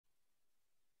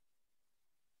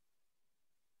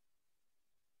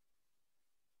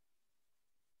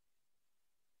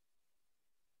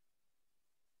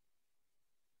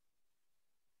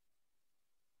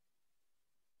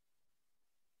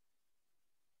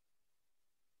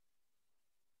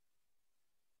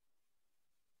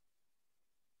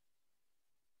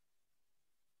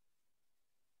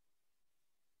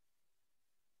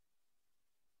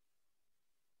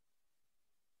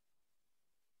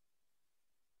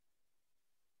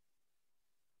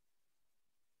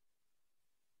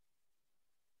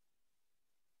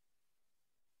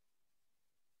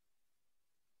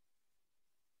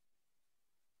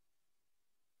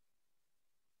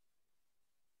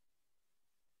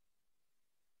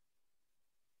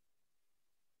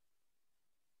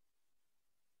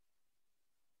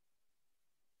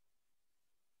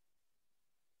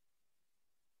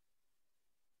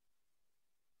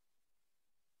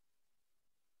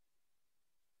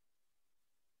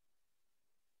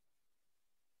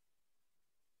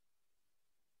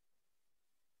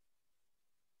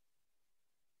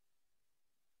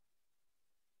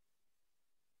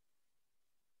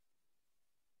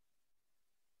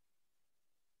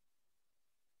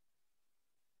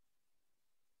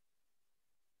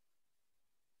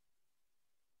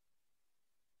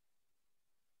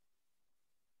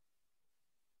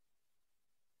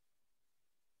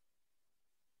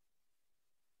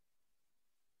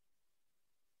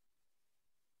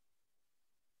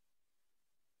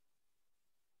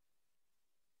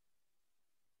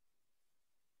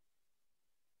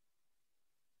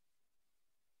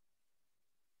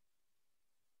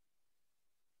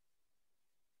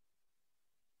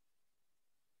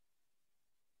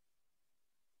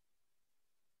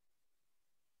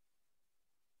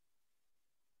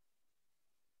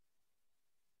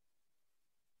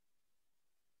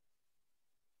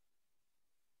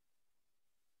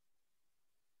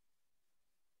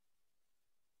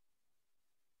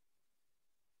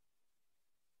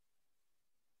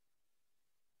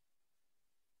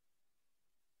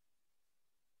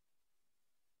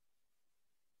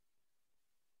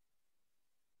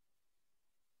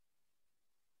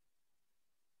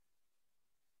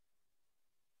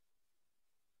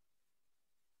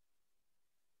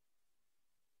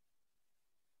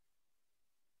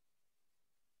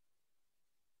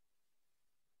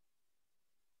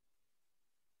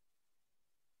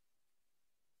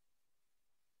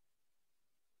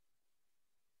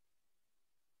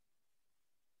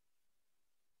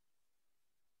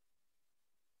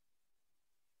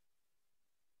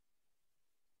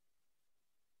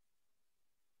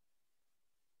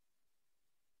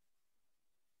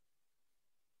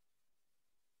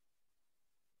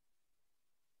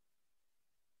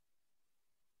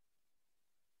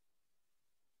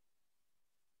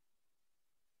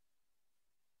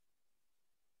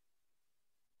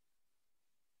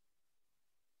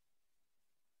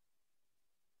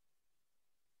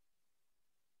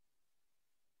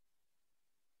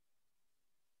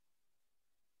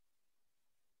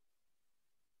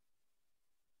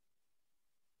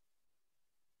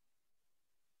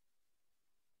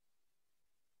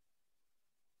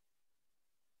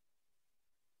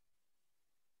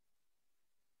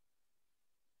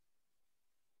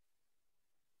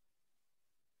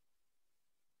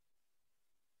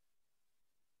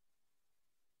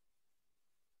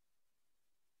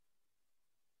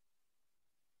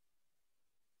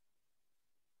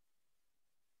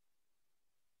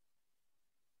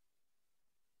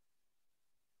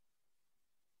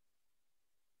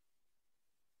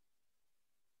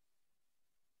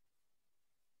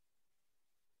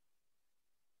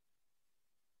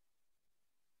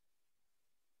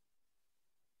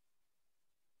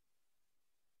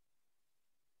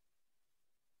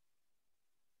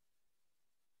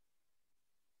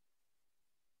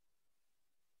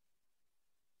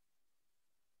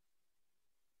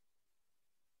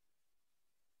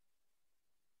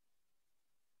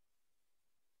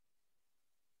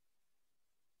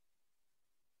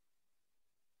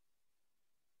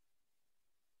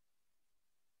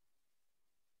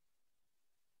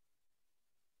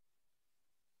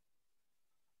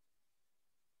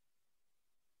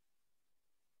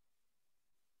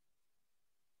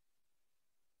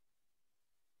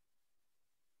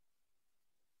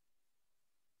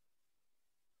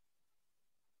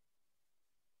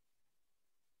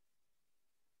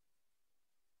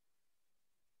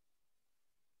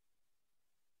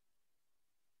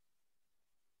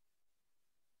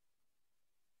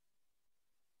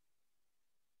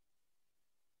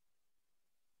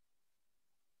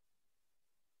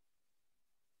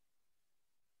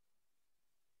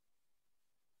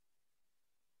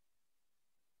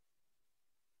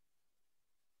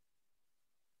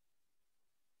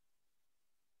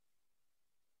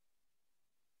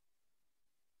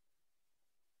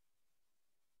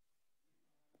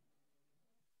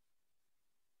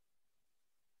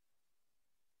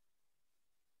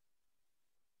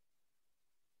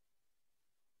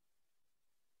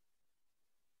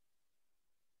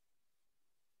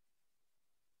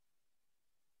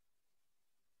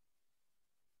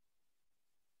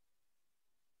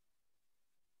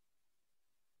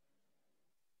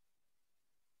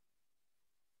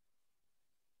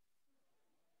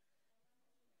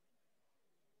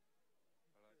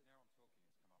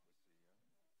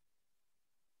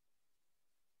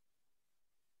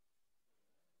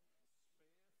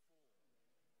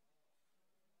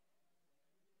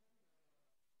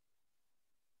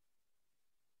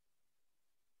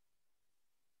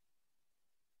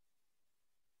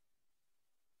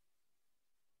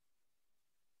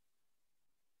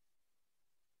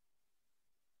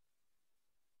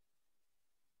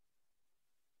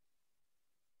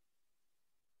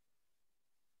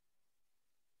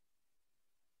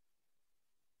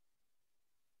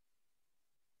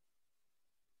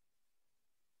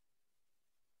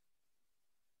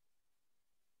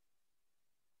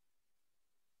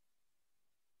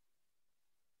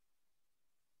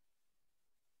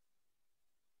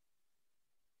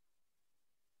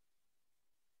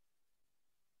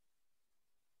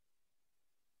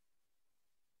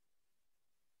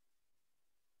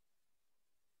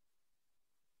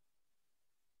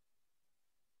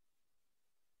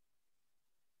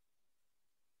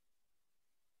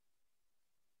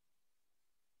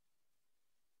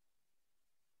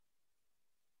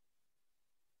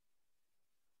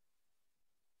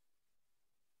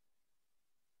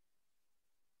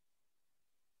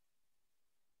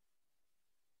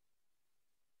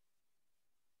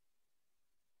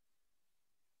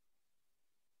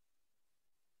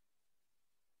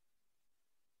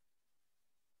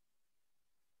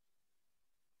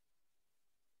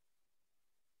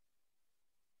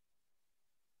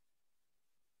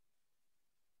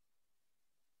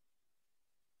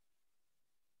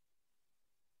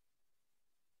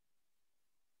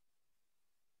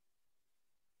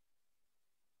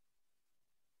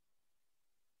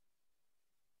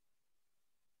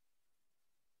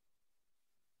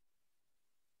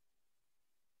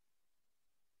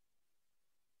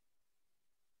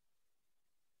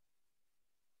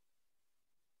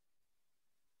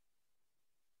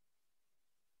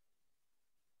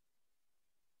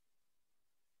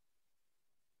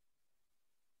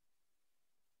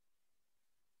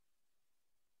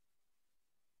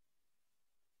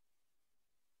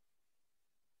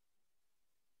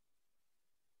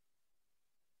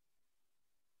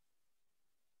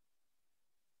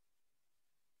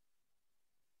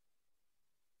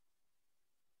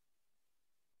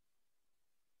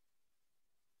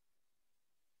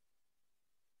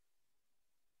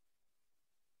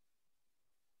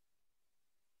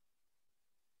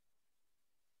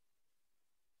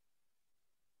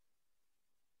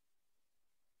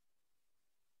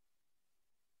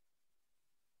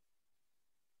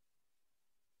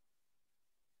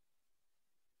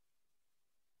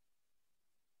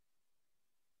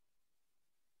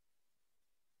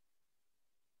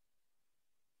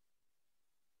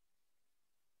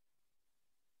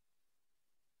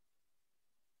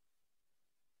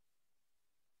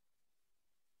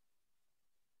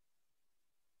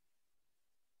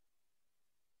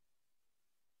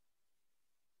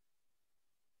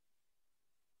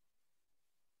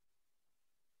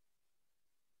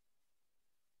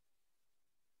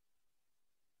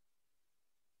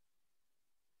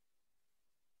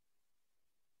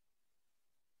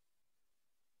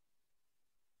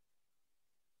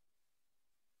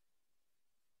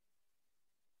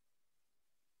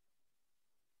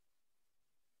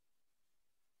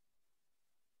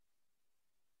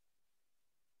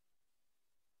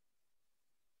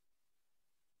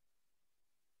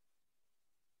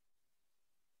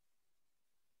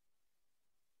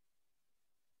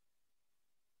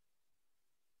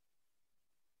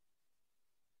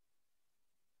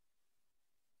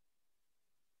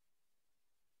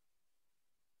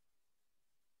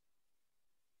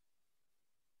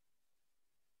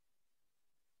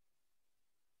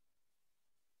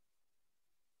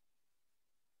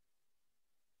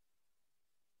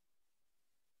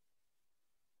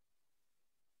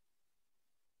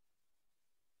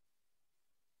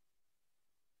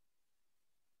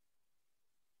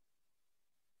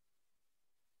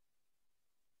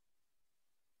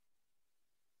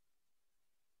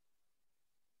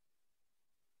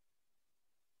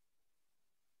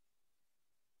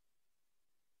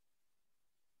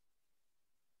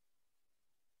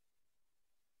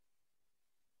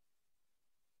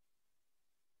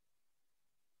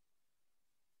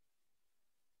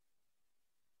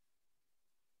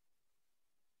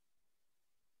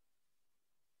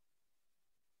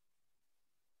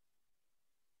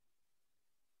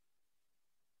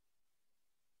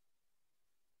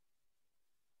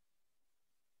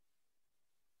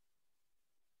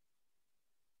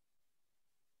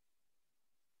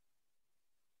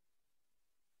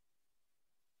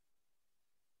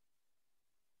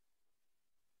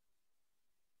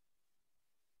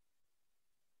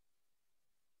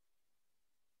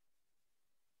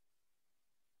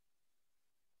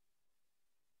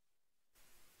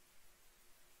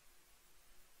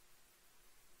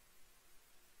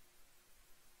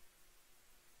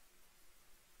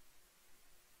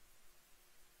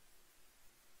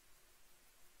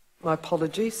My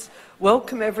apologies.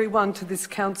 Welcome everyone to this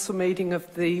council meeting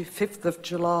of the 5th of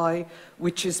July,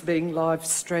 which is being live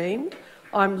streamed.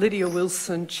 I'm Lydia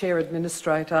Wilson, Chair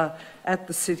Administrator at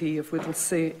the City of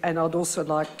Whittlesea, and I'd also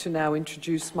like to now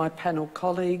introduce my panel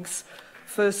colleagues.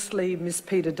 Firstly, Ms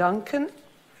Peter Duncan.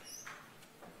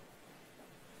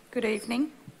 Good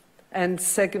evening. And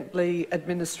secondly,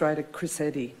 Administrator Chris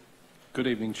Eddy. Good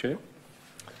evening, Chair.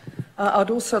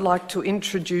 I'd also like to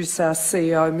introduce our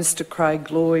CEO, Mr Craig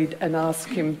Lloyd, and ask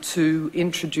him to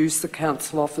introduce the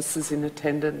council officers in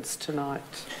attendance tonight.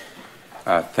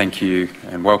 Thank you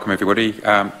and welcome everybody.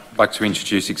 I'd like to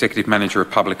introduce Executive Manager of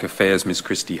Public Affairs, Ms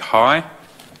Christy High,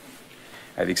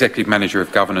 the Executive Manager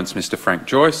of Governance, Mr Frank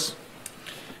Joyce,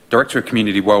 Director of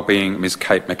Community Wellbeing, Ms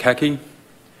Kate McCackey,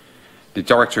 the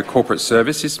Director of Corporate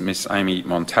Services, Ms Amy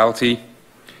Montalti,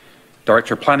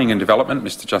 Director of Planning and Development,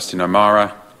 Mr Justin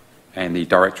O'Mara, and the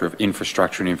Director of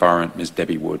Infrastructure and Environment, Ms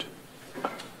Debbie Wood.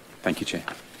 Thank you, Chair.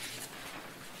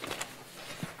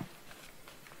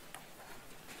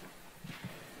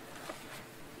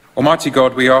 Almighty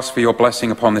God, we ask for your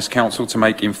blessing upon this council to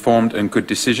make informed and good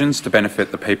decisions to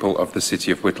benefit the people of the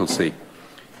City of Whittlesea.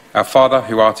 Our Father,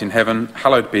 who art in heaven,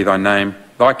 hallowed be thy name.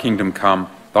 Thy kingdom come,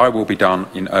 thy will be done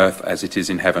in earth as it is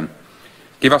in heaven.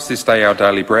 Give us this day our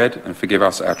daily bread, and forgive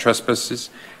us our trespasses,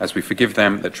 as we forgive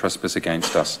them that trespass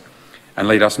against us. And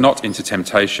lead us not into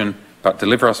temptation, but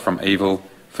deliver us from evil.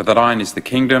 For thine is the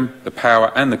kingdom, the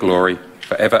power and the glory,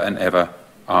 forever and ever.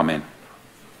 Amen.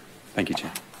 Thank you,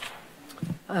 Chair.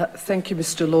 Thank you,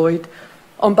 Mr Lloyd.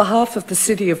 On behalf of the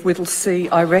City of Whittlesea,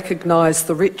 I recognise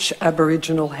the rich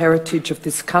Aboriginal heritage of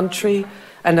this country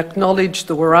and acknowledge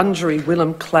the Wurundjeri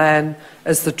Willem clan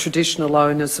as the traditional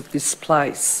owners of this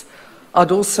place.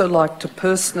 I'd also like to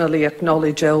personally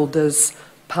acknowledge elders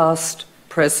past,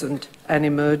 present and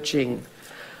emerging.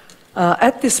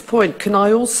 At this point, can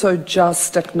I also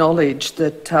just acknowledge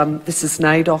that this is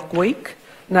NAIDOC Week.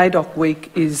 NAIDOC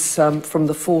Week is from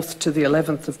the 4th to the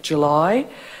 11th of July,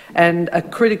 and a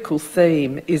critical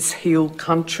theme is Heal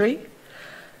Country.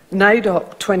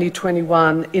 NAIDOC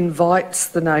 2021 invites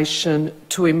the nation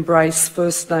to embrace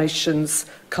First Nations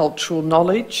cultural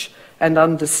knowledge and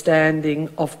understanding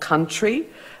of country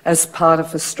as part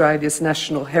of Australia's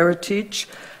national heritage,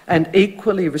 and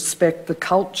equally respect the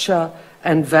culture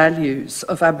and values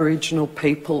of Aboriginal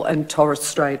people and Torres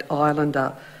Strait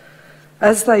Islander,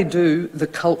 as they do the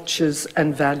cultures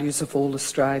and values of all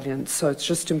Australians. So it's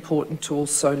just important to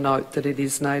also note that it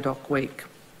is NAIDOC Week.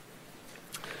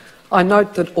 I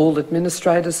note that all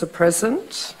administrators are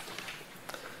present.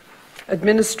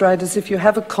 Administrators, if you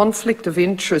have a conflict of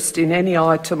interest in any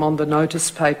item on the notice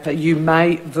paper, you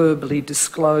may verbally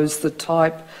disclose the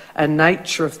type and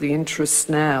nature of the interest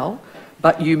now,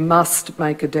 but you must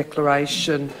make a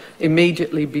declaration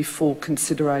immediately before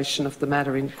consideration of the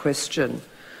matter in question.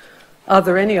 Are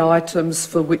there any items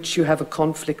for which you have a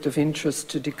conflict of interest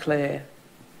to declare?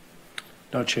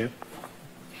 No, Chair.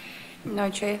 No,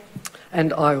 Chair.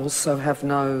 And I also have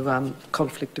no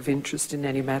conflict of interest in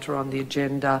any matter on the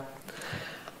agenda.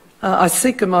 I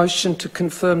seek a motion to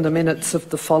confirm the minutes of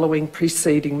the following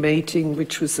preceding meeting,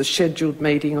 which was a scheduled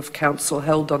meeting of Council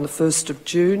held on the 1st of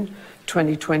June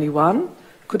 2021.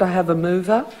 Could I have a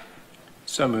mover?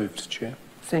 So moved, Chair.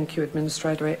 Thank you,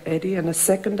 Administrator Eddy. And a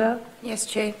seconder? Yes,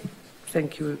 Chair.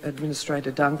 Thank you,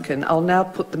 Administrator Duncan. I'll now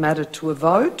put the matter to a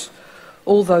vote.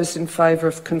 All those in favour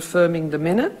of confirming the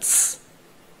minutes?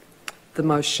 The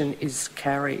motion is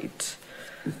carried.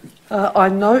 I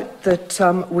note that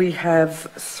we have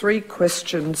 3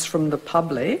 questions from the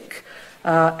public,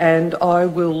 and I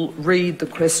will read the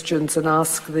questions and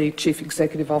ask the Chief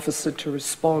Executive Officer to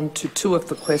respond to 2 of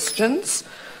the questions.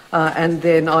 And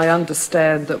then I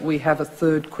understand that we have a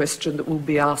 3rd question that will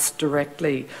be asked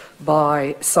directly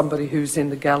by somebody who's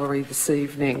in the gallery this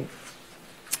evening.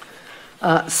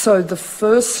 So the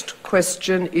first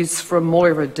question is from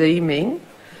Moira Deeming,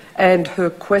 and her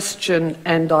question,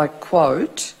 and I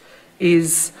quote,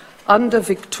 is, under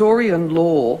Victorian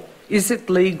law, is it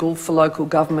legal for local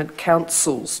government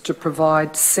councils to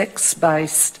provide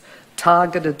sex-based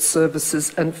targeted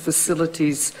services and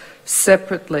facilities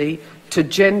separately to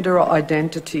gender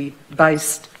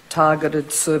identity-based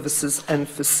targeted services and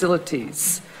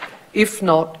facilities? If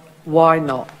not, why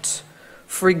not?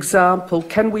 For example,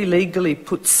 can we legally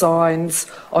put signs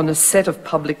on a set of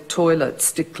public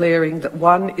toilets declaring that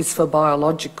one is for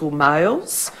biological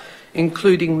males,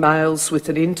 including males with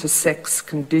an intersex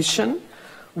condition,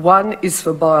 one is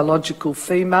for biological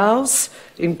females,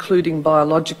 including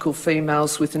biological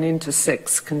females with an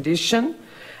intersex condition,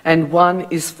 and one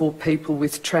is for people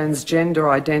with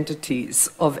transgender identities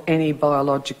of any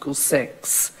biological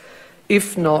sex?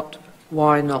 If not,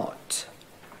 Why not?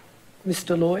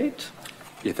 Mr. Lloyd?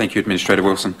 Yeah, thank you, Administrator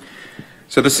Wilson.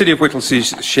 So the City of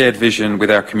Whittlesea's shared vision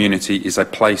with our community is a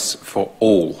place for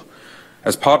all.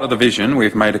 As part of the vision,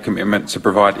 we've made a commitment to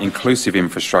provide inclusive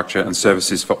infrastructure and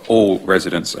services for all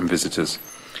residents and visitors.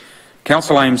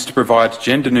 Council aims to provide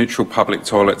gender-neutral public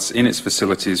toilets in its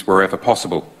facilities wherever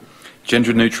possible.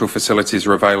 Gender-neutral facilities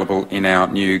are available in our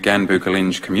new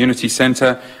Ganboogalinge Community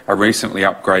Centre, a recently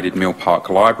upgraded Mill Park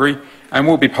Library, and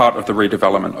will be part of the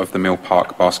redevelopment of the Mill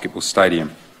Park Basketball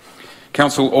Stadium.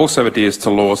 Council also adheres to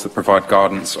laws that provide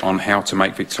guidance on how to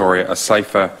make Victoria a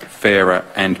safer, fairer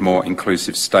and more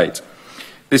inclusive state.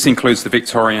 This includes the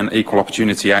Victorian Equal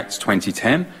Opportunity Act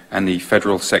 2010 and the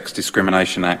Federal Sex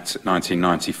Discrimination Act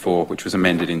 1994, which was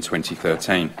amended in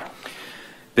 2013.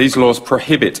 These laws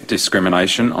prohibit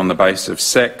discrimination on the basis of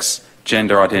sex,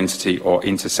 gender identity or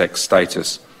intersex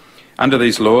status. Under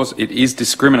these laws, it is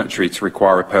discriminatory to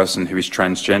require a person who is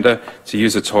transgender to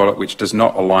use a toilet which does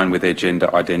not align with their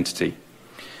gender identity.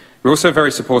 We're also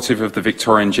very supportive of the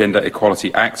Victorian Gender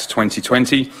Equality Act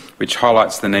 2020, which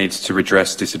highlights the need to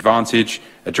redress disadvantage,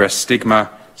 address stigma,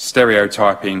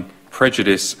 stereotyping,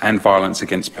 prejudice and violence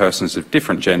against persons of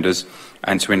different genders,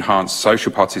 and to enhance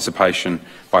social participation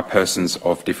by persons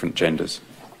of different genders.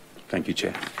 Thank you,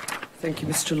 Chair. Thank you,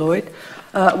 Mr. Lloyd.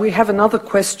 We have another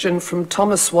question from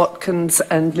Thomas Watkins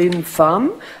and Lynn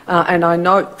Pham, and I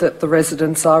note that the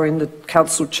residents are in the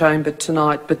council chamber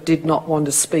tonight but did not want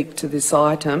to speak to this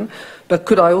item. But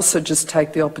could I also just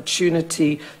take the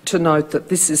opportunity to note that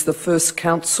this is the first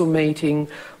council meeting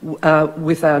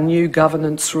with our new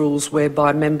governance rules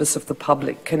whereby members of the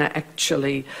public can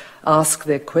actually ask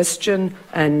their question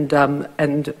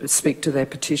and speak to their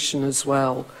petition as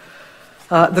well.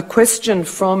 The question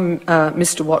from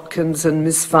Mr. Watkins and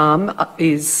Ms. Pham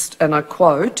is, and I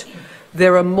quote,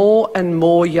 "There are more and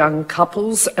more young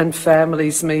couples and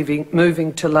families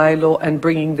moving to Laylaw and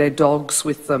bringing their dogs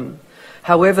with them.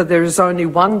 However, there is only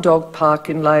one dog park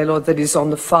in Laylaw that is on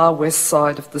the far west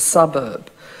side of the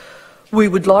suburb. We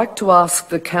would like to ask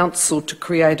the council to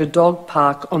create a dog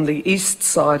park on the east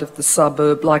side of the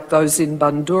suburb like those in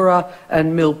Bundoora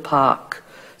and Mill Park.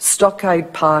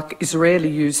 Stockade Park is rarely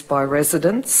used by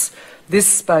residents. This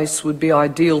space would be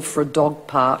ideal for a dog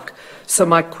park. So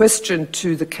my question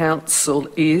to the council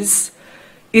is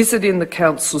it in the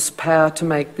council's power to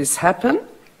make this happen?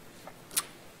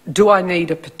 Do I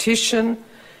need a petition?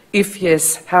 If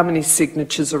yes, how many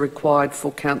signatures are required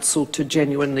for council to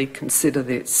genuinely consider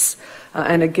this?"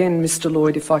 And again, Mr.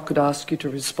 Lloyd, if I could ask you to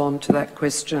respond to that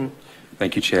question.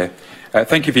 Thank you, Chair.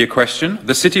 Thank you for your question.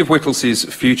 The City of Whittlesea's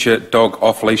future dog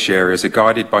off-leash areas are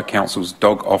guided by Council's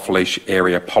Dog Off-Leash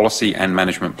Area Policy and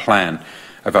Management Plan,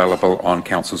 available on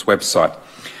Council's website.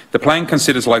 The plan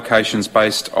considers locations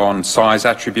based on size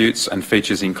attributes, and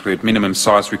features include minimum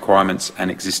size requirements and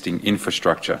existing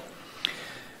infrastructure.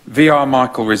 VR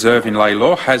Michael Reserve in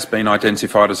Laylaw has been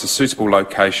identified as a suitable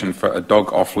location for a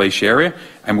dog off-leash area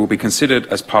and will be considered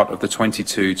as part of the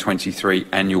 22-23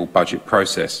 annual budget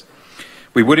process.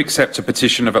 We would accept a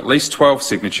petition of at least 12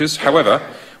 signatures. However,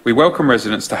 we welcome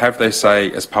residents to have their say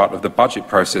as part of the budget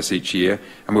process each year,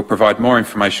 and will provide more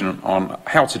information on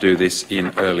how to do this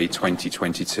in early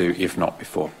 2022, if not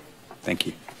before. Thank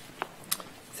you.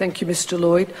 Thank you, Mr.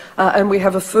 Lloyd. And we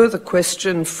have a further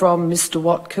question from Mr.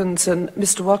 Watkins. And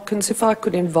Mr. Watkins, if I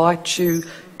could invite you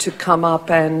to come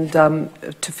up and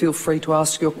to feel free to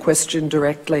ask your question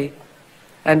directly.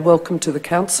 And welcome to the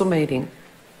council meeting.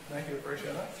 Thank you,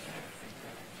 appreciate that.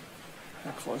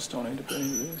 How close do I need to be to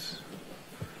this?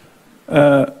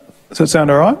 Does that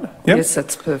sound all right? Yep. Yes,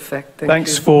 that's perfect.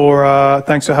 Thanks for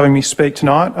having me speak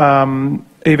tonight.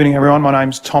 Evening, everyone. My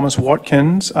name's Thomas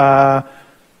Watkins.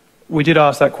 We did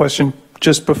ask that question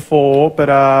just before,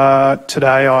 but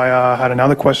today I had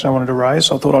another question I wanted to raise,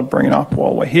 so I thought I'd bring it up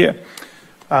while we're here.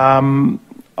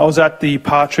 I was at the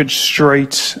Partridge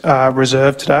Street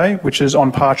Reserve today, which is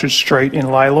on Partridge Street in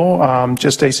Laylaw,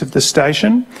 just east of the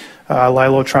station,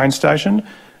 Laylaw train station.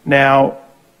 Now,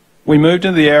 we moved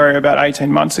into the area about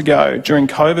 18 months ago. During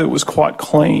COVID, it was quite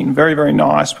clean, very, very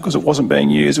nice, because it wasn't being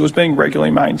used. It was being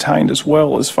regularly maintained as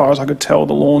well. As far as I could tell,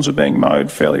 the lawns were being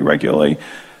mowed fairly regularly.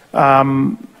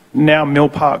 Now Mill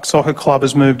Park Soccer Club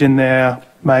has moved in there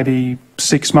maybe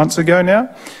 6 months ago now.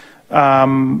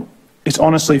 It's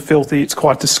honestly filthy. It's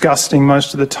quite disgusting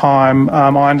most of the time.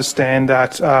 I understand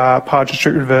that Partridge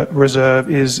Street Reserve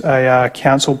is a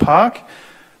council park.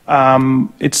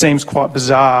 It seems quite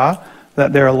bizarre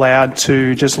that they're allowed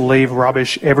to just leave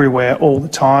rubbish everywhere all the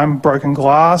time, broken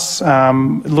glass.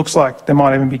 It looks like there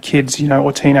might even be kids,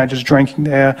 or teenagers drinking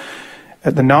there.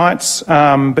 at the nights.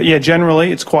 But yeah,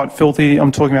 generally it's quite filthy.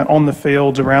 I'm talking about on the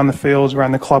fields, around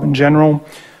the club in general.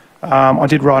 I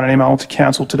did write an email to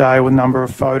council today with a number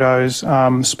of photos.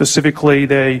 Specifically,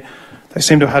 they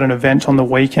seem to have had an event on the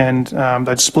weekend.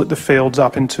 They'd split the fields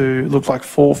up into, looked like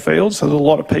 4 fields. So there's a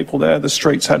lot of people there. The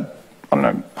streets had, I don't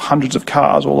know, hundreds of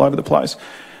cars all over the place.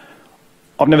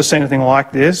 I've never seen anything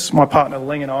like this. My partner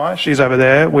Ling and I, she's over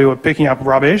there, we were picking up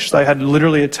rubbish. They had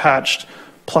literally attached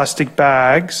plastic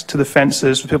bags to the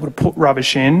fences for people to put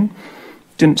rubbish in.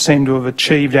 Didn't seem to have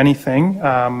achieved anything.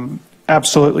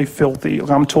 Absolutely filthy.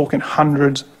 I'm talking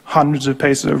hundreds of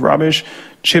pieces of rubbish.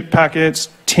 Chip packets,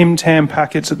 Tim Tam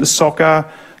packets at the soccer,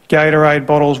 Gatorade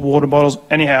bottles, water bottles.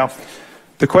 Anyhow,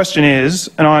 the question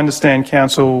is, and I understand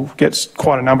council gets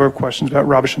quite a number of questions about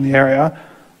rubbish in the area,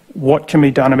 what can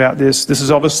be done about this? This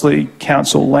is obviously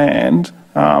council land.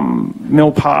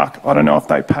 Mill Park, I don't know if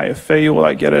they pay a fee or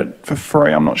they get it for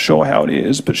free. I'm not sure how it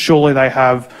is, but surely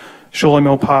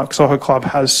Mill Park Soccer Club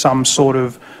has some sort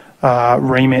of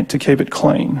remit to keep it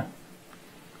clean.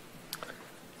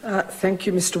 Thank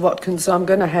you, Mr Watkins. I'm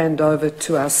going to hand over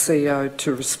to our CEO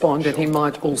to respond, and he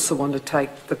might also want to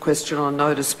take the question on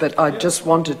notice, but I just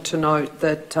wanted to note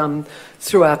that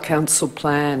through our council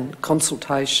plan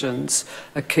consultations,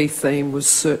 a key theme was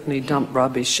certainly dump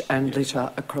rubbish and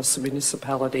litter across the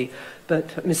municipality. But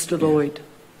Mr Lloyd.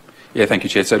 Yeah, thank you,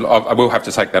 Chair. So I will have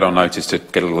to take that on notice to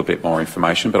get a little bit more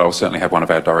information, but I'll certainly have one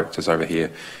of our directors over here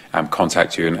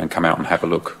contact you and come out and have a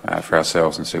look for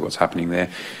ourselves and see what's happening there.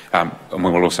 And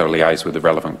we will also liaise with the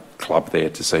relevant club there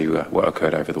to see what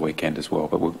occurred over the weekend as well.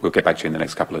 But we'll get back to you in the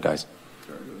next couple of days.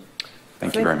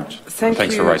 Thank you very much.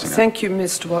 Thanks for raising that. Thank you,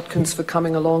 Mr Watkins, for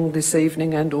coming along this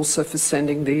evening and also for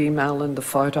sending the email and the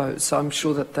photos. I'm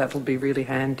sure that that'll be really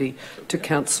handy to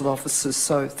council officers,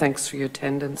 so thanks for your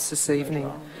attendance this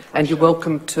evening. And you're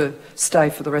welcome to stay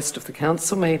for the rest of the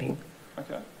council meeting.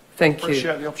 Okay. Thank you.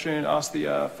 Appreciate the opportunity to ask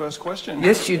the first question.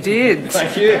 Yes, you did.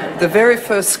 Thank you. The very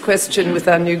first question with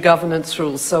our new governance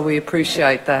rules, so we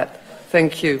appreciate that.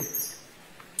 Thank you.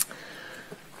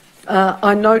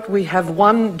 I note we have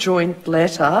one joint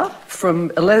letter from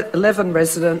 11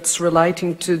 residents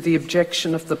relating to the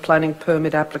objection of the planning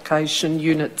permit application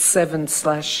Unit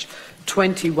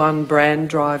 7/21 Brand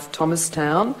Drive,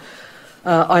 Thomastown.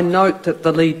 I note that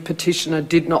the lead petitioner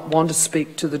did not want to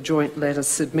speak to the joint letter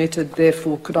submitted.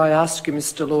 Therefore, could I ask you,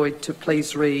 Mr Lloyd, to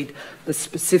please read the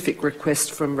specific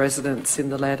request from residents in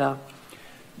the letter?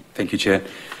 Thank you, Chair.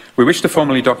 We wish to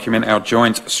formally document our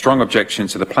joint strong objection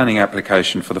to the planning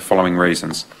application for the following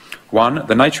reasons. 1.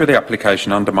 The nature of the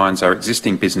application undermines our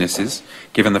existing businesses,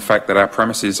 given the fact that our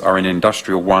premises are in an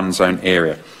Industrial 1 zone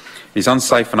area. It is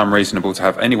unsafe and unreasonable to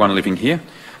have anyone living here.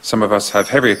 Some of us have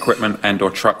heavy equipment and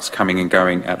or trucks coming and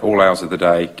going at all hours of the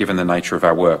day, given the nature of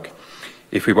our work.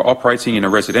 If we were operating in a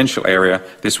residential area,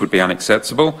 this would be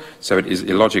unacceptable, so it is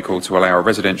illogical to allow a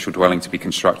residential dwelling to be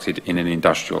constructed in an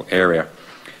industrial area.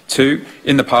 2.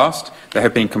 In the past, there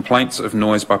have been complaints of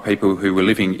noise by people who were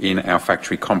living in our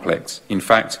factory complex. In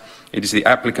fact, it is the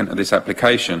applicant of this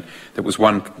application that was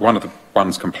one of the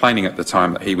ones complaining at the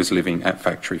time that he was living at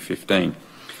Factory 15.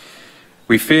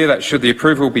 We fear that should the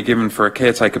approval be given for a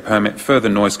caretaker permit, further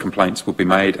noise complaints will be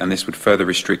made, and this would further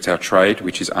restrict our trade,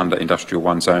 which is under Industrial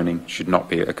 1 zoning, should not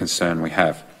be a concern we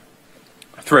have.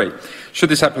 3. Should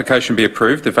this application be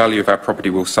approved, the value of our property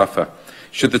will suffer.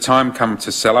 Should the time come to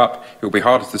sell up, it will be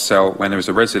harder to sell when there is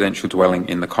a residential dwelling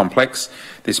in the complex.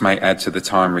 This may add to the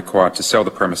time required to sell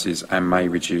the premises and may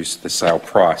reduce the sale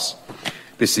price.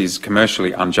 This is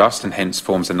commercially unjust and hence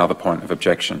forms another point of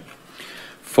objection.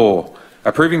 4.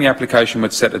 Approving the application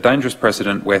would set a dangerous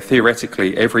precedent where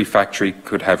theoretically every factory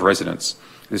could have residents.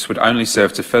 This would only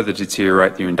serve to further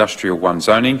deteriorate the Industrial 1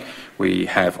 zoning we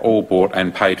have all bought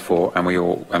and paid for, and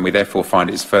we therefore find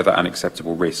it is further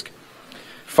unacceptable risk.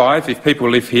 5. If people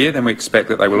live here, then we expect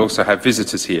that they will also have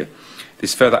visitors here.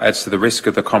 This further adds to the risk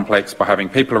of the complex by having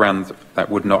people around that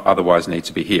would not otherwise need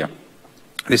to be here.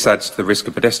 This adds to the risk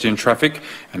of pedestrian traffic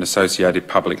and associated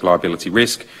public liability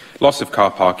risk, loss of car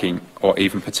parking, or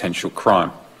even potential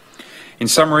crime. In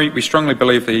summary, we strongly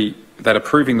believe that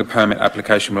approving the permit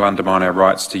application will undermine our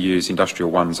rights to use Industrial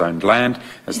 1 zoned land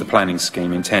as the planning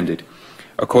scheme intended.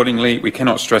 Accordingly, we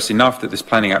cannot stress enough that this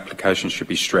planning application should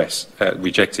be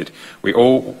rejected. We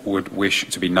all would wish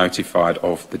to be notified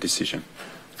of the decision.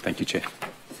 Thank you, Chair.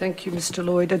 Thank you, Mr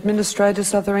Lloyd.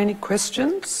 Administrators, are there any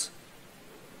questions?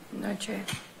 No, Chair.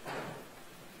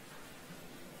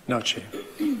 No, Chair.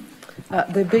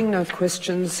 There being no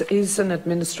questions, is an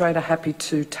administrator happy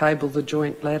to table the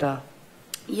joint letter?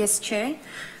 Yes, Chair.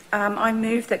 I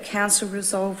move that Council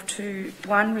resolve to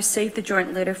 1. Receive the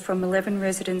joint letter from 11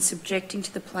 residents objecting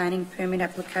to the planning permit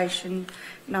application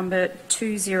number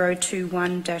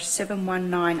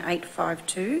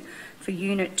 2021-719852 for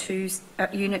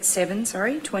Unit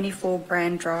 7, 24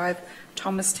 Brand Drive,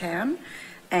 Thomastown,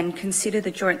 and consider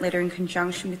the joint letter in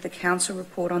conjunction with the Council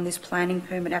report on this planning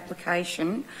permit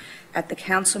application at the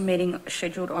Council meeting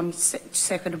scheduled on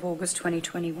 2nd of August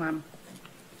 2021.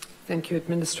 Thank you,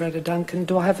 Administrator Duncan.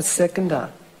 Do I have a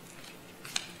seconder?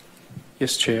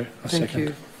 Yes, Chair. I second. Thank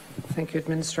you. Thank you,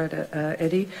 Administrator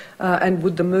Eddy. And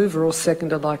would the mover or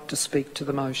seconder like to speak to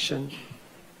the motion?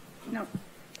 No.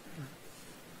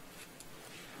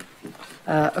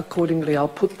 Accordingly, I'll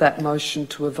put that motion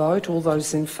to a vote. All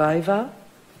those in favour?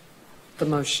 The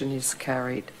motion is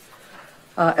carried.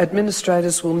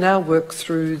 Administrators will now work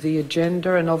through the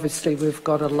agenda, and obviously we've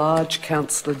got a large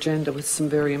council agenda with some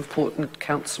very important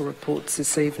council reports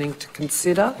this evening to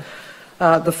consider.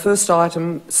 The first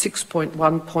item,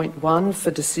 6.1.1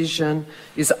 for decision,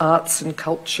 is arts and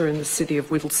culture in the City of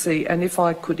Whittlesea, and if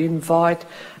I could invite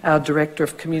our Director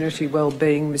of Community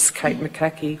Wellbeing, Ms Kate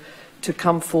McCackey, to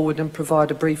come forward and provide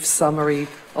a brief summary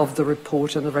of the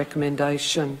report and the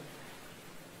recommendation.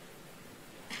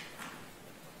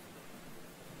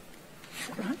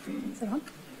 Is it on?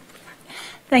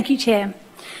 Thank you, Chair.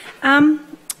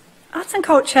 Arts and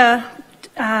culture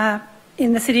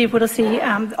in the City of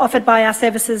Whittlesea, offered by our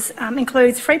services,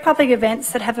 includes free public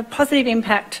events that have a positive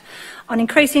impact on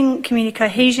increasing community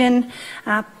cohesion,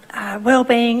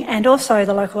 wellbeing and also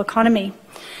the local economy.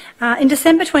 In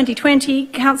December 2020,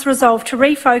 Council resolved to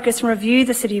refocus and review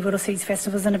the City of Whittlesea's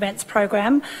Festivals and Events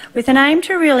program with an aim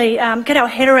to really get our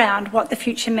head around what the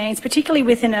future means, particularly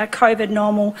within a COVID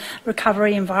normal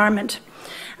recovery environment.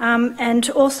 And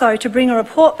also to bring a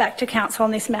report back to Council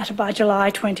on this matter by July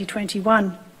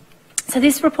 2021. So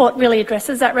this report really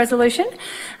addresses that resolution,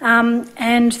 and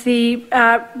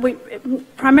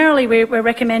primarily we're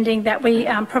recommending that we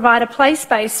provide a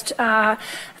place-based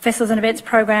festivals and events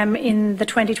program in the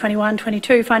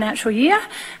 2021-22 financial year,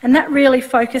 and that really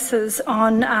focuses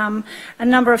on a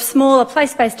number of smaller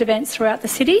place-based events throughout the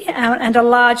city and a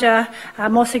larger,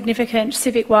 more significant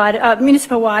civic-wide,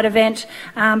 municipal-wide event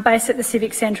based at the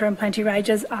Civic Centre and Plenty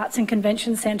Rages Arts and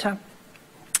Convention Centre.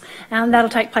 That'll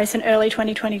take place in early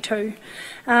 2022.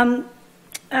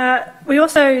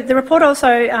 The report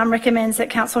also recommends that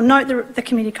Council note the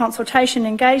community consultation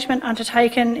engagement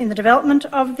undertaken in the development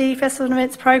of the Festival and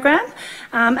Events program,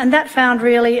 and that found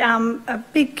really a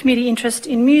big community interest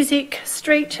in music,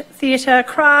 street theatre,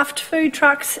 craft, food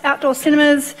trucks, outdoor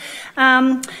cinemas,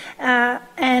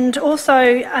 and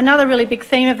also another really big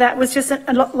theme of that was just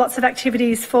lots of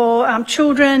activities for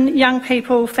children, young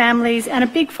people, families, and a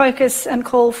big focus and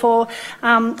call for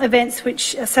events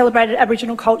which celebrated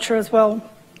Aboriginal culture as well.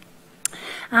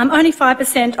 Only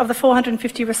 5% of the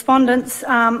 450 respondents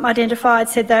identified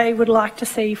said they would like to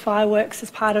see fireworks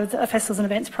as part of the Festivals and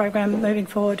Events program moving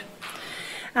forward.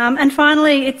 And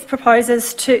finally, it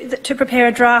proposes to prepare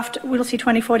a draft Whittlesea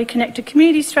 2040 Connected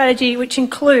Community Strategy, which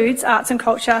includes arts and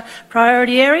culture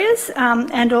priority areas,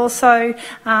 and also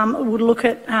would look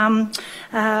at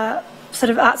sort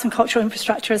of arts and cultural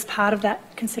infrastructure as part of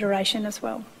that consideration as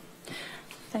well.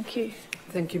 Thank you.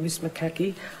 Thank you, Ms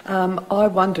McCackey. I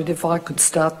wondered if I could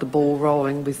start the ball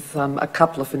rolling with a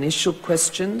couple of initial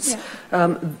questions.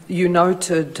 Yeah. You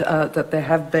noted that there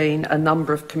have been a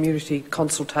number of community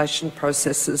consultation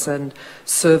processes and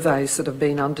surveys that have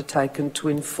been undertaken to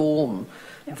inform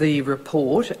the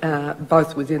report,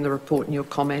 both within the report and your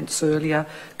comments earlier.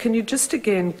 Can you just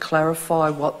again clarify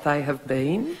what they have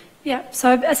been? Yeah,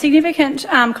 so a significant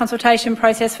consultation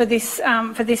process for this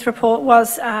report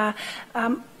was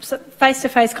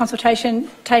face-to-face consultation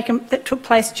that took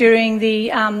place during the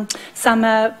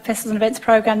summer festivals and events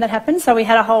program that happened. So we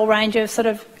had a whole range of sort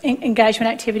of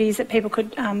engagement activities that people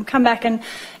could come back, and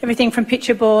everything from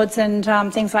picture boards and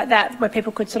things like that, where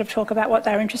people could sort of talk about what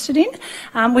they were interested in.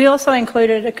 We also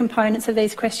included components of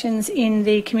these questions in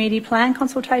the community plan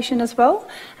consultation as well,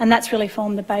 and that's really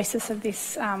formed the basis of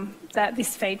this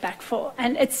this feedback for.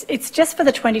 And it's just for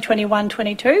the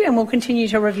 2021-22, and we'll continue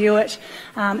to review it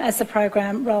as the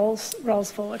program rolls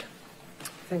forward.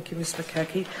 Thank you, Ms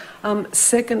McCackey.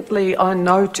 Secondly, I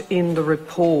note in the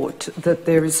report that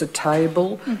there is a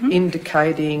table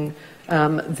indicating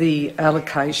the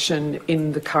allocation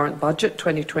in the current budget,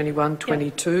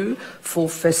 2021-22, for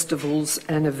festivals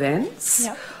and events.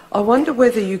 Yep. I wonder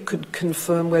whether you could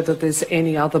confirm whether there's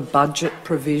any other budget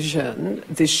provision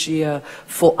this year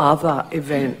for other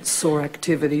events or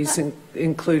activities,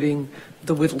 including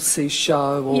the Whittlesea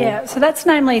show? Or... Yeah, so that's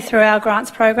namely through our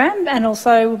grants program, and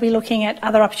also we'll be looking at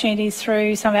other opportunities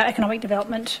through some of our economic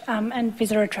development and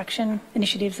visitor attraction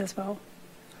initiatives as well.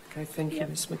 Okay, thank you,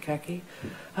 Ms McCackey.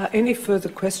 Any further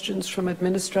questions from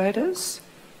administrators?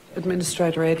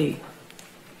 Administrator Eddy.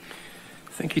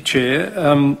 Thank you, Chair.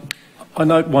 I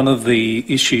note one of the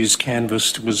issues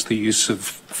canvassed was the use of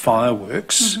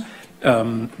fireworks,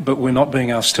 but we're not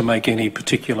being asked to make any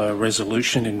particular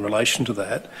resolution in relation to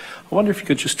that. I wonder if you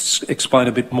could just explain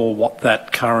a bit more what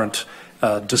that current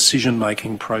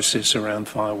decision-making process around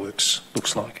fireworks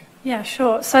looks like. Yeah,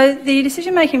 sure. So the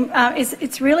decision-making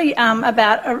it's really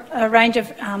about a range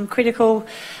of critical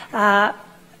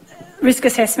risk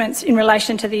assessments in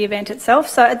relation to the event itself.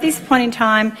 So at this point in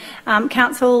time,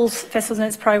 Council's Festivals and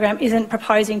Events program isn't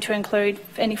proposing to include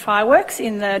any fireworks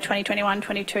in the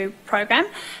 2021-22 program.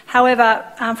 However,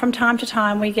 from time to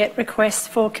time we get requests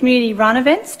for community run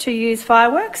events to use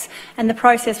fireworks, and the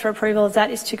process for approval of that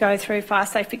is to go through Fire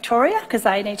Safe Victoria, because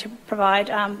they need to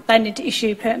provide, they need to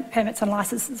issue permits and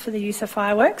licences for the use of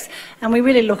fireworks, and we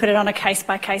really look at it on a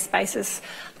case-by-case basis,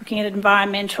 looking at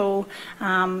environmental,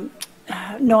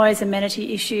 noise,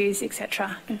 amenity issues,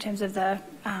 etc., in terms of the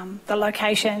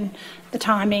location, the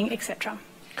timing, etc.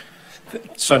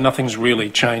 So nothing's really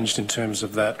changed in terms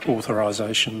of that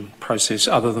authorisation process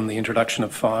other than the introduction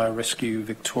of Fire Rescue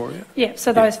Victoria? Yeah,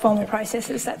 so those formal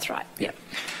processes, that's right. Yeah.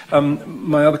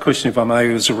 My other question, if I may,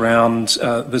 is around,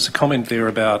 there's a comment there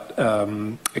about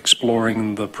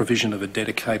exploring the provision of a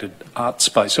dedicated art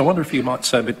space. I wonder if you might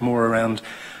say a bit more around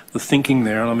the thinking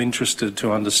there, and I'm interested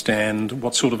to understand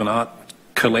what sort of an art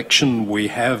collection we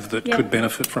have that could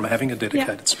benefit from having a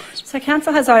dedicated space. So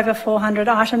Council has over 400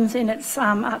 items in its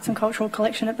arts and cultural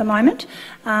collection at the moment.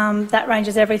 That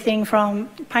ranges everything from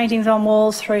paintings on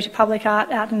walls through to public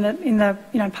art out in the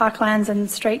parklands and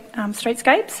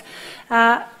streetscapes.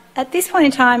 At this point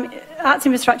in time, arts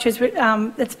infrastructure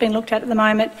that's been looked at the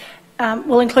moment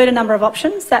will include a number of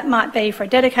options. That might be for a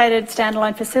dedicated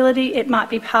standalone facility, it might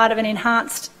be part of an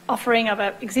enhanced offering of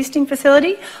an existing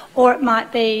facility, or it might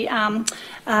be a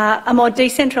more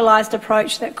decentralised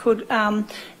approach that could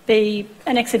be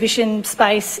an exhibition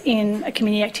space in a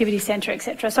community activity centre,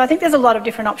 etc. So I think there's a lot of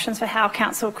different options for how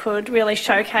Council could really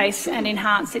showcase and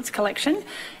enhance its collection.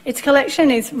 Its collection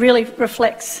really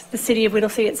reflects the city of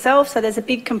Whittlesea itself, so there's a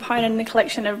big component in the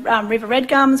collection of river red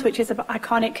gums, which is an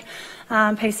iconic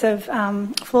piece of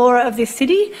flora of this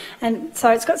city, and so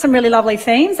it's got some really lovely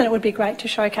themes, and it would be great to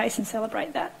showcase and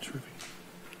celebrate that. Terrific.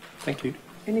 Thank you.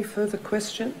 Any further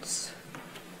questions?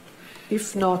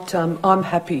 If not, I'm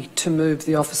happy to move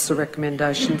the officer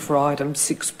recommendation for item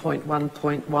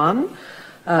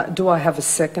 6.1.1. Do I have a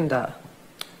seconder?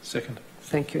 Second.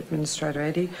 Thank you, Administrator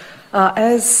Eddy.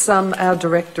 As our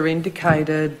Director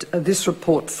indicated, this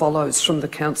report follows from the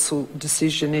Council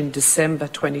decision in December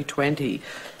 2020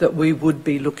 that we would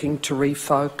be looking to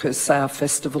refocus our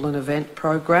festival and event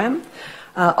program.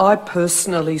 I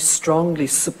personally strongly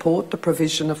support the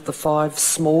provision of the 5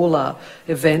 smaller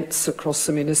events across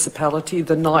the municipality.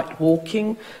 The night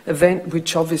walking event,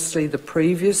 which obviously the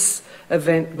previous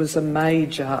event was a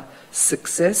major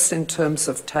success in terms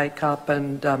of take-up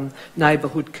and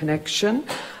neighbourhood connection,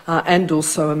 and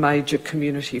also a major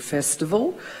community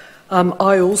festival.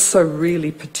 I also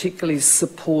really particularly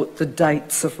support the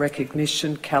dates of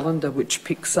recognition calendar, which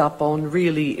picks up on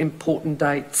really important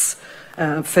dates,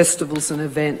 festivals and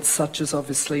events such as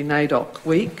obviously NAIDOC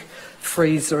Week,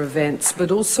 freezer events,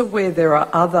 but also where there are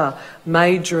other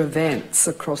major events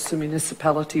across the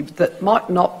municipality that might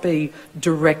not be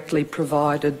directly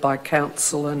provided by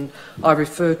Council, and I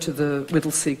refer to the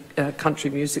Whittlesea Country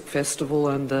Music Festival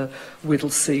and the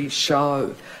Whittlesea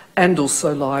Show, and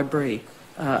also library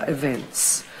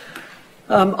events.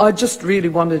 I just really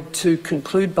wanted to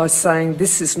conclude by saying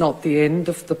this is not the end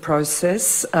of the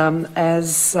process.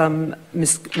 As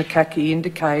Ms McCackey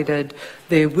indicated,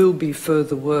 there will be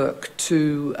further work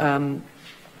to,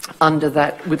 under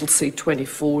that Whittlesea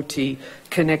 2040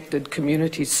 connected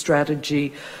community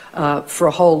strategy, for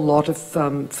a whole lot of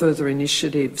further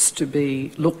initiatives to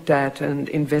be looked at and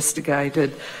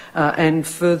investigated. And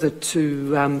further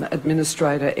to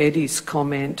Administrator Eddy's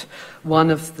comment,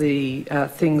 one of the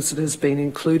things that has been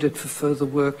included for further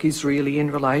work is really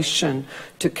in relation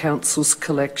to Council's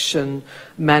collection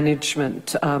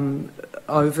management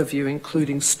overview,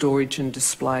 including storage and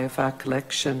display of our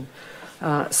collection.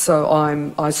 So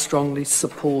I strongly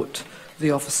support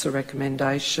the officer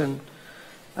recommendation.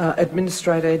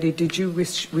 Administrator Eddy, did you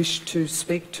wish to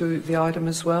speak to the item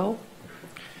as well?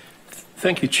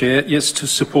 Thank you, Chair. Yes, to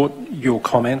support your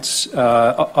comments.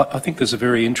 I think there's a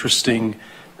very interesting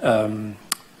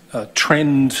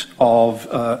trend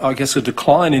of, I guess, a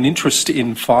decline in interest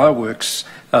in fireworks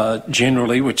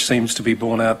generally, which seems to be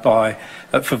borne out by,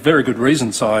 for very good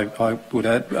reasons, I would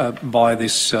add, by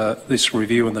this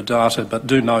review and the data. But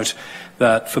do note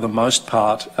that for the most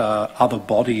part, other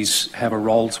bodies have a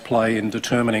role to play in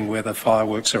determining whether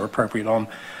fireworks are appropriate on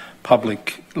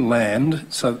public land.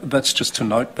 So that's just to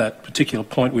note that particular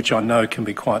point, which I know can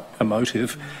be quite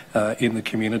emotive in the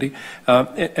community.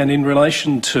 And in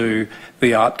relation to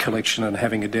the art collection and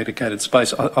having a dedicated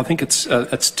space, I think it's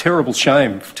a terrible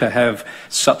shame to have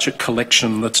such a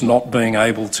collection that's not being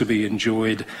able to be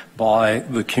enjoyed by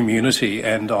the community,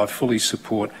 and I fully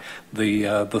support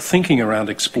the thinking around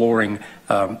exploring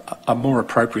a more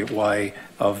appropriate way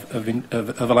of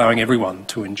allowing everyone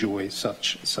to enjoy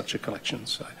such a collection.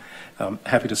 So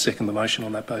happy to second the motion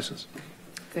on that basis.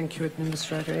 Thank you,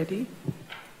 Administrator Eddy.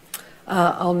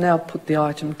 I'll now put the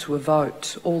item to a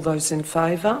vote. All those in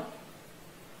favour?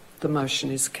 The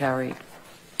motion is carried.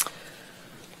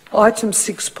 Item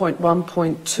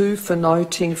 6.1.2 for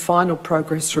noting final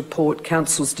progress report,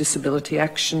 Council's Disability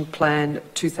Action Plan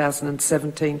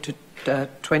 2017 to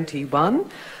 21.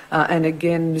 And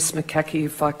again, Ms McCaughey,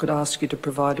 if I could ask you to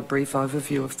provide a brief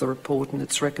overview of the report and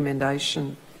its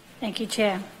recommendation. Thank you,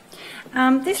 Chair.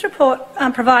 This report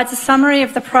provides a summary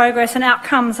of the progress and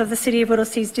outcomes of the City of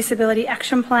Whittlesea's Disability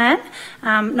Action Plan,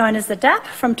 known as the DAP,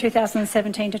 from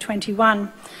 2017 to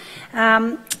 21.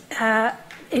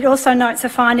 It also notes the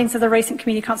findings of the recent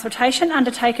community consultation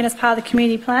undertaken as part of the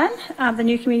community plan, the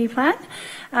new community plan,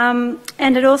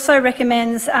 and it also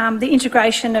recommends the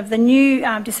integration of the new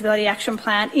Disability Action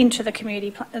Plan into the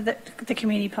community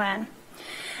plan.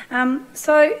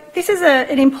 So this is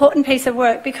an important piece of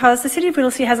work because the City of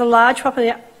Whittlesea has a large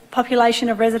population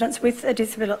of residents with a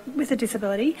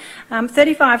disability.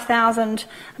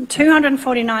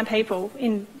 35,249 people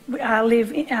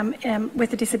live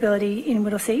with a disability in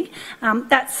Whittlesea.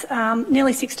 That's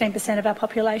nearly 16% of our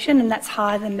population, and that's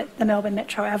higher than the Melbourne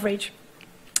metro average.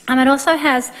 It also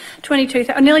has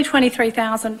nearly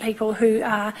 23,000 people who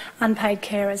are unpaid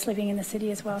carers living in the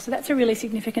city as well. So that's a really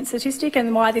significant statistic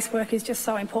and why this work is just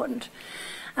so important.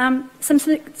 Some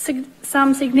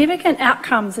significant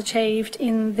outcomes achieved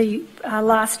in the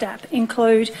last DAP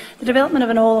include the development of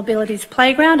an all-abilities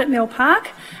playground at Mill Park,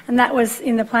 and that was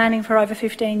in the planning for over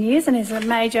 15 years and is a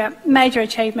major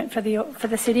achievement for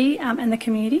the city and the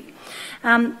community.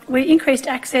 We increased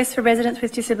access for residents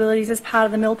with disabilities as part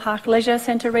of the Mill Park Leisure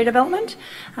Centre redevelopment.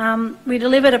 We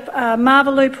delivered a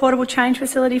Marvaloo portable change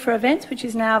facility for events, which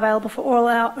is now available for all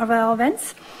of our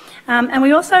events. And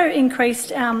we also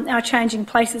increased our changing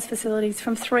places facilities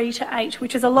from 3 to 8,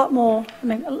 which is a lot more. I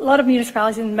mean, a lot of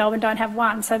municipalities in Melbourne don't have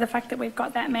one, so the fact that we've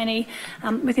got that many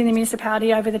within the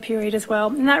municipality over the period as well,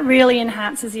 and that really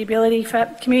enhances the ability for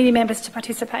community members to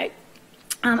participate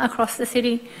across the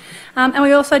city. And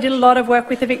we also did a lot of work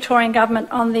with the Victorian Government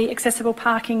on the accessible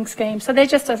parking scheme. So they're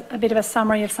just a bit of a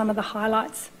summary of some of the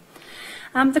highlights.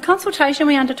 The consultation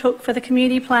we undertook for the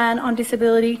community plan on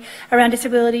disability, around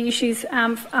disability issues,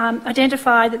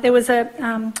 identified that there was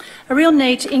a real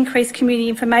need to increase community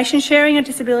information sharing of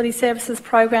disability services,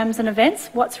 programs and events,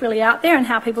 what's really out there and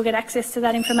how people get access to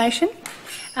that information,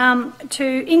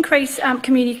 to increase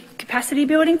community capacity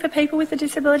building for people with a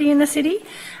disability in the city,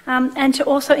 and to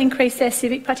also increase their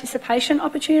civic participation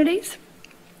opportunities.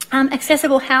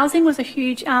 Accessible housing was a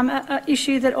huge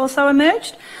issue that also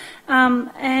emerged.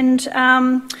 And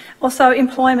also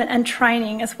employment and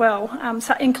training as well,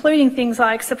 so including things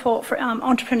like support for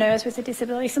entrepreneurs with a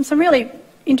disability. Some really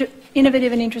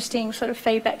innovative and interesting sort of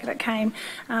feedback that came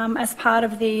as part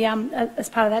of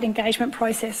that engagement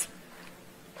process.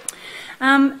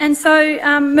 And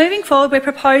so moving forward, we're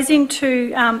proposing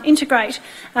to integrate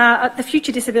the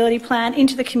future disability plan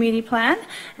into the community plan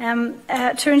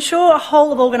to ensure a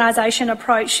whole of organisation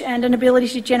approach and an ability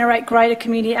to generate greater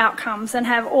community outcomes and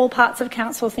have all parts of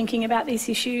council thinking about this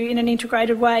issue in an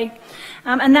integrated way.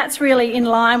 And that's really in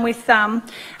line with some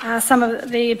of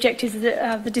the objectives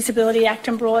of the Disability Act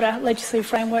and broader legislative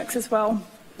frameworks as well.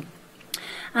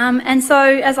 And so,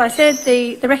 as I said,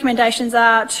 the recommendations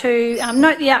are to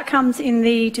note the outcomes in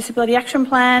the Disability Action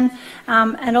Plan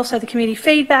and also the community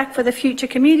feedback for the future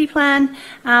community plan,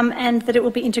 and that it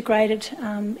will be integrated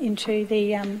into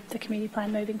the community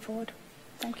plan moving forward.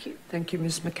 Thank you. Thank you,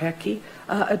 Ms McCaughey.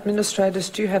 Administrators,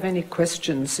 do you have any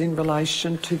questions in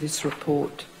relation to this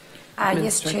report?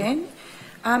 Yes, Chair.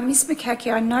 Ms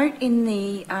McCaughey, I note in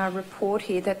the report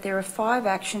here that there are 5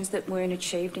 actions that weren't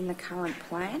achieved in the current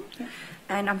plan. Yeah.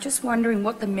 And I'm just wondering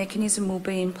what the mechanism will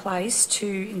be in place to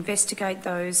investigate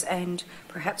those and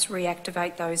perhaps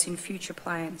reactivate those in future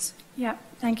plans. Yeah,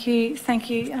 thank you,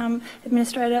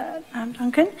 Administrator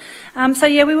Duncan. So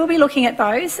yeah, we will be looking at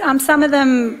those. Some of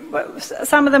them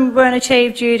weren't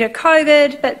achieved due to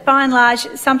COVID, but by and large,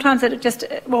 sometimes we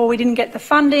didn't get the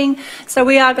funding. So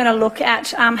we are going to look at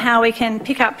how we can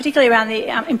pick up, particularly around the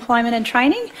employment and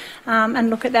training, and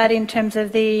look at that in terms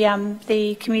of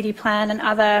the community plan and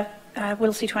other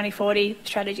Whittlesea 2040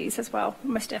 strategies as well,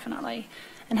 most definitely.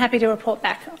 And happy to report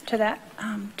back to that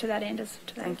end.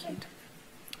 Thank you.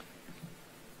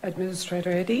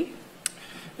 Administrator Eddy.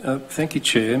 Thank you,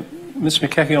 Chair. Ms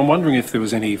McCaughey, I'm wondering if there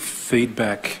was any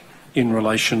feedback in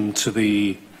relation to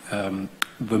the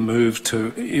move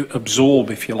to absorb,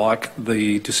 if you like,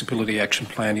 the Disability Action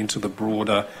Plan into the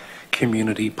broader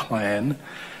community plan.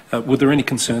 Were there any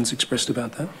concerns expressed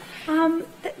about that?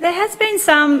 There has been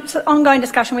some ongoing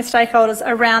discussion with stakeholders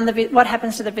around what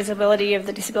happens to the visibility of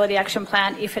the Disability Action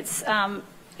Plan if it's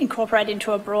incorporated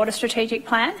into a broader strategic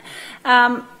plan.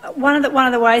 One of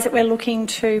the ways that we're looking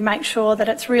to make sure that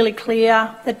it's really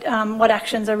clear that what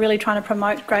actions are really trying to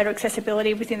promote greater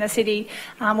accessibility within the city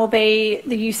will be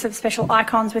the use of special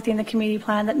icons within the community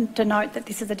plan that denote that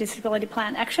this is a disability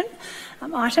plan action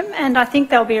item, and I think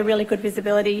there'll be a really good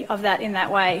visibility of that in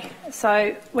that way.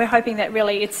 So we're hoping that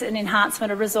really it's an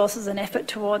enhancement of resources and effort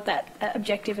toward that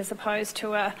objective as opposed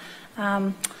to a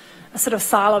sort of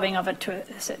siloing of it to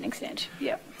a certain extent.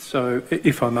 Yeah. So,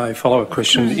 if I may follow a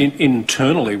question,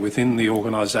 internally within the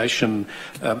organisation,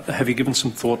 have you given some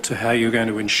thought to how you're going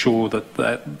to ensure that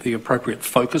the appropriate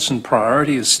focus and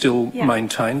priority is still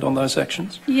maintained on those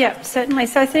actions? Yeah, certainly.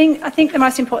 So I think the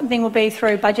most important thing will be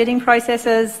through budgeting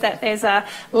processes, that there's a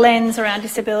lens around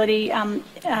disability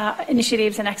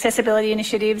initiatives and accessibility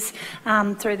initiatives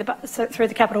through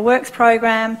the Capital Works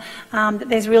program, that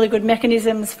there's really good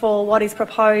mechanisms for what is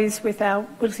proposed with our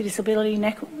Whittlesea Disability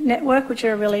Network, which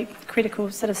are a really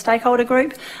critical sort of stakeholder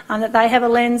group, that they have a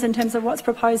lens in terms of what's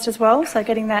proposed as well, so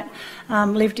getting that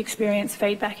lived experience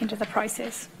feedback into the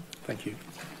process. Thank you.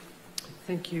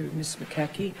 Thank you, Ms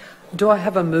McCaughey. Do I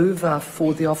have a mover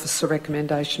for the officer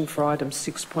recommendation for item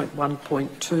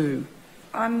 6.1.2?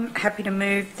 I'm happy to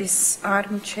move this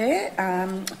item, Chair.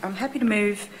 I'm happy to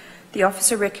move the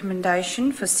officer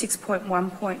recommendation for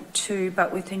 6.1.2,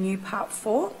 but with a new part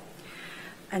 4.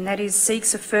 And that is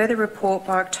seeks a further report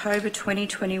by October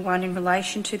 2021 in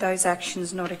relation to those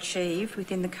actions not achieved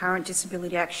within the current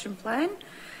Disability Action Plan,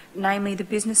 namely the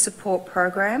Business Support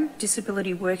Program,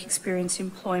 Disability Work Experience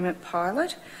Employment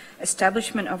Pilot,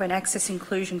 establishment of an Access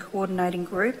Inclusion Coordinating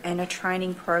Group and a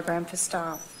training program for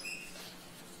staff.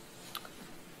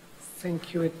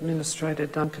 Thank you, Administrator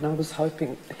Duncan. I was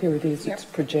hoping, here it is, It's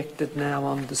projected now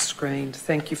on the screen.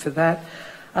 Thank you for that.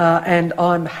 And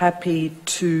I'm happy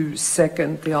to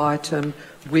second the item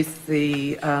with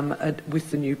the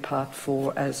new part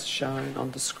 4 as shown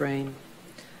on the screen.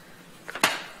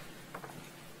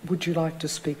 Would you like to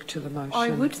speak to the motion? I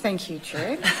would, thank you,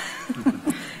 Chair.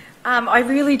 I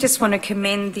really just want to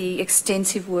commend the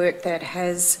extensive work that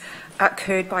has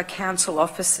occurred by council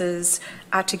officers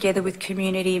together with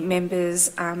community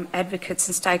members, advocates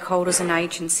and stakeholders and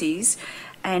agencies.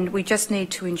 And we just need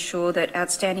to ensure that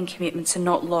outstanding commitments are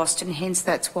not lost, and hence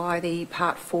that's why the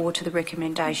part 4 to the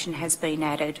recommendation has been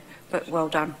added. But well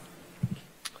done.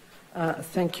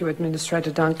 Thank you, Administrator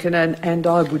Duncan, and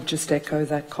I would just echo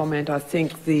that comment. I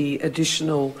think the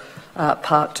additional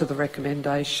part to the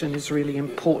recommendation is really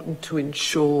important to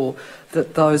ensure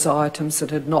that those items that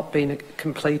had not been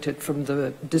completed from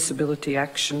the Disability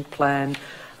Action Plan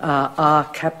are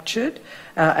captured.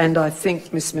 And I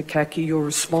think, Ms McCaughey, your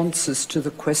responses to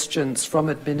the questions from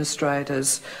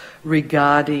administrators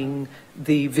regarding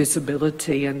the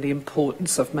visibility and the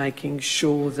importance of making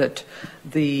sure that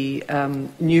the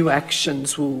new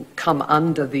actions will come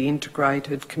under the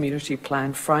integrated community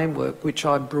plan framework, which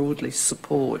I broadly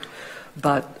support,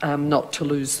 but not to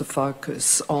lose the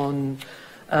focus on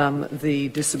the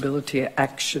Disability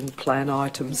Action Plan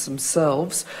items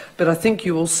themselves. But I think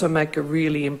you also make a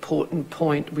really important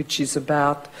point, which is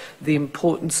about the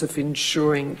importance of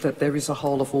ensuring that there is a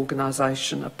whole of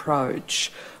organisation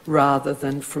approach rather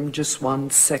than from just one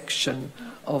section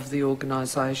of the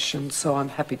organisation. So I'm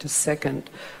happy to second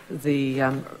the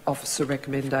officer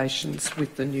recommendations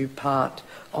with the new part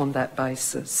on that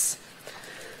basis.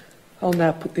 I'll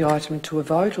now put the item to a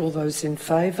vote. All those in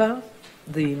favour?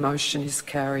 The motion is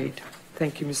carried.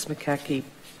 Thank you, Ms McCaughey.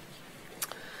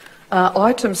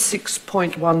 Item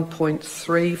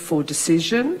 6.1.3 for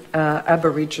decision,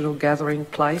 Aboriginal Gathering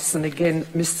Place, and again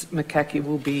Ms McCaughey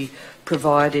will be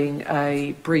providing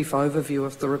a brief overview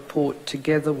of the report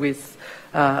together with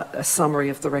a summary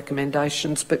of the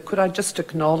recommendations. But could I just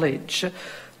acknowledge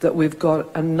that we've got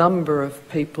a number of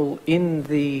people in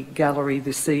the gallery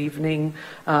this evening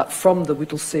from the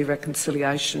Whittlesea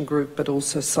Reconciliation Group, but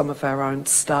also some of our own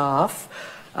staff.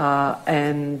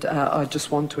 And I just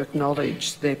want to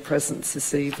acknowledge their presence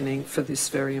this evening for this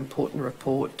very important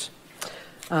report.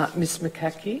 Ms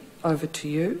McCaughey, over to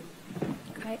you.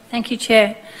 Great. Thank you,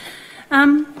 Chair.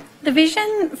 The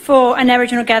vision for an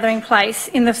Aboriginal gathering place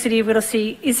in the City of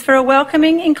Whittlesea is for a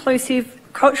welcoming, inclusive,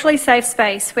 culturally safe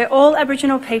space where all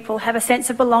Aboriginal people have a sense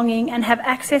of belonging and have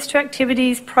access to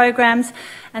activities, programs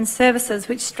and services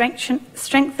which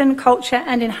strengthen culture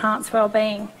and enhance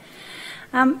wellbeing.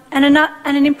 And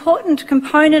an important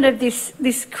component of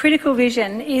this critical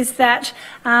vision is that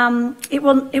it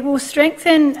will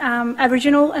strengthen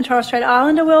Aboriginal and Torres Strait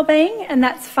Islander wellbeing, and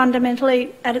that's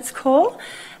fundamentally at its core.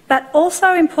 But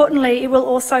also importantly, it will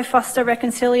also foster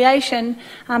reconciliation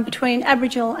between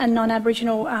Aboriginal and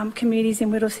non-Aboriginal communities in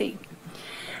Whittlesea.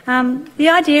 The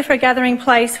idea for a gathering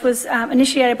place was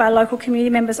initiated by local community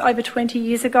members over 20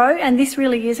 years ago, and this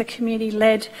really is a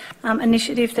community-led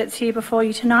initiative that's here before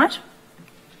you tonight.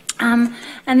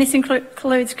 And this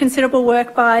includes considerable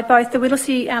work by both the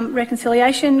Whittlesea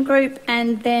Reconciliation Group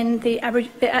and then the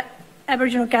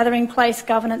Aboriginal Gathering Place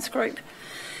Governance Group.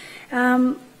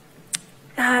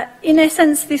 In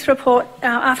essence, this report,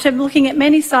 after looking at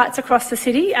many sites across the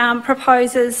city,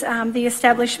 proposes the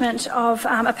establishment of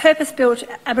a purpose-built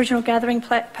Aboriginal gathering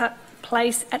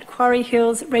place at Quarry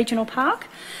Hills Regional Park,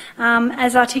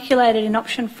 as articulated in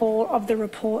option 4 of the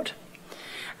report.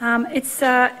 It's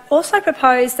also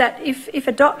proposed that if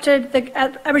adopted, the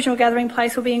Aboriginal gathering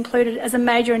place will be included as a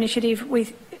major initiative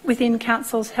within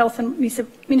Council's health and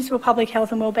municipal public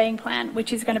health and wellbeing plan,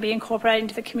 which is going to be incorporated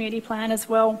into the community plan as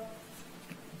well.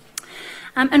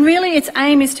 And really its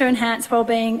aim is to enhance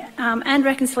wellbeing and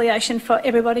reconciliation for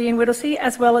everybody in Whittlesea,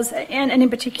 as well as, and in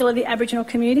particular, the Aboriginal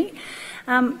community.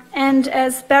 And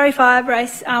as Barry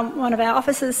Firebrace, one of our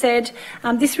officers, said,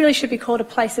 this really should be called a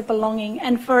place of belonging.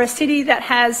 And for a city that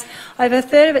has over a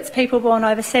third of its people born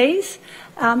overseas,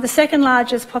 the second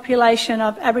largest population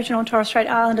of Aboriginal and Torres Strait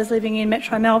Islanders living in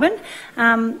Metro Melbourne,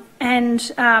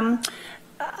 and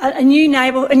a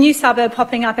new suburb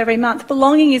popping up every month,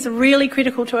 belonging is really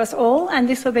critical to us all, and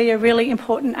this will be a really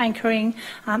important anchoring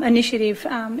initiative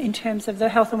in terms of the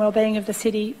health and wellbeing of the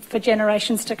city for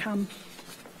generations to come.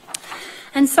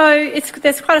 And so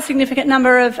there's quite a significant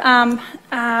number of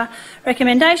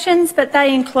recommendations, but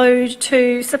they include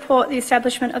to support the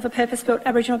establishment of a purpose-built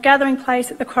Aboriginal gathering place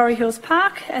at the Quarry Hills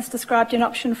Park, as described in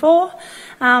option 4.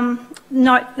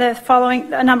 Note the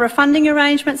following: a number of funding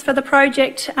arrangements for the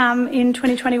project in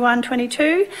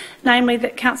 2021-22, namely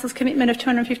that Council's commitment of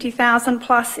 $250,000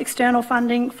 plus external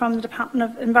funding from the Department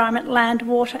of Environment, Land,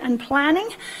 Water and Planning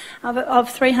of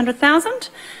 $300,000.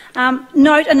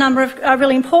 Note a number of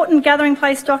really important gathering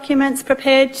place documents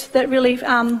prepared that really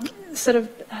sort of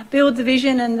build the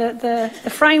vision and the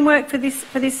framework for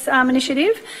this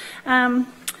initiative,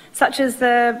 such as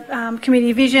the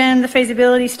community vision, the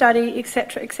feasibility study,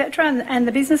 etc., and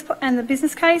the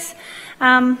business case.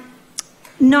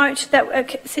 Note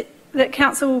that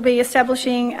Council will be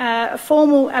establishing a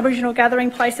formal Aboriginal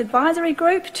gathering place advisory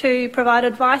group to provide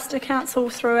advice to Council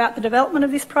throughout the development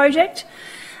of this project.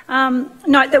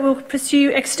 Note that we'll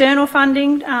pursue external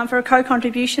funding for a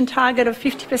co-contribution target of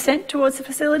 50% towards the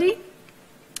facility,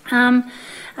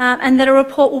 and that a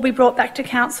report will be brought back to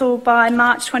Council by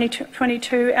March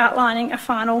 2022 outlining a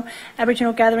final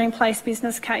Aboriginal gathering place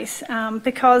business case,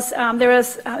 because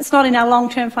it's not in our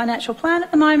long-term financial plan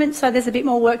at the moment, so there's a bit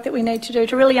more work that we need to do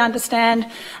to really understand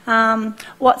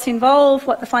what's involved,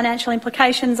 what the financial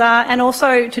implications are, and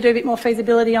also to do a bit more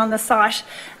feasibility on the site,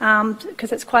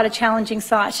 because it's quite a challenging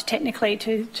site technically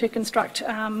to construct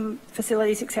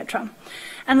facilities, etc.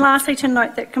 And lastly, to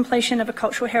note that completion of a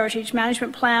cultural heritage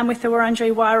management plan with the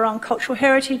Wurundjeri Wurrung Cultural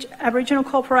Heritage Aboriginal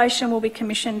Corporation will be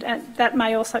commissioned, and that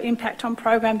may also impact on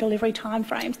program delivery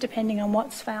timeframes depending on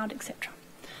what's found, etc.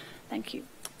 Thank you.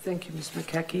 Thank you, Ms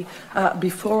McCaughey.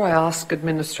 Before I ask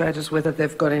administrators whether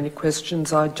they've got any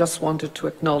questions, I just wanted to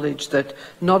acknowledge that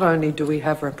not only do we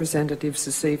have representatives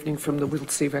this evening from the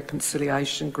Whittlesea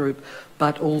Reconciliation Group,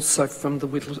 but also from the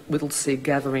Whittlesea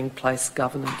Gathering Place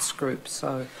Governance Group.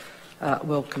 So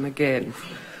welcome again.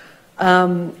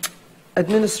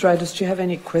 Administrators, do you have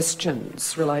any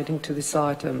questions relating to this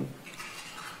item?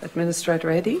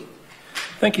 Administrator Eddy?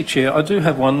 Thank you, Chair. I do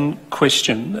have one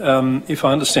question. If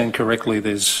I understand correctly,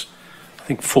 there's I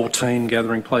think 14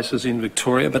 gathering places in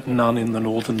Victoria, but none in the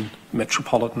northern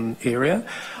metropolitan area.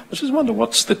 I just wonder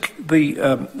what's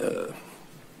the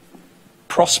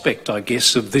prospect, I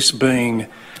guess, of this being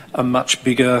a much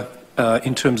bigger,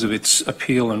 in terms of its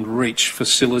appeal and reach,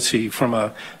 facility from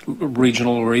a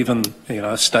regional or even,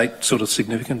 state sort of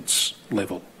significance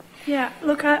level? Yeah,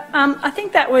 look, I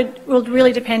think that will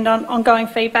really depend on ongoing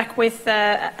feedback with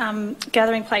the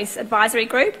Gathering Place Advisory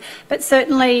Group, but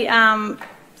certainly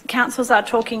councils are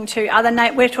talking to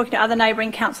we're talking to other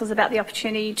neighbouring councils about the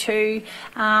opportunity to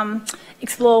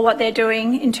explore what they're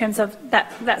doing in terms of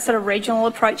that sort of regional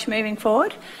approach moving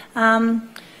forward.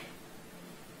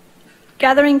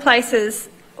 Gathering places,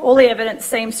 all the evidence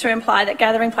seems to imply that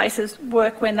gathering places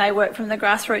work when they work from the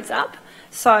grassroots up.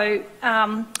 So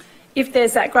if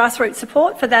there's that grassroots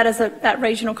support for that as that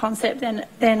regional concept,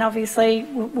 then obviously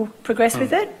we'll progress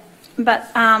with it.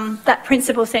 But that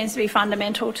principle seems to be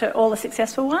fundamental to all the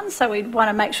successful ones, so we'd want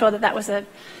to make sure that that was an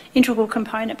integral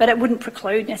component, but it wouldn't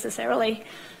preclude necessarily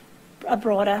a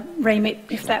broader remit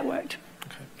if that worked.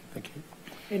 Okay, thank you.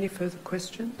 Any further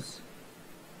questions?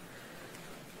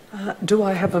 Do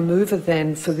I have a mover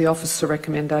then for the officer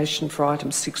recommendation for item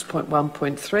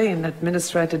 6.1.3? And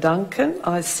Administrator Duncan,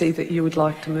 I see that you would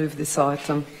like to move this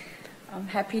item. I'm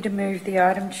happy to move the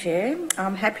item, Chair.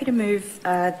 I'm happy to move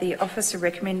the officer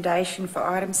recommendation for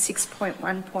item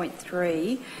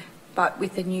 6.1.3, but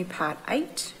with a new part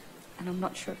 8, and I'm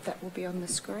not sure if that will be on the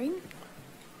screen.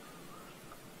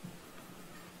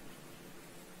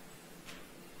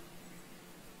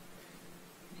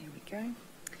 There we go.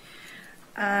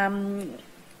 All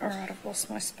right, I've lost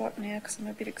my spot now because I'm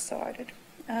a bit excited.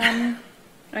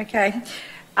 Okay.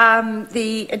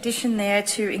 The addition there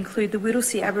to include the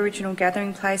Whittlesea Aboriginal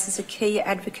Gathering Place as a key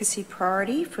advocacy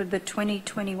priority for the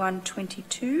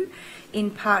 2021-22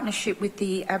 in partnership with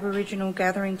the Aboriginal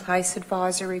Gathering Place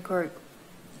Advisory Group.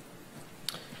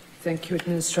 Thank you,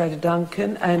 Administrator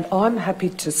Duncan. And I'm happy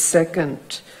to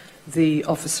second the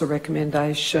officer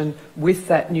recommendation with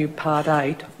that new Part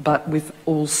 8, but with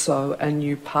also a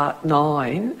new Part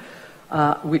 9,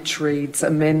 which reads,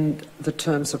 amend the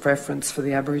terms of reference for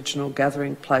the Aboriginal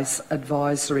Gathering Place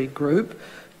Advisory Group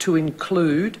to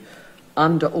include,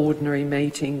 under ordinary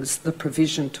meetings, the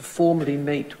provision to formally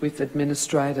meet with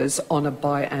administrators on a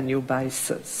biannual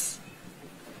basis.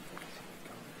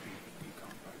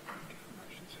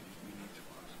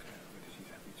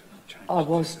 I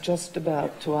was just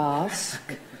about to ask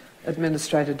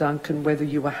Administrator Duncan whether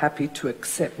you were happy to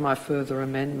accept my further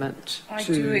amendment. I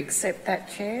do accept that,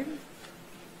 Chair.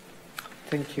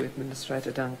 Thank you,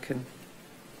 Administrator Duncan.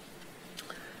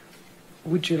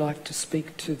 Would you like to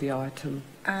speak to the item?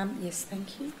 Yes,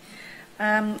 thank you.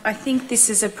 I think this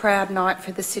is a proud night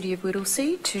for the City of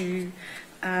Whittlesea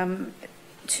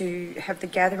to have the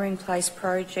Gathering Place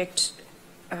project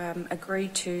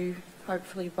agreed to,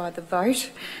 hopefully by the vote.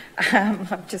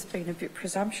 I've just been a bit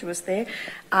presumptuous there.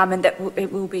 And that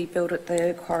it will be built at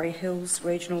the Quarry Hills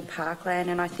Regional Parkland.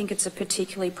 And I think it's a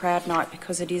particularly proud night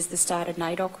because it is the start of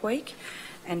NAIDOC week,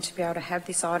 and to be able to have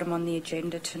this item on the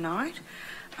agenda tonight.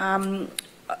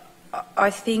 I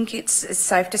think it's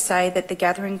safe to say that the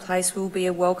Gathering Place will be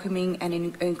a welcoming and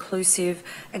inclusive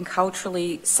and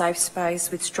culturally safe space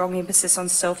with strong emphasis on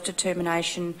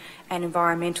self-determination and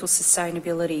environmental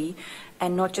sustainability,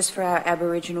 and not just for our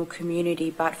Aboriginal community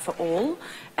but for all,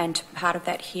 and part of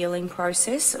that healing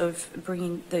process of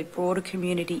bringing the broader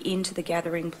community into the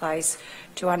Gathering Place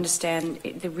to understand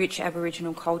the rich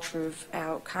Aboriginal culture of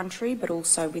our country, but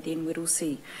also within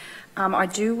Whittlesea.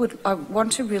 I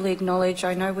want to really acknowledge,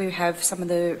 I know we have some of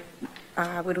the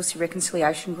Whittlesea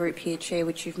Reconciliation Group here, Chair,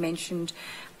 which you've mentioned,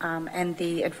 and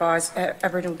the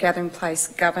Aboriginal Gathering Place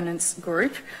Governance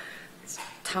Group.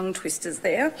 Tongue twisters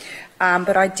there.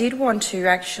 But I did want to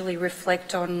actually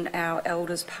reflect on our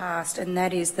elders past, and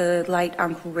that is the late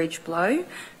Uncle Reg Blow,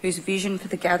 whose vision for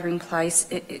the Gathering Place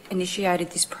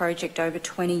initiated this project over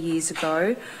 20 years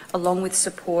ago, along with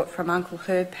support from Uncle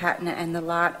Herb Patner and the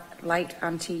late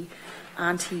Auntie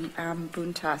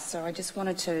Bunta. So I just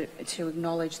wanted to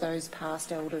acknowledge those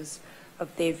past elders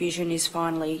of their vision is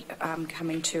finally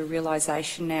coming to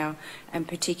realisation now, and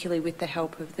particularly with the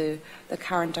help of the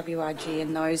current WRG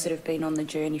and those that have been on the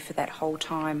journey for that whole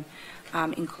time,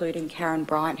 including Karen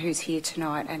Bryant, who's here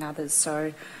tonight, and others.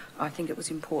 So I think it was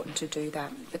important to do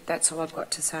that. But that's all I've got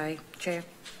to say, Chair.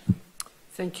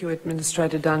 Thank you,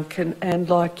 Administrator Duncan. And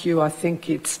like you, I think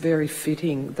it's very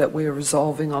fitting that we're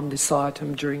resolving on this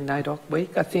item during NAIDOC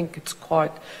week. I think it's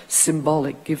quite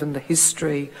symbolic given the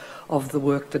history of the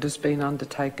work that has been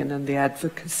undertaken and the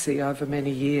advocacy over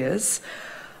many years.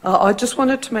 I just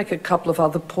wanted to make a couple of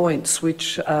other points,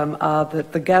 which are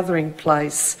that the Gathering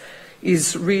Place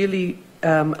is really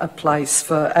a place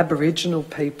for Aboriginal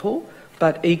people,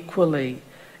 but equally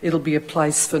it'll be a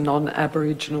place for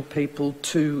non-Aboriginal people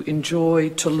to enjoy,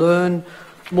 to learn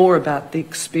more about the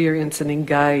experience and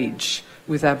engage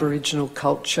with Aboriginal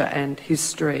culture and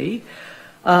history.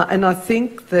 And I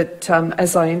think that,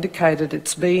 as I indicated,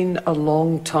 it's been a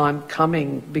long time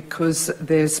coming because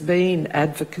there's been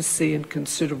advocacy and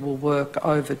considerable work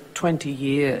over 20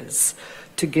 years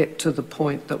to get to the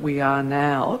point that we are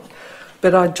now.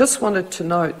 But I just wanted to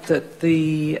note that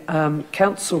the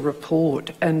council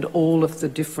report and all of the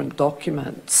different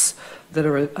documents that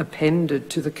are appended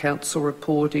to the council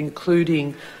report,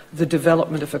 including the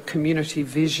development of a community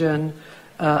vision,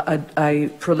 a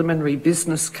preliminary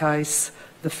business case,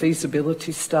 the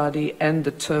feasibility study and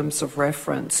the terms of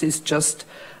reference, is just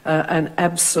an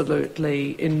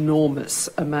absolutely enormous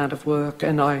amount of work,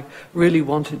 and I really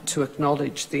wanted to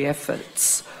acknowledge the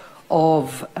efforts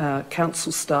of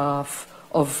council staff,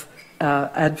 of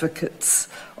advocates,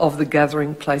 of the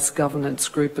Gathering Place Governance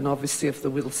Group and obviously of the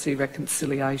Whittlesea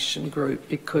Reconciliation Group,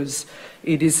 because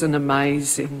it is an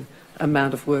amazing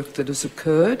amount of work that has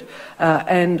occurred.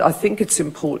 And I think it's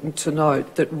important to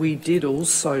note that we did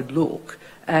also look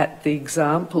at the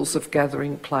examples of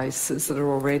gathering places that are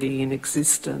already in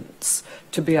existence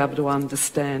to be able to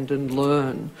understand and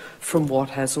learn from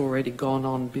what has already gone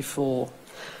on before.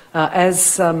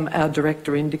 As our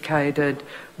Director indicated,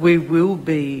 we will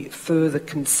be further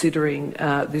considering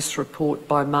this report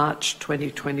by March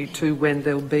 2022 when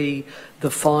there'll be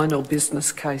the final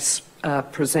business case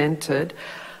presented.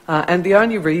 And the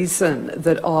only reason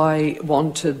that I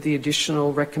wanted the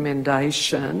additional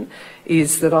recommendation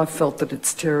is that I felt that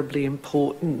it's terribly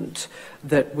important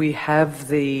that we have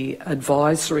the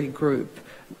advisory group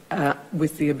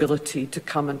with the ability to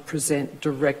come and present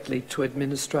directly to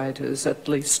administrators at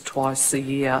least twice a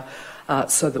year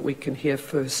so that we can hear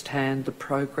firsthand the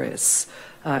progress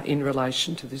in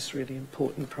relation to this really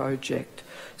important project.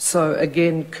 So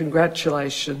again,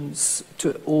 congratulations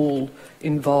to all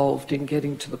involved in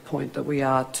getting to the point that we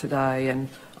are today, and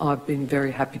I've been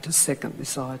very happy to second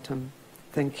this item.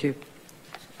 Thank you.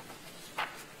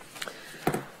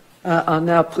 I'll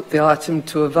now put the item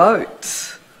to a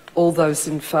vote. All those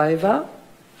in favour?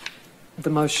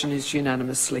 The motion is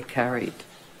unanimously carried.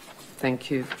 Thank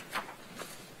you.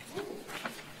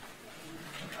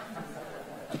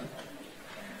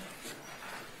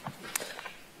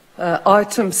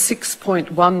 Item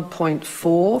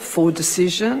 6.1.4 for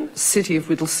decision, City of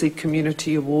Whittlesea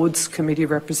Community Awards Committee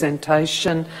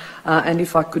representation, and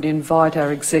if I could invite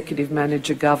our Executive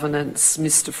Manager Governance,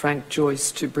 Mr Frank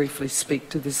Joyce, to briefly speak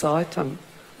to this item.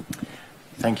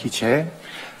 Thank you, Chair.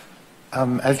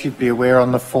 As you'd be aware,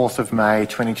 on the 4th of May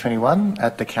 2021,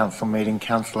 at the Council meeting,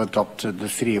 Council adopted the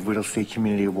City of Whittlesea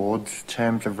Community Awards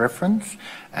terms of reference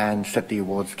and set the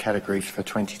awards categories for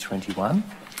 2021.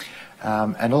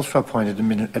 And also appointed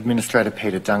Administrator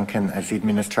Peter Duncan as the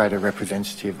Administrator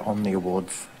Representative on the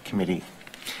Awards Committee.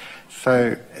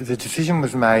 So the decision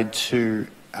was made to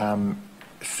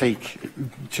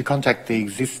contact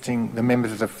the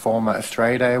members of the former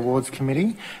Australia Day Awards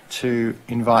Committee to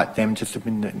invite them to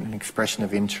submit an expression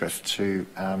of interest to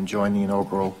join the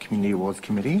inaugural Community Awards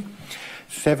Committee.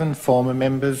 7 former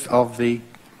members of the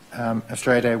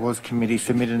Australia Day Awards Committee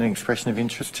submitted an expression of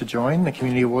interest to join the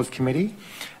Community Awards Committee,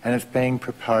 and it's being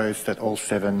proposed that all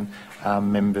 7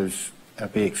 members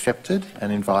be accepted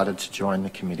and invited to join the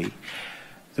committee.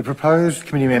 The proposed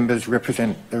committee members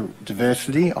represent the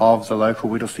diversity of the local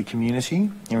Whittlesea community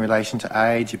in relation to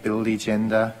age, ability,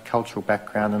 gender, cultural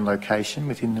background and location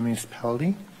within the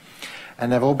municipality,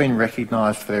 and they've all been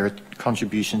recognised for their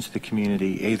contribution to the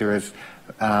community, either as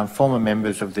former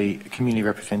members of the community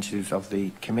representatives of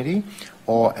the committee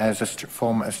or as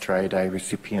former Australia Day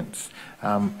recipients,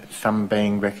 some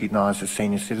being recognised as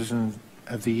Senior Citizen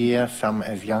of the Year, some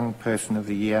as Young Person of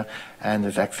the Year and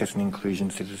as Access and Inclusion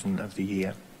Citizen of the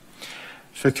Year.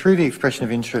 So through the expression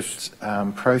of interest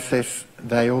process,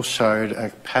 they all showed a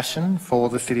passion for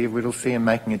the City of Whittlesea and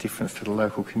making a difference to the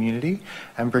local community,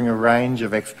 and bring a range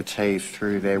of expertise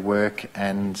through their work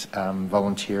and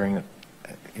volunteering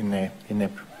in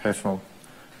their personal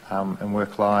and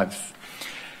work lives.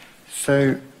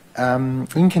 So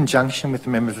in conjunction with the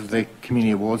members of the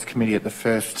Community Awards Committee at the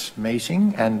first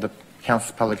meeting and the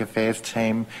Council's Public Affairs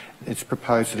team, it's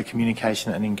proposed that a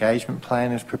communication and engagement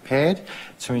plan is prepared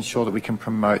to ensure that we can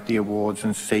promote the awards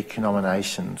and seek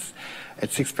nominations.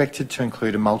 It's expected to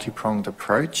include a multi-pronged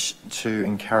approach to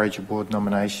encourage award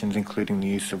nominations, including the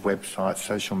use of websites,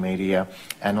 social media,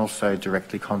 and also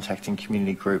directly contacting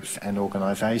community groups and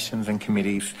organisations and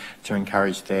committees to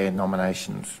encourage their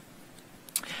nominations.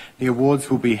 The awards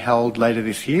will be held later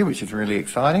this year, which is really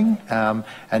exciting, and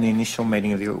the initial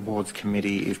meeting of the awards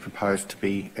committee is proposed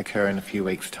to occur in a few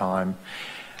weeks' time.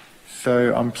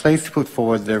 So I'm pleased to put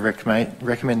forward the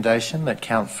recommendation that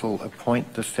Council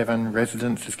appoint the 7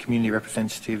 residents as community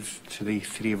representatives to the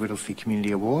City of Whittlesea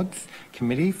Community Awards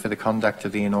Committee for the conduct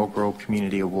of the inaugural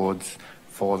Community Awards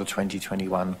for the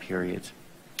 2021 period.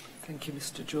 Thank you,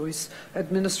 Mr. Joyce.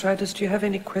 Administrators, do you have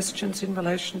any questions in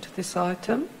relation to this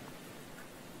item?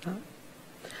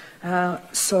 No?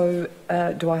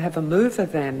 Do I have a mover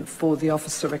then for the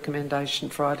officer recommendation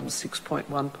for item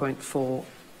 6.1.4?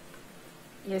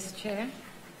 Yes, Chair.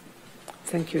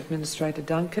 Thank you, Administrator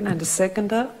Duncan. And a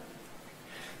seconder?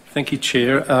 Thank you,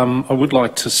 Chair. I would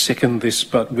like to second this,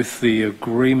 but with the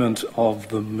agreement of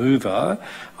the mover,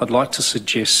 I'd like to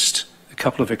suggest a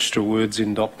couple of extra words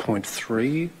in dot point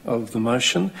 3 of the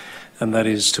motion, and that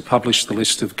is to publish the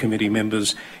list of committee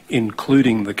members,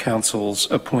 including the Council's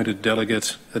appointed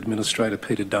delegate, Administrator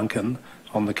Peter Duncan,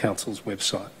 on the Council's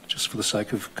website, just for the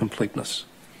sake of completeness.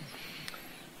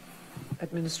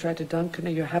 Administrator Duncan,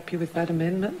 are you happy with that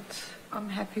amendment? I'm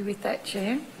happy with that,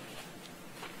 Chair.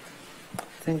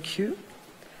 Thank you.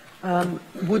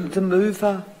 Would the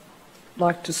mover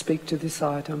like to speak to this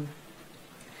item?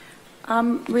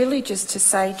 Really just to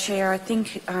say, Chair, I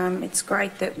think it's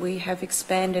great that we have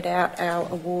expanded out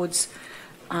our awards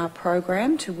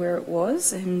program to where it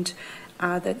was, and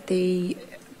that the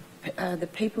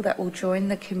people that will join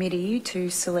the committee to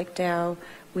select our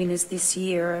winners this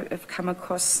year have come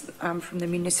across from the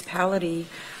municipality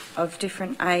of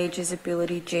different ages,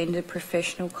 ability, gender,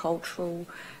 professional, cultural,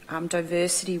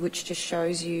 diversity, which just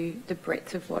shows you the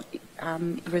breadth of what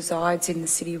resides in the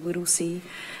City of Whittlesea.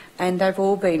 And they've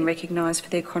all been recognised for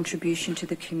their contribution to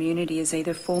the community as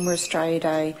either former Australia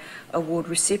Day award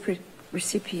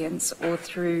recipients or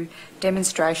through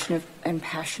demonstration and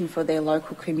passion for their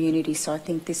local community. So I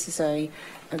think this is a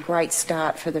great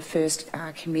start for the first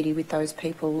committee with those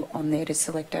people on there to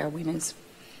select our winners.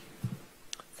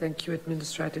 Thank you,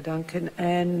 Administrator Duncan.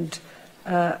 And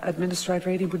Administrator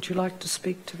Eadie, would you like to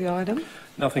speak to the item?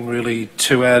 Nothing really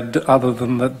to add other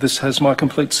than that this has my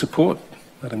complete support,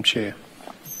 Madam Chair.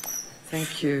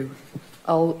 Thank you.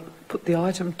 I'll put the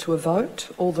item to a vote.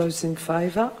 All those in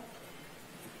favour?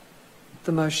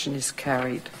 The motion is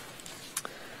carried.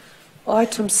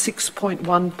 Item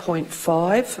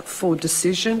 6.1.5 for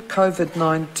decision,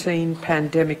 COVID-19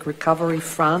 Pandemic Recovery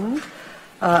Fund.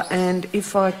 And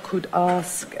if I could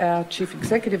ask our Chief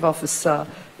Executive Officer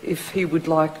if he would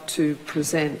like to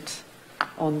present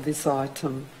on this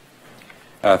item.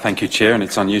 Thank you, Chair, and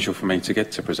it's unusual for me to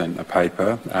get to present a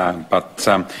paper, but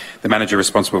the manager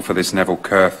responsible for this, Neville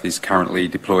Kurth, is currently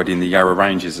deployed in the Yarra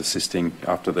Ranges assisting,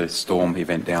 after the storm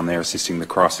event down there, assisting the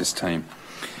crisis team.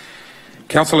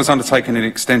 Council has undertaken an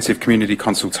extensive community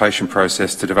consultation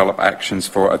process to develop actions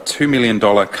for a $2 million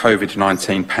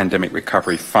COVID-19 Pandemic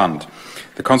Recovery Fund.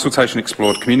 The consultation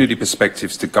explored community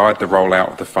perspectives to guide the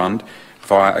rollout of the fund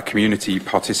via a community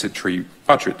participatory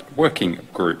budget working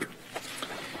group.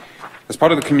 As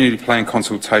part of the community plan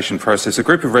consultation process, a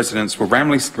group of residents were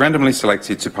randomly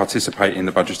selected to participate in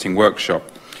the budgeting workshop.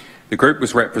 The group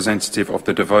was representative of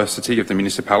the diversity of the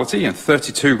municipality, and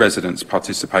 32 residents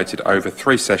participated over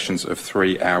 3 sessions of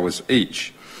 3 hours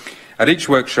each. At each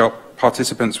workshop,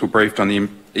 participants were briefed on the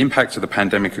impact of the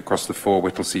pandemic across the 4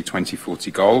 Whittlesea 2040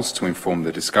 goals to inform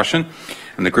the discussion,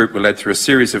 and the group were led through a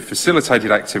series of facilitated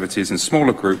activities and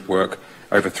smaller group work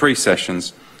over 3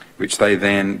 sessions, which they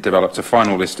then developed a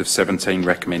final list of 17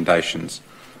 recommendations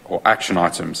or action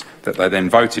items that they then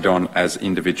voted on as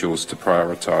individuals to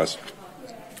prioritise.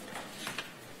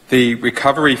 The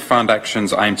Recovery Fund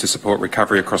actions aim to support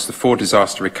recovery across the 4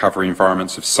 disaster recovery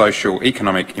environments of social,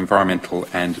 economic, environmental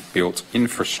and built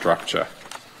infrastructure.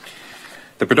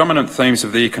 The predominant themes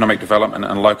of the economic development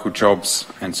and local jobs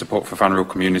and support for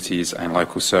vulnerable communities and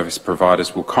local service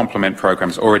providers will complement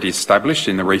programs already established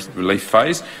in the relief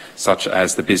phase, such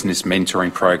as the Business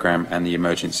Mentoring Program and the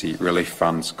Emergency Relief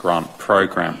Funds Grant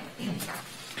Program.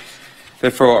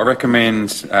 Therefore, I recommend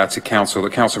to Council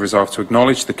that Council resolve to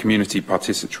acknowledge the Community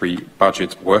Participatory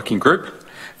Budget Working Group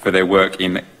for their work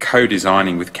in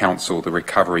co-designing with Council the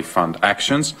Recovery Fund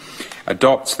actions,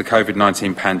 adopt the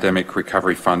COVID-19 Pandemic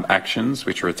Recovery Fund actions,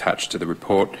 which are attached to the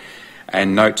report,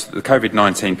 and note that the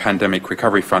COVID-19 Pandemic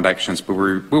Recovery Fund actions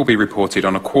will be reported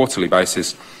on a quarterly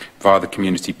basis via the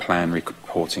Community Plan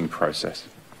reporting process.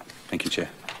 Thank you, Chair.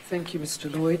 Thank you,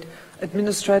 Mr. Lloyd.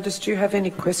 Administrators, do you have any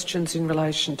questions in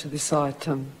relation to this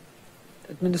item?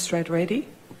 Administrator Eadie?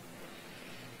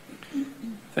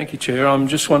 Thank you, Chair. I'm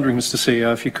just wondering, Mr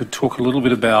CEO, if you could talk a little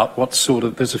bit about what sort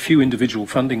of, there's a few individual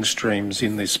funding streams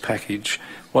in this package,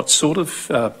 what sort of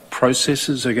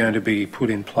processes are going to be put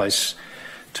in place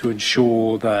to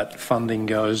ensure that funding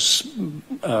goes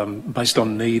based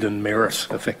on need and merit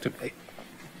effectively?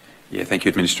 Yeah, thank you,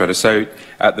 Administrator. So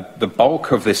the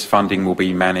bulk of this funding will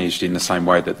be managed in the same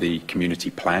way that the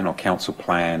community plan or council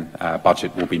plan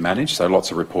budget will be managed. So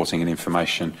lots of reporting and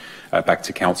information back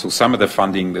to council. Some of the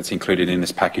funding that's included in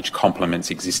this package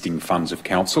complements existing funds of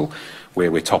council, where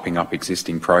we're topping up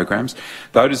existing programs.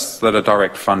 Those that are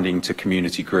direct funding to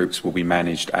community groups will be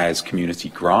managed as community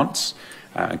grants.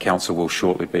 And Council will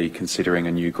shortly be considering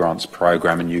a new grants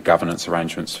program and new governance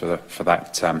arrangements for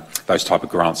that. Those type of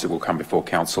grants that will come before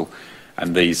Council,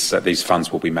 and these funds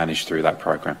will be managed through that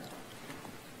program.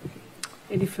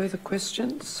 Any further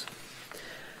questions?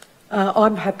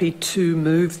 I'm happy to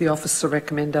move the officer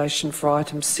recommendation for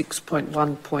item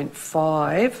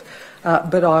 6.1.5,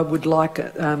 but I would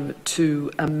like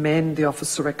to amend the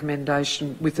officer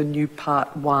recommendation with a new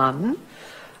part 1.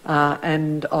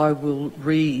 And I will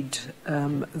read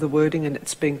the wording, and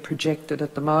it's being projected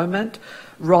at the moment.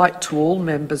 Write to all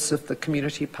members of the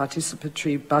Community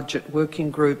Participatory Budget Working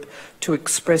Group to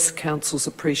express Council's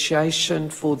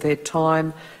appreciation for their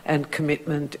time and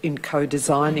commitment in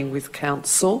co-designing with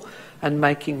Council and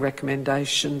making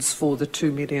recommendations for the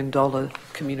 $2 million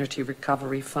Community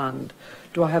Recovery Fund.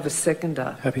 Do I have a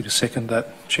seconder? Happy to second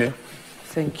that, Chair.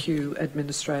 Thank you,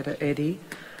 Administrator Eddy.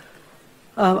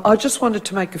 I just wanted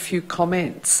to make a few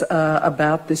comments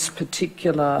about this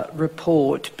particular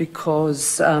report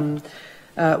because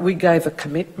we gave a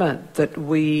commitment that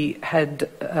we had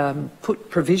put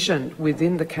provision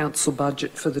within the council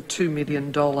budget for the $2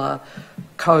 million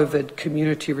COVID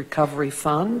Community Recovery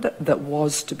Fund that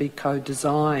was to be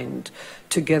co-designed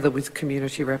together with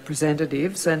community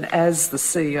representatives, and as the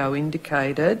CEO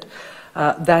indicated,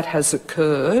 that has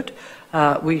occurred.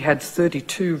 We had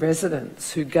 32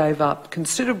 residents who gave up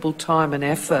considerable time and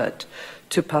effort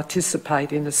to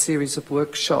participate in a series of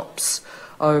workshops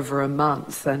over a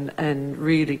month and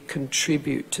really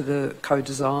contribute to the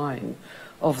co-design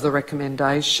of the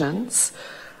recommendations.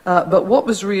 But what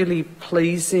was really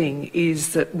pleasing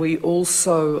is that we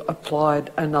also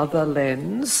applied another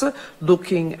lens,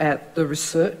 looking at the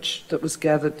research that was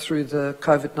gathered through the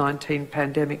COVID-19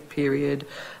 pandemic period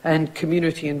and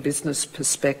community and business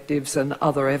perspectives and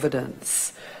other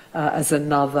evidence as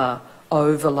another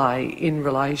overlay in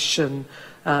relation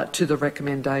to the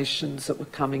recommendations that were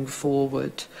coming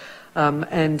forward.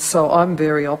 And so I'm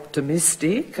very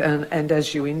optimistic, and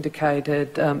as you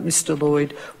indicated, Mr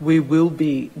Lloyd, we will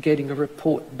be getting a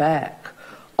report back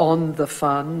on the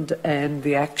fund and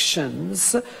the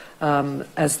actions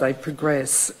as they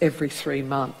progress every 3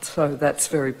 months. So that's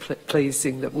very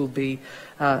pleasing that we'll be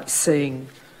seeing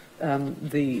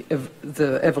the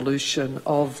evolution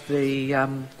of the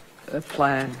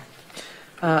plan.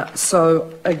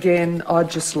 So again,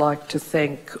 I'd just like to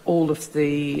thank all of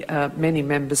the many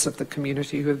members of the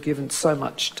community who have given so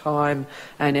much time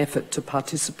and effort to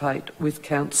participate with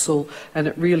Council, and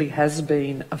it really has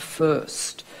been a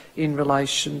first in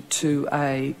relation to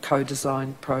a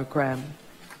co-design program.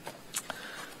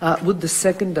 Would the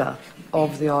seconder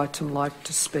of the item like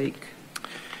to speak?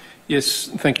 Yes,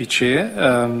 thank you, Chair.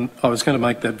 I was going to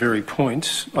make that very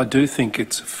point. I do think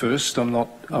it's a first. I'm not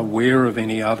aware of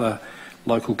any other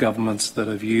local governments that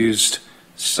have used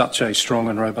such a strong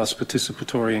and robust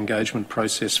participatory engagement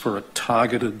process for a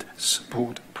targeted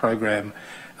support program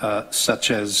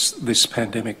such as this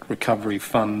Pandemic Recovery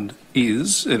Fund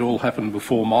is. It all happened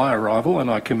before my arrival, and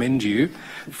I commend you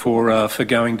for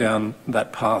going down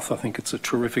that path. I think it's a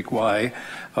terrific way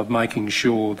of making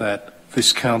sure that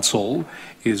this council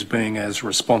is being as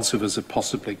responsive as it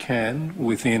possibly can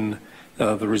within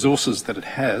the resources that it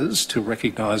has to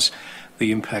recognise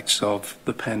the impacts of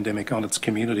the pandemic on its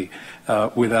community.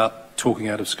 Without talking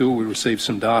out of school, we received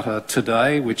some data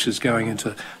today which is going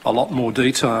into a lot more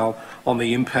detail on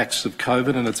the impacts of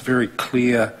COVID, and it's very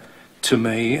clear to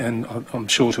me, and I'm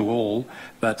sure to all,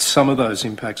 that some of those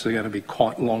impacts are going to be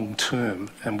quite long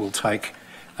term and will take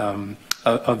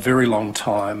a very long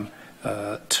time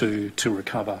to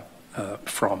recover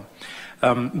from.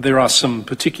 There are some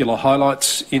particular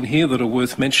highlights in here that are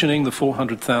worth mentioning. The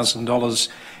 $400,000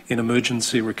 in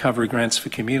emergency recovery grants for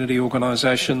community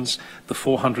organisations, the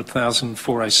 $400,000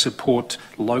 for a support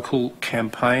local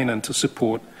campaign and to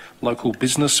support local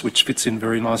business, which fits in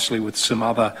very nicely with some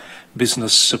other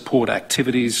business support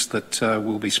activities that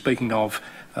we'll be speaking of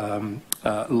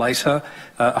later.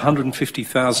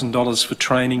 $150,000 for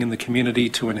training in the community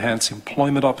to enhance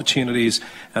employment opportunities,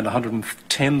 and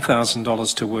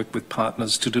 $110,000 to work with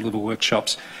partners to deliver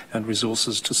workshops and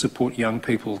resources to support young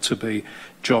people to be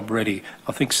job ready.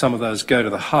 I think some of those go to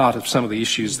the heart of some of the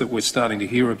issues that we're starting to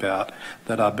hear about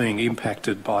that are being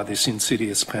impacted by this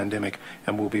insidious pandemic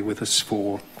and will be with us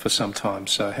for some time.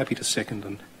 So happy to second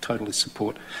and totally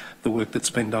support the work that's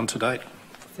been done to date.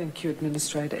 Thank you,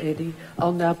 Administrator Eddy.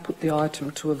 I'll now put the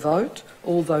item to a vote.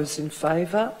 All those in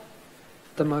favour?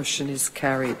 The motion is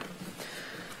carried.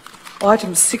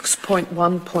 Item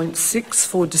 6.1.6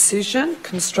 for decision,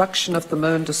 construction of the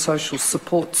Mernda Social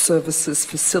Support Services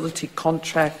Facility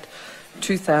Contract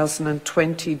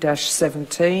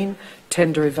 2020-17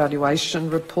 Tender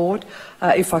Evaluation Report.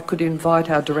 If I could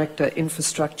invite our Director,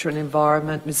 Infrastructure and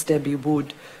Environment, Ms Debbie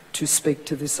Wood, to speak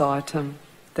to this item.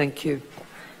 Thank you.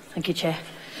 Thank you, Chair.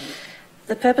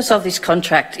 The purpose of this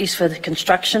contract is for the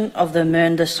construction of the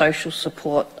Mernda Social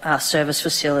Support Service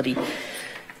Facility.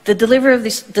 The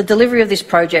delivery of this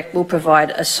project will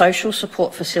provide a social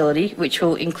support facility which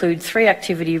will include 3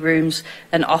 activity rooms,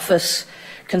 an office,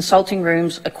 consulting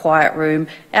rooms, a quiet room,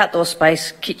 outdoor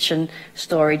space, kitchen,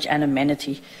 storage and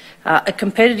amenity. A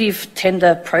competitive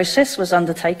tender process was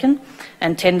undertaken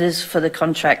and tenders for the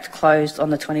contract closed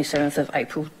on the 27th of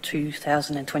April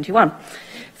 2021.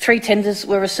 3 tenders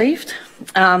were received.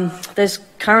 There's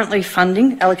currently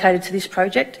funding allocated to this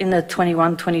project in the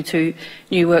 21-22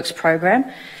 New Works program,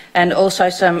 and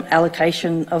also some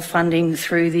allocation of funding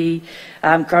through the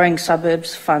Growing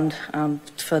Suburbs Fund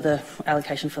for the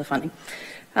allocation for the funding.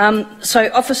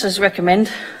 So officers recommend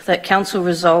that Council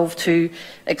resolve to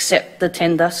accept the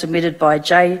tender submitted by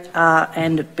J.R.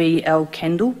 and B.L.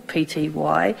 Kendall Pty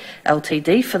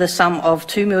Ltd for the sum of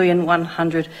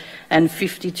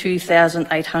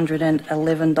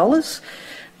 $2,152,811,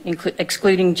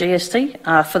 excluding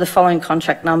GST, for the following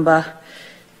contract number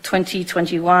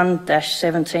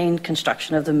 2021-17,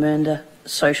 construction of the Mernda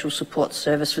Social Support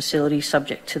Service Facility,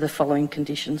 subject to the following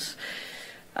conditions.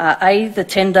 A, the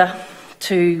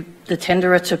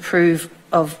tenderer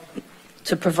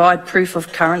to provide proof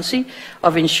of currency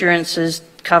of insurances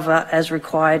cover as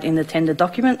required in the tender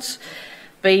documents.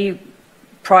 B,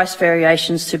 price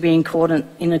variations to be in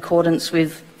accordance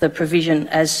with the provision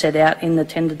as set out in the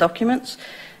tender documents.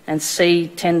 And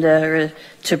C, tenderer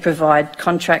to provide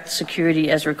contract security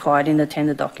as required in the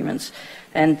tender documents.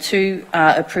 And 2,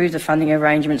 approve the funding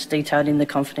arrangements detailed in the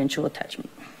confidential attachment.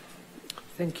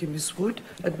 Thank you, Ms Wood.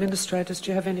 Administrators,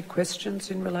 do you have any questions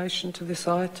in relation to this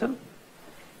item?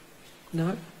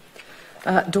 No?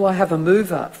 Do I have a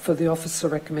mover for the officer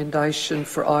recommendation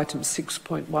for item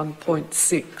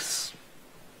 6.1.6?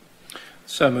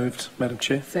 So moved, Madam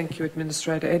Chair. Thank you,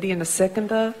 Administrator Eddy. And a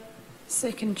seconder?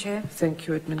 Second, Chair. Thank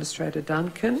you, Administrator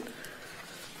Duncan.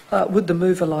 Would the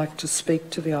mover like to speak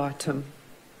to the item?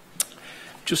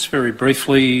 Just very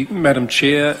briefly, Madam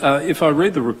Chair, if I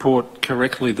read the report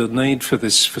correctly, the need for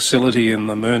this facility in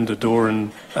the Mernda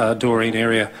Doreen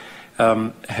area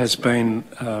has been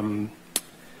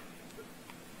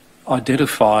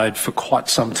identified for quite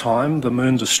some time. The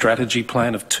Mernda Strategy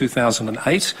Plan of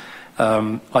 2008,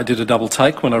 I did a double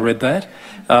take when I read that,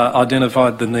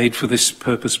 identified the need for this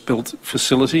purpose-built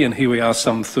facility, and here we are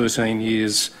some 13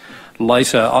 years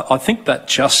later. I think that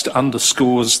just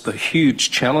underscores the huge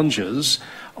challenges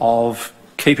of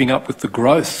keeping up with the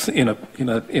growth in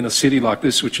a city like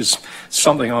this, which is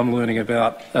something I'm learning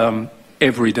about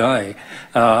every day.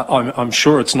 I'm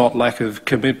sure it's not lack of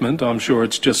commitment. I'm sure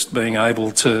it's just being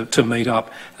able to meet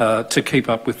up, to keep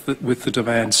up with the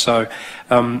demand. So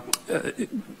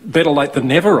better late than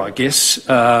never, I guess,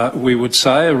 we would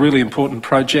say. A really important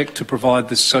project to provide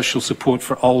this social support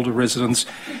for older residents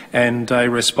and day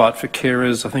respite for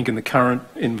carers. I think in the current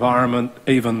environment,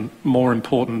 even more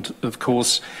important, of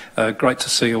course. Great to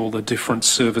see all the different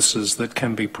services that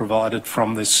can be provided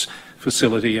from this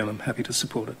facility, and I'm happy to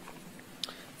support it.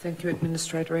 Thank you,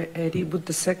 Administrator Eddy. Would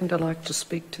the seconder like to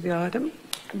speak to the item?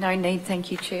 No need,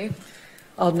 thank you, Chair.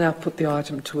 I'll now put the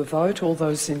item to a vote. All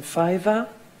those in favour?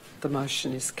 The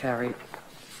motion is carried.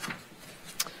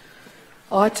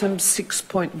 Item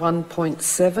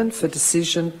 6.1.7 for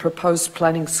decision, proposed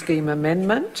planning scheme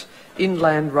amendment,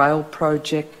 Inland Rail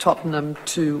Project, Tottenham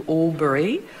to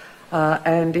Albury.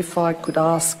 And if I could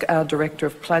ask our Director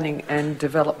of Planning and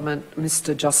Development,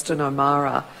 Mr Justin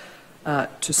O'Mara,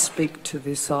 to speak to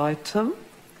this item.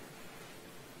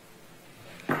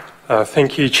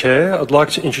 Thank you, Chair. I'd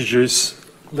like to introduce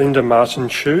Linda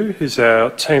Martin-Chu, who's our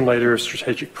Team Leader of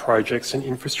Strategic Projects and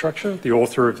Infrastructure, the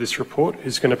author of this report,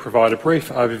 who's going to provide a brief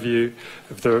overview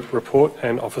of the report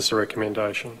and officer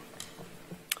recommendation.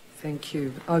 Thank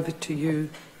you. Over to you.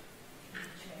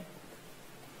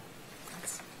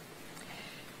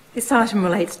 This item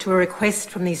relates to a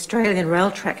request from the Australian Rail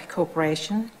Track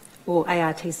Corporation, or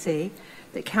ARTC,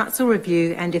 that Council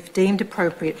review and, if deemed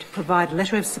appropriate, provide a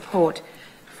letter of support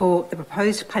for the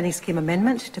proposed planning scheme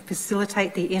amendment to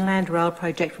facilitate the Inland Rail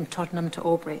project from Tottenham to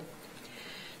Albury.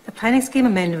 The planning scheme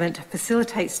amendment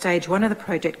facilitates stage 1 of the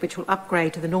project, which will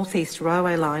upgrade to the North East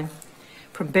Railway line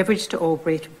from Beveridge to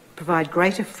Albury to provide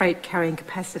greater freight carrying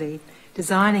capacity,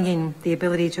 designing in the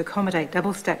ability to accommodate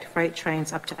double-stacked freight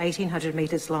trains up to 1,800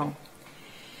 metres long.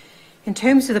 In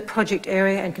terms of the project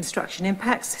area and construction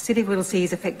impacts, the City of Whittlesea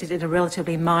is affected in a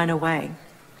relatively minor way.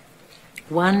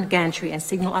 One gantry and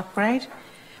signal upgrade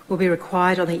will be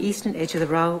required on the eastern edge of the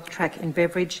rail track in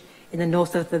Beveridge in the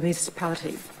north of the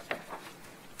municipality.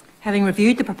 Having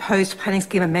reviewed the proposed planning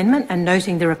scheme amendment and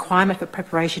noting the requirement for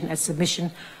preparation and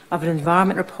submission of an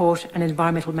environment report and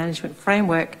environmental management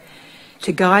framework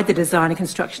to guide the design and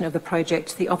construction of the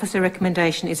project, the officer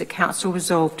recommendation is that Council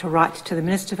resolve to write to the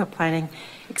Minister for Planning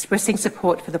expressing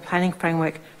support for the planning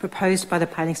framework proposed by the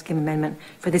planning scheme amendment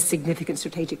for this significant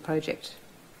strategic project.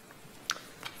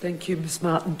 Thank you, Ms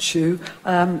Martin-Chu.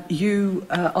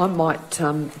 I might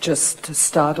just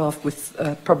start off with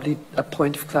probably a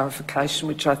point of clarification,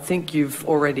 which I think you've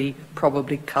already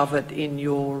probably covered in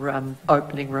your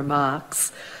opening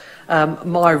remarks.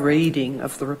 My reading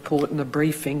of the report and the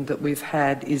briefing that we've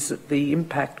had is that the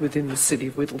impact within the City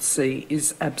of Whittlesea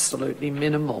is absolutely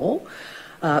minimal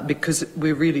because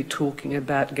we're really talking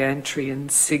about gantry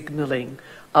and signalling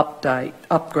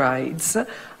upgrades,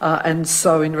 and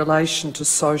so in relation to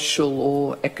social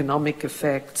or economic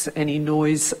effects, any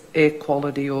noise, air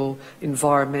quality or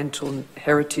environmental and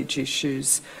heritage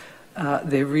issues,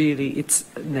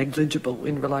 it's negligible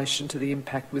in relation to the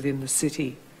impact within the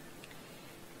city.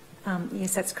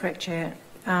 Yes, that's correct, Chair.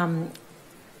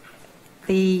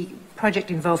 The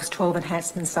project involves 12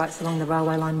 enhancement sites along the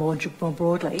railway line more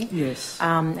broadly. Yes.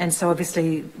 And so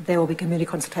obviously there will be community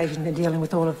consultation in dealing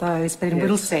with all of those. But in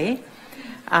Whittlesea,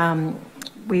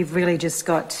 we've really just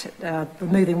got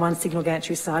removing one signal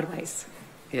gantry sideways.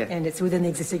 Yeah. And it's within the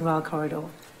existing rail corridor.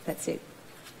 That's it.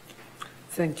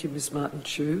 Thank you, Ms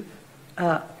Martin-Chu.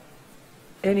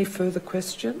 Any further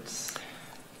questions?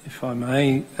 If I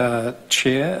may,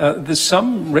 Chair, there's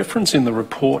some reference in the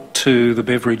report to the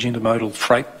Beveridge Intermodal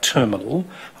Freight Terminal.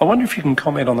 I wonder if you can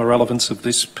comment on the relevance of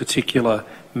this particular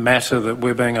matter that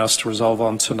we're being asked to resolve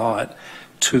on tonight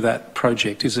to that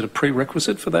project. Is it a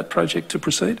prerequisite for that project to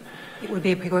proceed? It would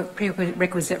be a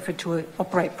prerequisite for it to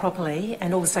operate properly,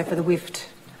 and also for the WIFT.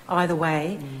 Either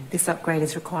way, this upgrade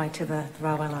is required to the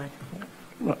railway line.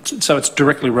 Right. So it's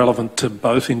directly relevant to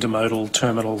both intermodal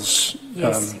terminals?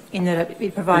 Yes, in that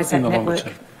it provides that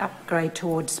network upgrade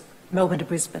towards Melbourne to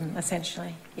Brisbane,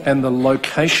 essentially. Yeah. And the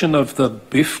location of the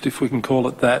BIFT, if we can call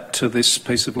it that, to this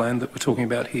piece of land that we're talking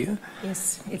about here?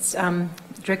 Yes, it's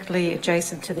directly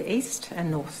adjacent to the east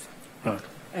and north. Right.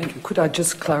 And could I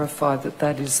just clarify that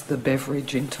that is the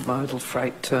Beveridge Intermodal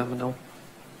Freight Terminal?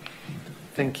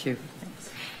 Thank you.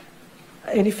 Thanks.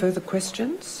 Any further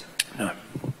questions? No.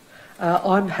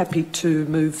 I'm happy to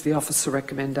move the officer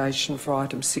recommendation for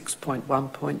item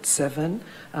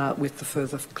 6.1.7 with the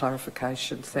further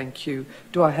clarification. Thank you.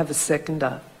 Do I have a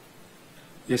seconder?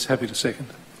 Yes, happy to second.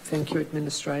 Thank you,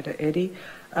 Administrator Eddy.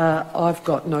 I've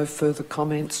got no further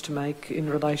comments to make in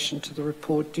relation to the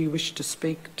report. Do you wish to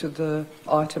speak to the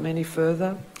item any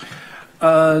further?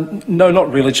 No,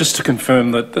 not really. Just to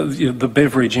confirm that the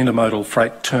Beveridge Intermodal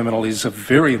Freight Terminal is a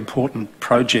very important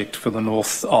project for the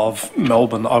north of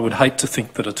Melbourne. I would hate to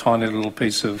think that a tiny little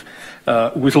piece of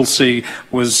Whittlesea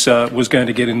was going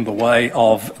to get in the way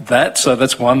of that. So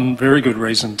that's one very good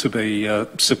reason to be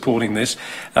supporting this.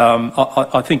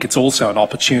 I think it's also an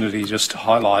opportunity just to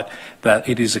highlight that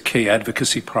it is a key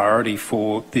advocacy priority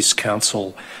for this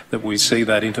council that we see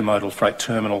that intermodal freight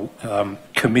terminal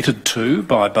committed to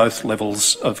by both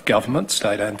levels of government,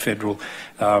 state and federal,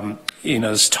 in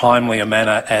as timely a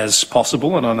manner as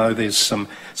possible. And I know there's some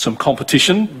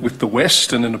competition with the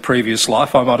West, and in a previous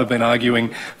life I might have been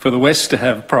arguing for the West to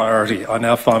have priority. I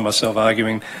now find myself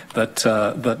arguing that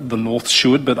the North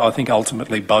should, but I think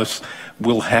ultimately both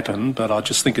will happen. But I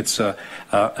just think it's an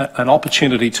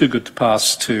opportunity too good to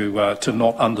pass to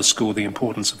not underscore the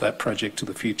importance of that project to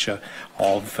the future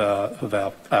of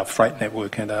our freight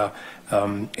network and our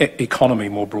economy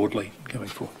more broadly going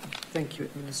forward. Thank you,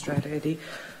 Administrator Eddy.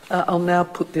 I'll now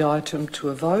put the item to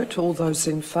a vote. All those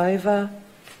in favour?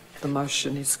 The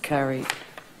motion is carried.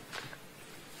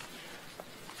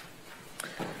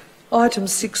 Item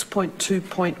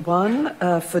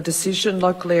 6.2.1 for decision,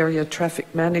 local area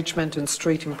traffic management and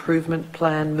street improvement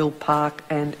plan, Mill Park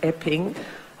and Epping.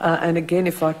 And again,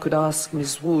 if I could ask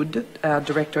Ms Wood, our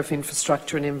Director of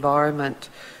Infrastructure and Environment,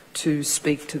 to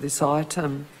speak to this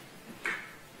item.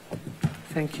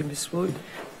 Thank you, Ms Wood.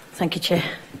 Thank you, Chair.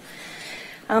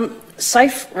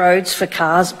 Safe roads for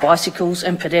cars, bicycles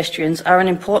and pedestrians are an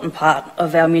important part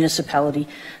of our municipality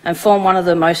and form one of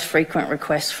the most frequent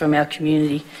requests from our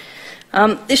community.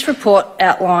 This report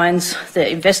outlines the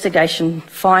investigation,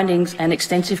 findings and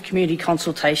extensive community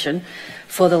consultation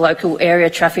for the local area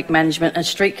traffic management and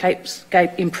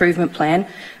streetscape improvement plan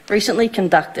recently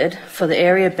conducted for the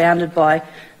area bounded by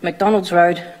McDonald's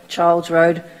Road, Childs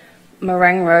Road,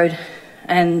 Morang Road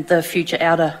and the future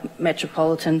outer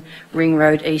metropolitan ring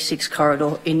road E6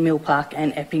 corridor in Mill Park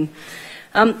and Epping.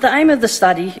 The aim of the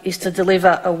study is to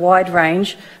deliver a wide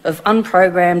range of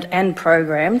unprogrammed and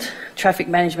programmed traffic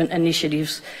management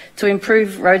initiatives to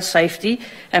improve road safety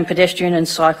and pedestrian and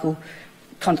cycle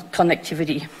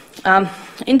connectivity.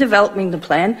 In developing the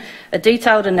plan, a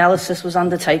detailed analysis was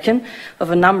undertaken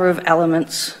of a number of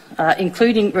elements,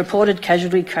 including reported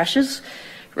casualty crashes,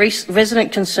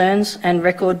 resident concerns and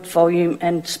record volume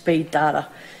and speed data.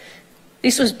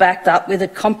 This was backed up with a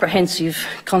comprehensive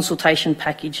consultation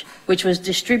package, which was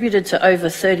distributed to over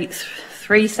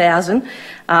 33,000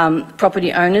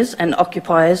 property owners and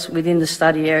occupiers within the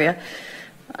study area,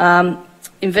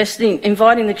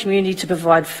 inviting the community to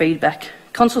provide feedback.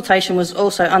 Consultation was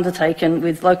also undertaken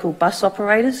with local bus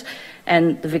operators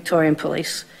and the Victorian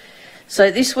Police.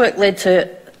 So this work led to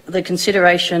the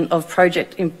consideration of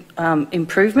project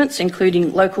improvements,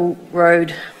 including local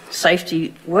road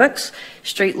safety works,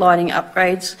 street lighting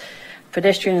upgrades,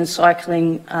 pedestrian and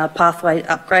cycling pathway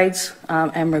upgrades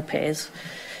and repairs.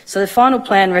 So the final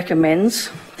plan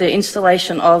recommends the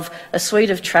installation of a suite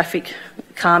of traffic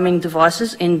calming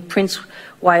devices in Prince of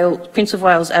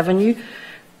Wales Avenue,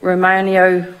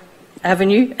 Romano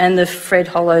Avenue and the Fred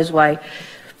Hollows Way.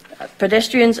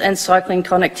 Pedestrians and cycling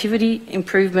connectivity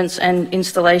improvements and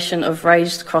installation of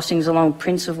raised crossings along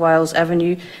Prince of Wales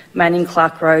Avenue, Manning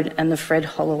Clark Road and the Fred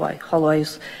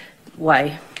Hollows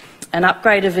Way. An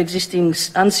upgrade of existing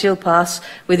unsealed paths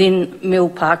within Mill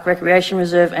Park Recreation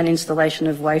Reserve and installation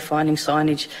of wayfinding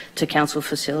signage to council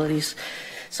facilities.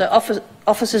 So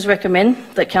officers recommend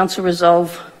that council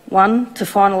resolve 1, to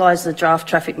finalise the draft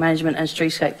traffic management and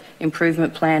streetscape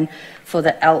improvement plan for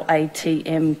the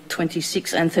LATM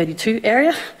 26 and 32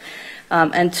 area,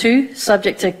 and 2,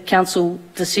 subject to council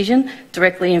decision,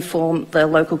 directly inform the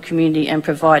local community and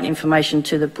provide information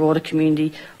to the broader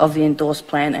community of the endorsed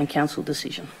plan and council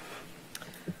decision.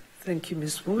 Thank you,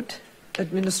 Ms Wood.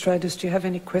 Administrators, do you have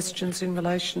any questions in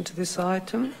relation to this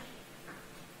item?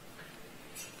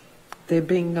 There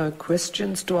being no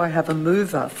questions, do I have a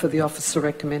mover for the officer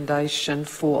recommendation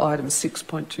for item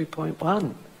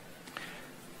 6.2.1?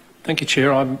 Thank you,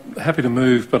 Chair. I'm happy to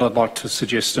move, but I'd like to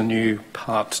suggest a new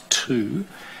part 2,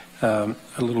 a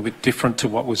little bit different to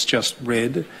what was just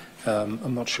read.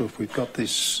 I'm not sure if we've got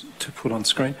this to put on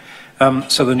screen.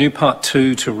 So the new part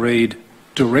 2 to read,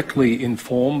 directly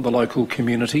inform the local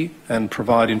community and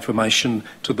provide information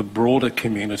to the broader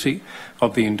community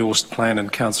of the endorsed plan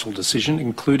and council decision,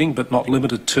 including but not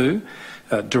limited to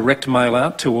direct mail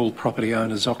out to all property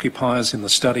owners, occupiers in the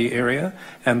study area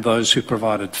and those who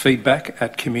provided feedback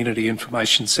at community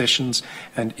information sessions,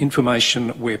 and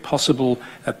information where possible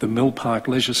at the Mill Park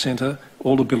Leisure Centre,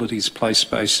 All Abilities Play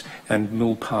Space and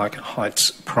Mill Park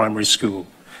Heights Primary School.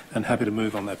 And happy to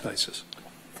move on that basis.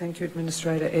 Thank you,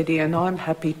 Administrator Eddy, and I'm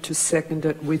happy to second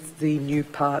it with the new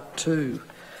part 2.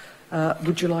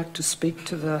 Would you like to speak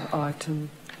to the item?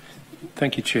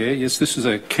 Thank you, Chair. Yes, this is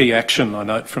a key action, I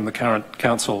note, from the current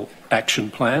Council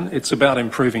Action Plan. It's about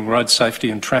improving road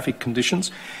safety and traffic conditions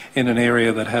in an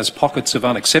area that has pockets of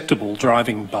unacceptable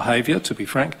driving behaviour, to be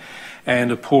frank,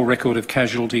 and a poor record of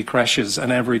casualty crashes,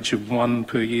 an average of 1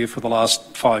 per year for the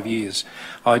last 5 years.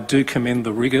 I do commend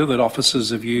the rigour that officers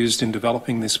have used in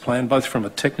developing this plan, both from a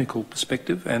technical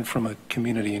perspective and from a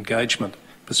community engagement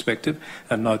perspective,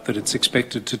 and note that it's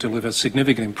expected to deliver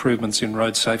significant improvements in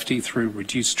road safety through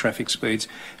reduced traffic speeds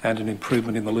and an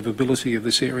improvement in the livability of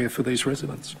this area for these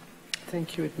residents.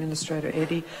 Thank you, Administrator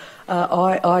Eddy.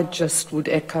 I just would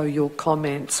echo your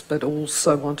comments, but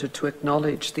also wanted to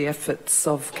acknowledge the efforts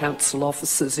of council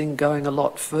officers in going a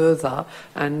lot further,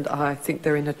 and I think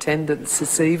they're in attendance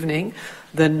this evening,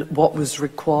 than what was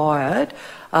required.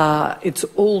 It's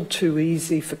all too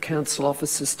easy for council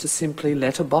officers to simply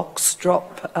letterbox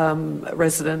drop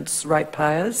residents,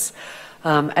 ratepayers.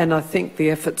 And I think the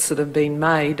efforts that have been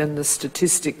made and the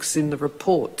statistics in the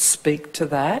report speak to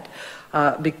that.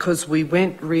 because we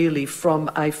went really from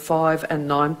a 5 and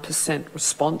 9%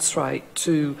 response rate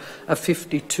to a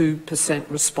 52%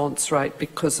 response rate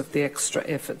because of the extra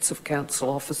efforts of council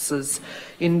officers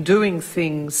in doing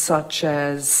things such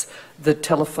as the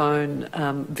telephone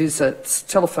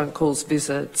calls,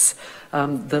 visits,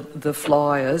 the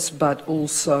flyers, but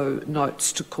also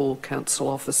notes to call council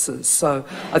officers. So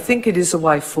I think it is a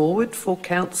way forward for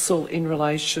council in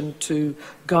relation to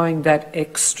going that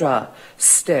extra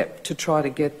step to try to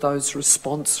get those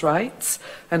response rates.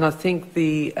 And I think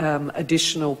the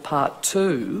additional part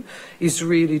 2 is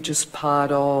really just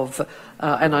part of,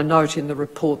 and I note in the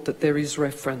report that there is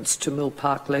reference to Mill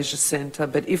Park Leisure Centre,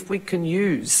 but if we can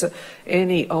use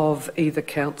any of either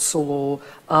council or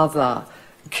other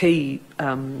key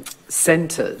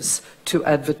centres to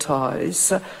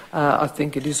advertise, I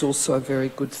think it is also a very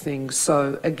good thing.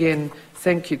 So again,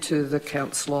 thank you to the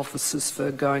council officers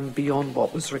for going beyond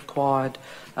what was required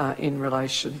in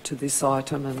relation to this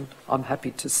item, and I'm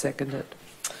happy to second it.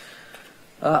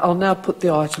 I'll now put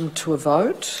the item to a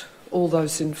vote. All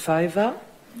those in favour?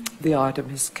 The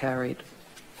item is carried.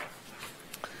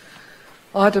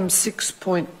 Item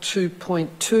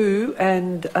 6.2.2,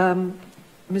 and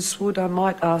Ms Wood, I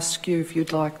might ask you if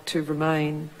you'd like to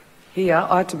remain here.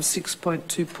 Item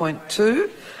 6.2.2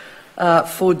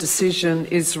 for decision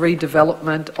is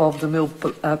redevelopment of the Mill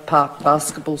Park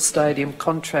Basketball Stadium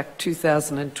Contract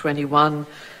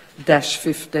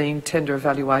 2021-15 Tender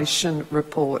Evaluation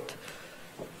Report.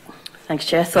 Thanks,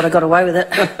 Chair. Thought I got away with it.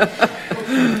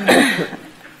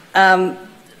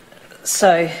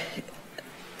 So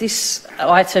this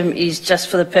item is just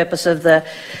for the purpose of the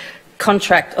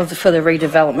contract for the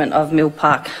redevelopment of Mill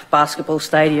Park Basketball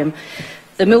Stadium.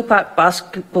 The Mill Park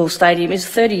Basketball Stadium is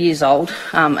 30 years old.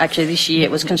 Actually, this year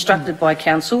it was constructed by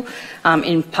Council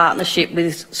in partnership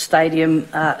with Stadium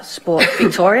Sport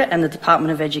Victoria and the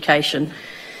Department of Education.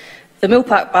 The Mill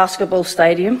Park Basketball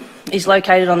Stadium is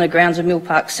located on the grounds of Mill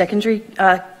Park Secondary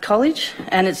College,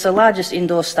 and it's the largest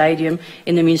indoor stadium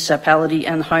in the municipality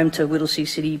and home to Whittlesea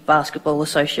City Basketball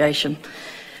Association.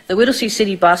 The Whittlesea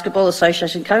City Basketball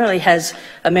Association currently has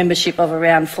a membership of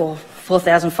around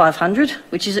 4,500,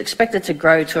 which is expected to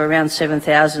grow to around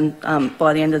 7,000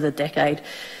 by the end of the decade.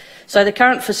 So the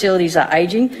current facilities are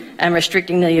ageing and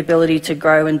restricting the ability to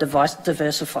grow and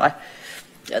diversify.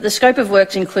 The scope of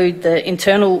works include the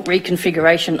internal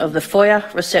reconfiguration of the foyer,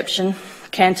 reception,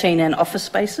 canteen and office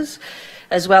spaces,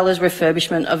 as well as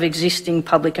refurbishment of existing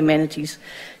public amenities,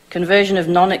 conversion of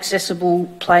non-accessible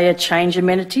player change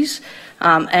amenities,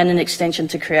 and an extension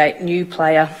to create new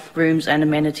player rooms and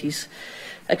amenities.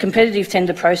 A competitive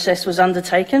tender process was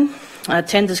undertaken.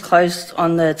 Tenders closed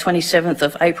on the 27th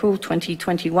of April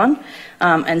 2021,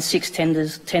 and 6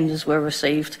 tenders were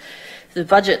received. The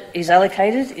budget is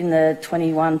allocated in the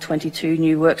 21-22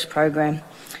 New Works program.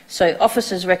 So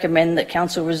officers recommend that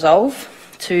Council resolve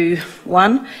to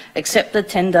 1. Accept the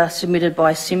tender submitted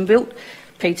by Simbuilt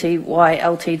Pty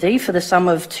Ltd for the sum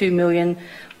of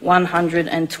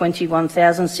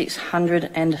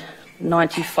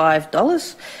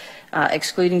 $2,121,695,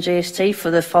 excluding GST,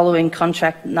 for the following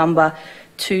contract number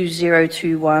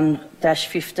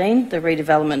 2021-15, the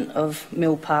redevelopment of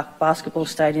Mill Park Basketball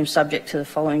Stadium, subject to the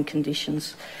following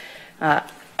conditions. A,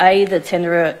 the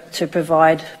tenderer to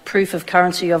provide proof of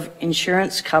currency of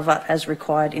insurance cover as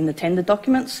required in the tender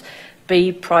documents.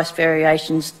 B, price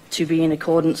variations to be in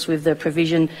accordance with the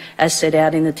provision as set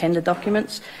out in the tender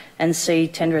documents. And C,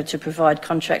 tenderer to provide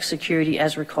contract security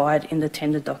as required in the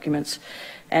tender documents.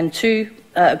 And 2,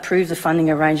 approve the funding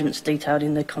arrangements detailed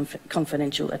in the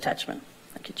confidential attachment.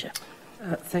 Thank you, Chair.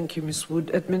 Thank you, Ms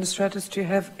Wood. Administrators, do you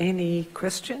have any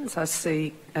questions? I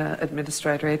see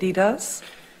Administrator Eddy does.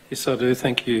 Yes, I do.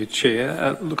 Thank you,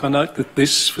 Chair. Look, I note that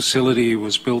this facility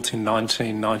was built in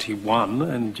 1991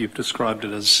 and you've described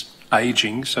it as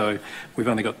ageing, so we've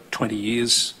only got 20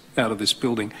 years out of this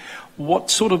building. What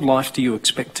sort of life do you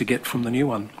expect to get from the new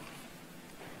one?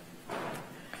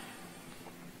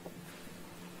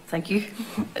 Thank you,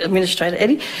 Administrator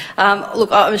Eddy.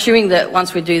 Look, I'm assuming that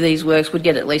once we do these works, we'd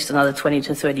get at least another 20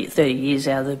 to 30 years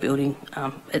out of the building.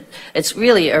 It's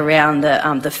really around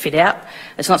the fit out.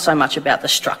 It's not so much about the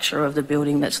structure of the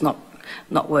building that's not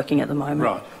working at the moment.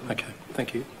 Right, okay,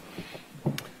 thank you.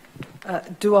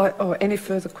 Any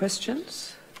further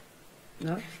questions?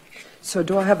 No? So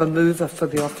do I have a mover for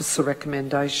the officer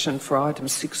recommendation for item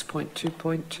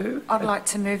 6.2.2? I'd like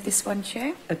to move this one,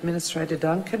 Chair. Administrator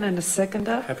Duncan, and a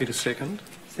seconder? Happy to second.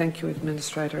 Thank you,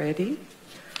 Administrator Eddy.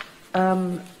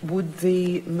 Would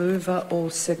the mover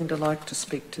or seconder like to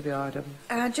speak to the item?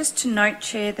 Just to note,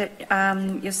 Chair, that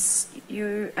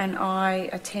you and I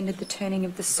attended the turning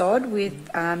of the sod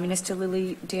with Minister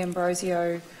Lily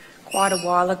D'Ambrosio quite a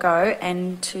while ago,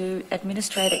 and to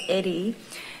Administrator Eddie,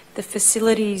 the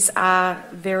facilities are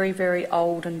very, very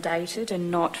old and dated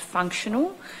and not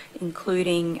functional,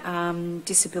 including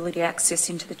disability access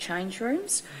into the change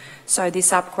rooms. So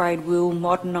this upgrade will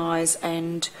modernise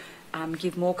and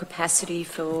give more capacity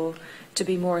to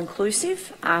be more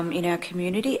inclusive in our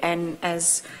community. And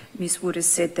as Ms Wood has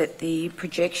said, that the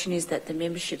projection is that the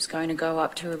membership's going to go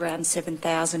up to around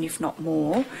 7,000, if not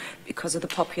more, because of the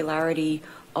popularity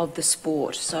of the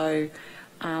sport. So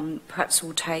perhaps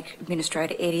we'll take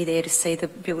Administrator Eddie there to see the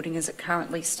building as it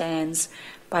currently stands,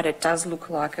 but it does look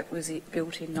like it was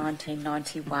built in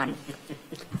 1991.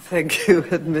 Thank you,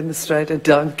 Administrator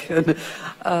Duncan.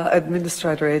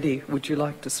 Administrator Eddie, would you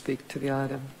like to speak to the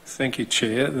item? Thank you,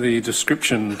 Chair. The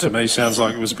description to me sounds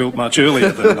like it was built much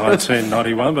earlier than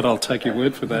 1991, but I'll take your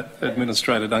word for that,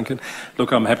 Administrator Duncan.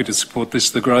 Look, I'm happy to support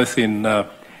this. The growth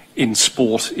in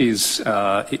sport is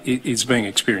being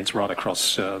experienced right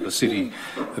across the city.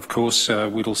 Of course,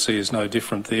 Whittlesea is no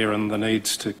different there, and the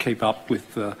needs to keep up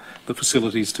with the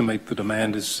facilities to meet the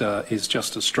demand is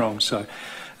just as strong. So,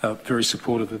 very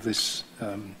supportive of this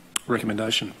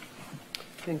recommendation.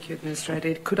 Thank you,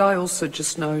 Administrator. Could I also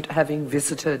just note, having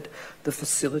visited the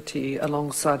facility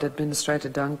alongside Administrator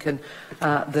Duncan,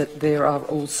 that there are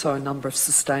also a number of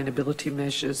sustainability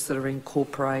measures that are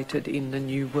incorporated in the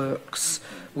new works,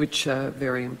 which are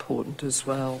very important as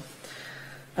well.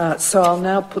 So I'll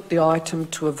now put the item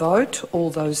to a vote. All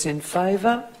those in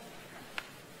favour?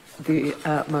 The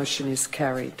motion is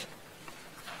carried.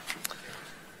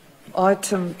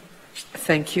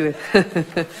 Thank you.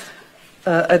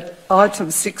 Item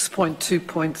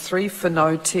 6.2.3 for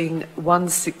noting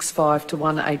 165 to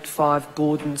 185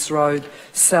 Gordons Road,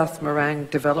 South Morang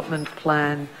Development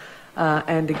Plan.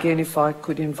 And again, if I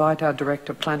could invite our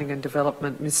Director of Planning and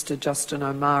Development, Mr Justin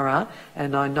O'Mara,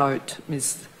 and I note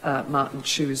Ms Martin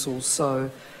Chu is also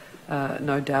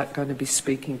no doubt going to be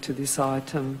speaking to this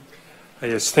item.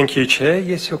 Yes, thank you, Chair.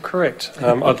 Yes, you're correct.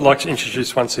 I'd like to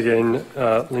introduce once again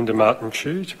Linda Martin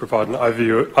Chu to provide an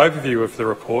overview of the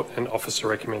report and officer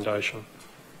recommendation.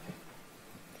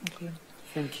 Thank you.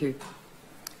 Thank you.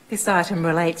 This item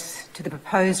relates to the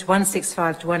proposed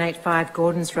 165 to 185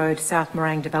 Gordons Road South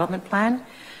Morang Development Plan.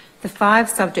 The 5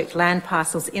 subject land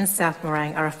parcels in South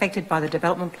Morang are affected by the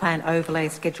Development Plan Overlay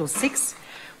Schedule 6,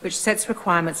 which sets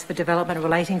requirements for development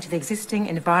relating to the existing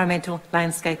environmental,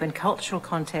 landscape and cultural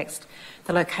context,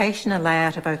 the location and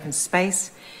layout of open space,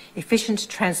 efficient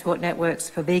transport networks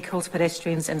for vehicles,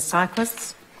 pedestrians and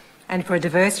cyclists, and for a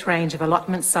diverse range of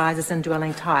allotment sizes and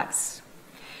dwelling types.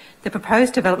 The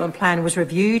proposed development plan was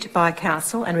reviewed by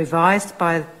Council and revised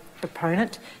by the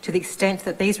proponent to the extent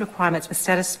that these requirements were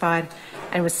satisfied,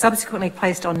 and was subsequently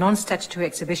placed on non-statutory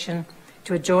exhibition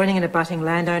to adjoining and abutting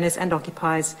landowners and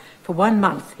occupiers for 1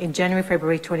 month in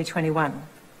January-February 2021.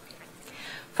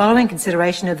 Following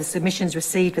consideration of the submissions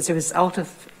received as a result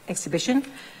of exhibition,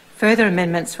 further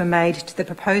amendments were made to the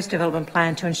proposed development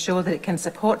plan to ensure that it can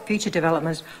support future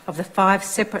development of the 5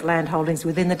 separate land holdings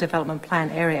within the development plan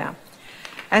area.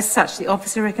 As such, the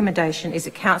officer recommendation is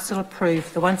that Council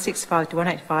approve the 165 to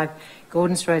 185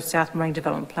 Gordons Road South Morang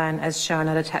Development Plan as shown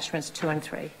at attachments 2 and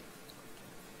 3.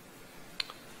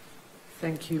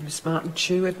 Thank you, Ms Martin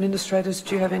Chu. Administrators,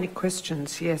 do you have any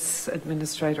questions? Yes,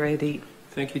 Administrator Eddie.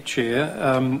 Thank you,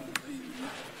 Chair.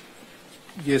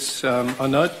 Yes, I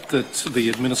note that the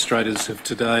administrators have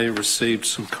today received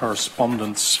some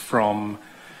correspondence from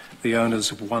the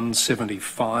owners of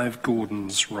 175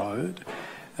 Gordons Road.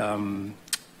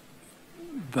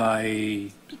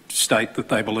 They state that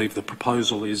they believe the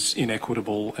proposal is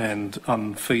inequitable and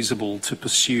unfeasible to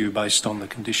pursue based on the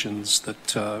conditions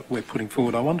that we're putting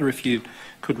forward. I wonder if you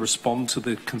could respond to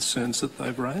the concerns that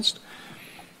they've raised.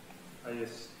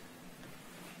 Yes.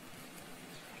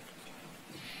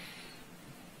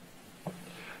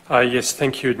 Yes,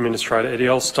 thank you, Administrator Eddie.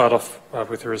 I'll start off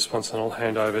with a response and I'll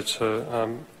hand over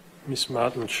to Ms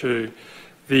Martin Chu.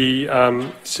 The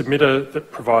submitter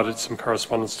that provided some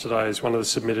correspondence today is one of the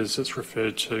submitters that's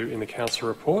referred to in the Council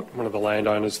report, one of the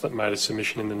landowners that made a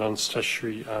submission in the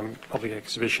non-statutory public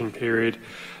exhibition period.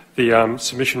 The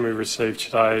submission we received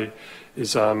today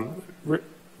is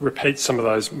repeats some of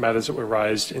those matters that were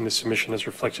raised in the submission as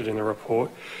reflected in the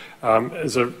report.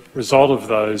 As a result of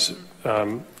those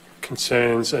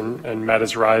concerns and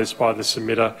matters raised by the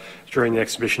submitter during the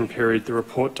exhibition period, the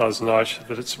report does note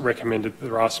that it's recommended that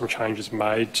there are some changes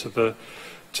made to the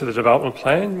to the development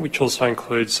plan, which also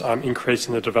includes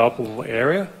increasing the developable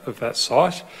area of that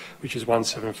site, which is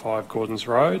 175 Gordons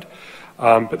Road.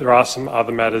 But there are some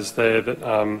other matters there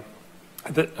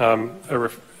that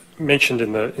are mentioned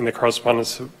in the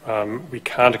correspondence that we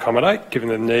can't accommodate, given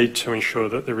the need to ensure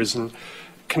that there isn't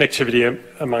connectivity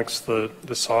amongst the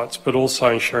sites, but also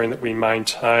ensuring that we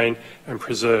maintain and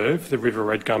preserve the river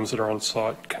red gums that are on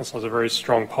site. Council has a very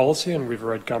strong policy on river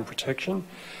red gum protection,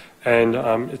 and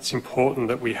it's important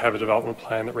that we have a development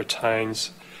plan that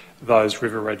retains those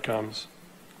river red gums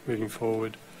moving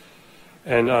forward.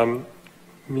 And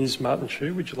Ms.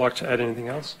 Martin-Chu, would you like to add anything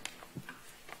else?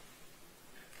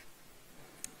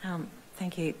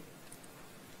 Thank you.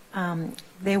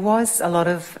 There was a lot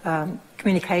of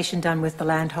communication done with the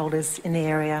landholders in the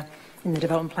area, in the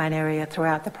development plan area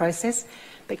throughout the process,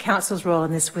 but Council's role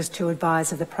in this was to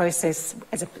advise of the process,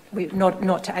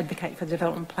 not to advocate for the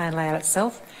development plan layout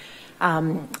itself.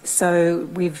 So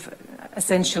we've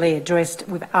essentially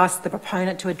we've asked the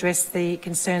proponent to address the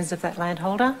concerns of that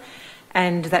landholder,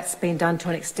 and that's been done to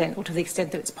an extent, or to the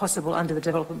extent that it's possible under the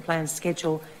development plan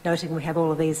schedule, noting we have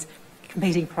all of these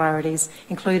competing priorities,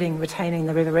 including retaining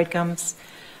the river red gums.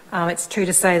 It's true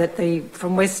to say that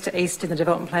from west to east in the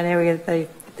development plan area,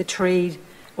 the tree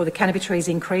or the canopy trees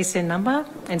increase in number,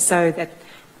 and so that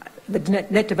the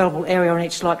net developable area on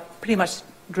each lot pretty much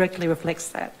directly reflects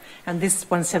that. And this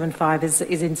 175 is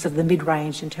in sort of the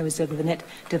mid-range in terms of the net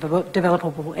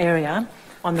developable area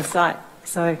on the site.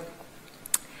 So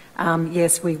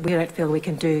yes, we don't feel we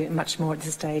can do much more at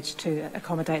this stage to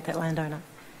accommodate that landowner.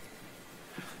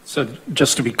 So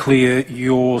just to be clear,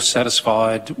 you're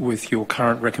satisfied with your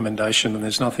current recommendation, and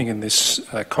there's nothing in this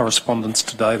correspondence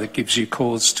today that gives you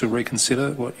cause to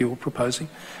reconsider what you're proposing?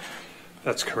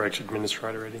 That's correct,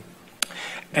 Administrator Eddy.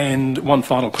 And one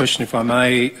final question, if I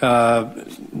may,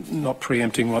 not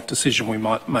preempting what decision we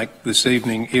might make this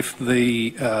evening. If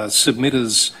the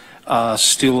submitters are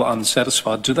still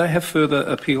unsatisfied, do they have further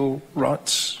appeal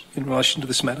rights in relation to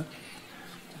this matter?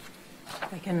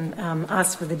 They can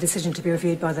ask for the decision to be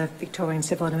reviewed by the Victorian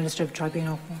Civil and Administrative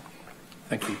Tribunal.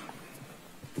 Thank you.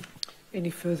 Any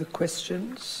further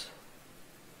questions?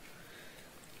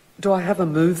 Do I have a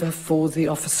mover for the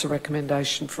officer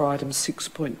recommendation for item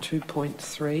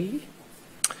 6.2.3?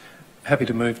 Happy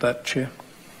to move that, Chair.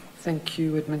 Thank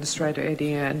you, Administrator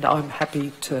Eddy, and I'm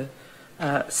happy to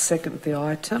second the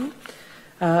item.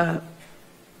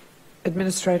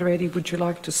 Administrator Eddy, would you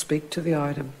like to speak to the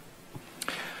item?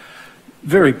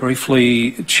 Very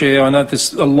briefly, Chair, I know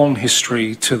there's a long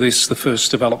history to this. The first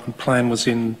development plan was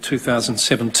in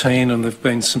 2017 and there have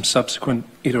been some subsequent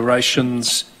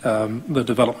iterations. The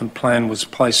development plan was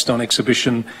placed on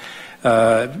exhibition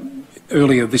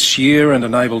earlier this year and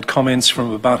enabled comments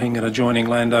from abutting and adjoining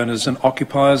landowners and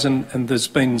occupiers, and there's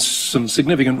been some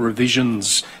significant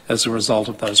revisions as a result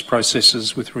of those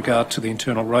processes with regard to the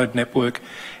internal road network,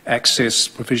 access,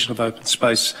 provision of open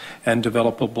space and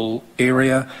developable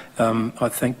area. I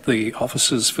thank the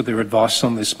officers for their advice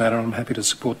on this matter. I'm happy to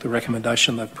support the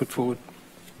recommendation they've put forward.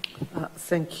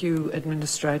 Thank you,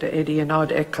 Administrator Eddy, and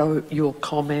I'd echo your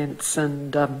comments,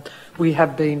 and we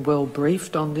have been well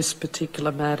briefed on this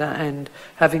particular matter, and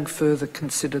having further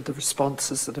considered the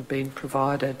responses that have been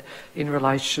provided in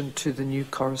relation to the new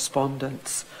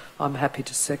correspondence, I'm happy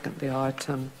to second the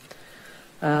item.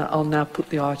 I'll now put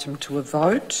the item to a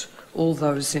vote. All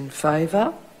those in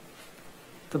favour?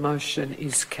 The motion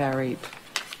is carried.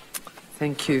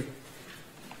 Thank you.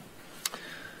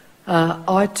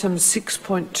 Item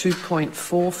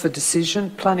 6.2.4 for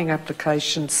decision, planning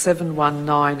application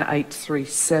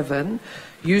 719837,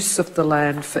 use of the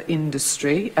land for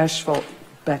industry, asphalt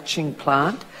batching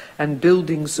plant and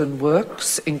buildings and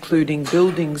works, including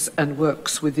buildings and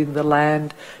works within the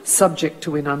land subject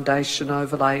to inundation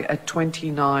overlay at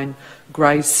 29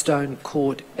 Greystone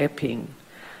Court, Epping.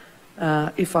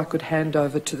 If I could hand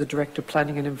over to the Director of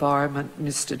Planning and Environment,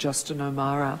 Mr Justin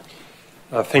O'Mara.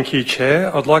 Thank you,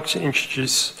 Chair. I'd like to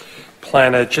introduce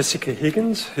Planner Jessica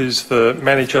Higgins, who's the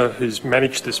manager who's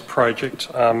managed this project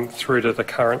through to the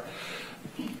current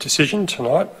decision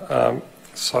tonight.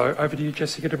 So over to you,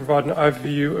 Jessica, to provide an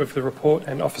overview of the report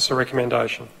and officer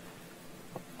recommendation.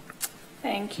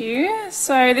 Thank you.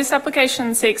 So this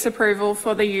application seeks approval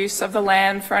for the use of the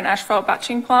land for an asphalt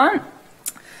batching plant.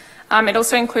 It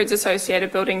also includes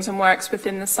associated buildings and works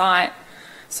within the site.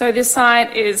 So this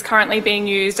site is currently being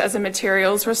used as a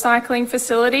materials recycling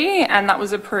facility, and that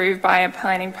was approved by a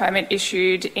planning permit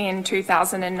issued in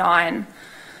 2009.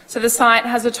 So the site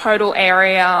has a total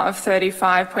area of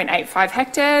 35.85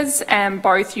 hectares, and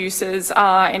both uses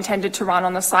are intended to run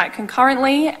on the site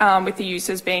concurrently, with the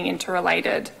uses being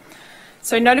interrelated.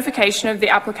 So notification of the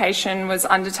application was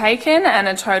undertaken and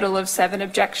a total of 7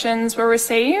 objections were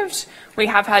received. We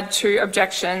have had 2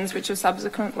 objections which have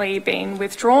subsequently been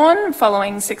withdrawn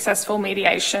following successful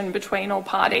mediation between all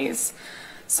parties.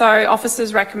 So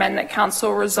officers recommend that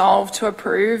Council resolve to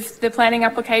approve the planning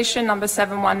application number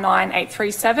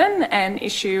 719837 and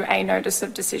issue a notice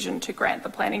of decision to grant the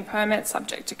planning permit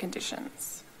subject to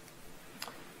conditions.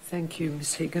 Thank you,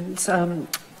 Ms Higgins.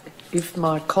 If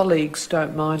my colleagues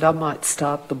don't mind, I might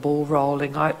start the ball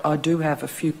rolling. I do have a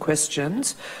few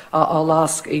questions. I'll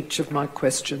ask each of my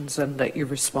questions and let you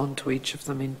respond to each of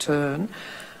them in turn.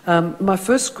 My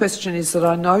first question is that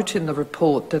I note in the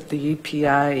report that the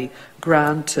EPA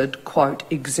granted, quote,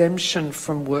 exemption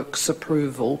from works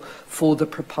approval for the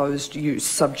proposed use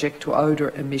subject to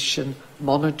odour emission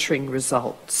monitoring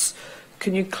results.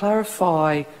 Can you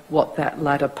clarify what that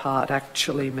latter part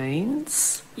actually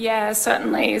means? Yeah,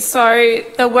 certainly. So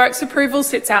the works approval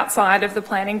sits outside of the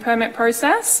planning permit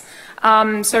process.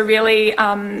 So really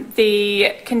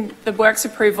the works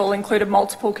approval included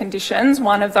multiple conditions,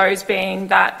 one of those being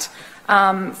that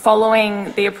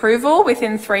following the approval,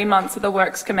 within 3 months of the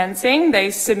works commencing,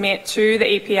 they submit to the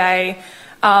EPA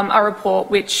a report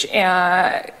which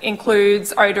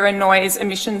includes odour and noise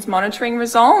emissions monitoring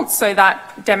results. So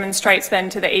that demonstrates then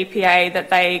to the EPA that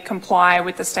they comply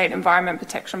with the State Environment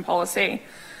Protection Policy.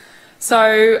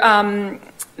 So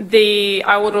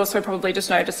I would also probably just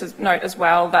note as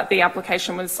well that the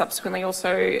application was subsequently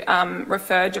also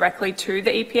referred directly to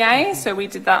the EPA. So we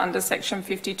did that under Section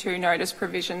 52 notice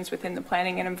provisions within the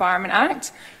Planning and Environment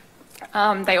Act.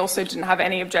 They also didn't have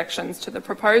any objections to the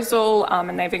proposal,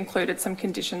 and they've included some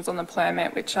conditions on the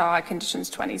permit, which are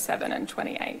conditions 27 and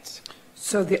 28.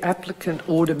 So the applicant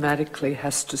automatically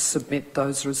has to submit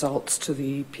those results to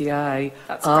the EPA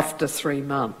after 3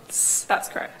 months? That's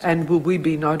correct. And will we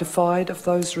be notified of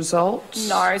those results?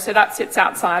 No, so that sits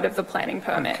outside of the planning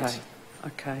permit.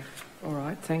 Okay. All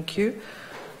right, thank you.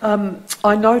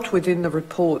 I note within the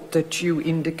report that you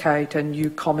indicate, and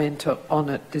you comment on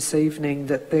it this evening,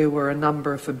 that there were a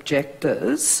number of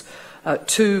objectors.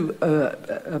 2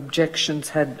 objections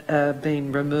had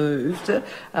been removed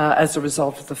as a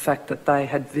result of the fact that they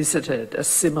had visited a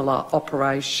similar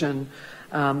operation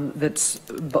that's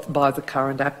by the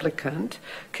current applicant.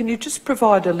 Can you just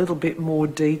provide a little bit more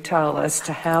detail as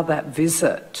to how that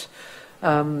visit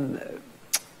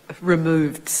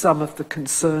removed some of the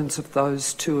concerns of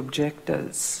those 2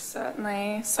 objectors?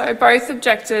 Certainly. So both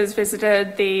objectors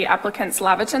visited the applicant's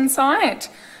Laverton site,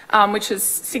 which is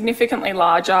significantly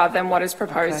larger than what is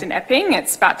proposed in Epping.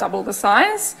 It's about double the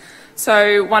size.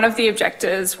 So one of the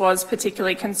objectors was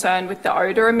particularly concerned with the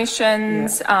odour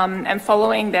emissions, and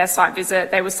following their site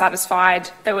visit, they were satisfied.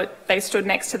 They stood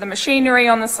next to the machinery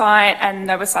on the site, and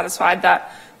they were satisfied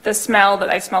that the smell that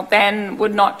they smelled then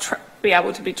would not be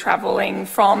able to be travelling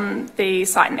from the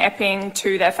site in Epping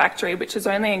to their factory, which is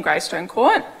only in Greystone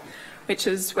Court, which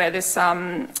is where this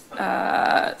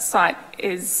site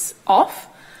is off.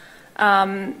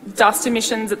 Dust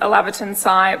emissions at the Laverton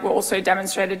site were also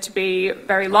demonstrated to be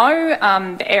very low.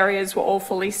 The areas were all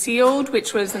fully sealed,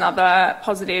 which was another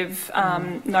positive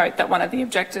note that one of the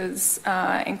objectors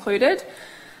included.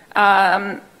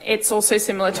 It's also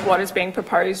similar to what is being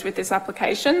proposed with this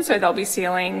application, so they'll be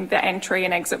sealing the entry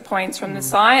and exit points from the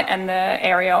site and the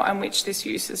area on which this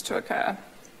use is to occur.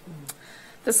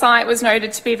 The site was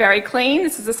noted to be very clean.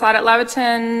 This is the site at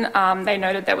Laverton. They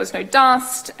noted there was no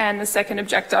dust, and the second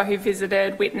objector who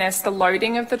visited witnessed the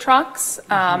loading of the trucks,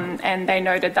 and they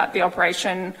noted that the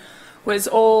operation was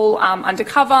all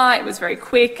undercover, it was very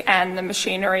quick, and the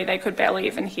machinery they could barely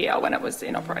even hear when it was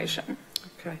in operation.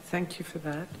 Okay, thank you for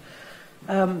that.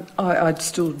 I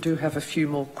still do have a few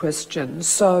more questions.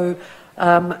 So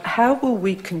how will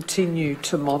we continue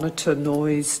to monitor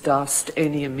noise, dust,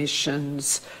 any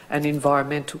emissions and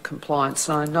environmental compliance?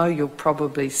 And I know you'll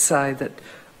probably say that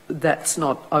that's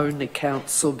not only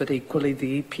council but equally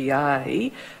the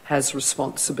EPA has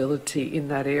responsibility in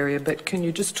that area, but can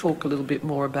you just talk a little bit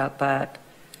more about that?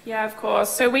 Yeah, of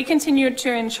course. So we continue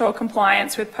to ensure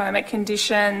compliance with permit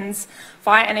conditions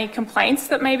via any complaints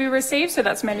that may be received, so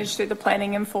that's managed through the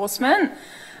planning enforcement.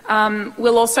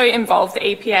 We'll also involve the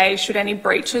EPA should any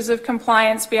breaches of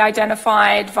compliance be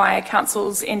identified via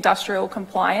Council's Industrial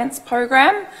Compliance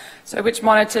Program, so which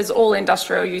monitors all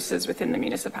industrial uses within the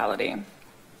municipality.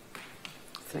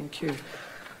 Thank you.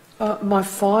 My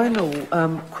final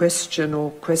question or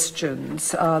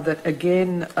questions are that,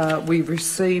 again, we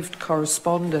received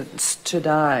correspondence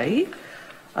today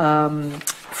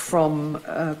from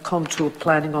Contour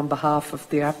Planning on behalf of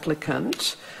the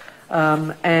applicant,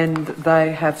 and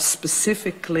they have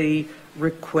specifically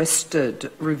requested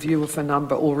review of a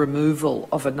number or removal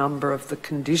of a number of the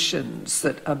conditions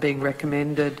that are being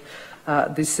recommended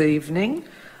this evening.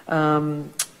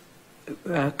 Condition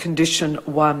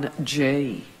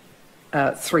 1G,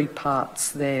 3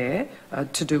 parts there,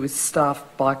 to do with staff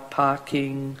bike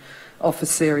parking,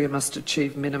 office area must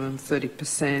achieve minimum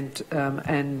 30%,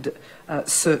 and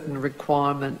certain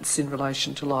requirements in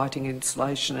relation to lighting,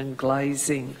 insulation and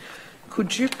glazing.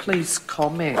 Could you please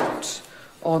comment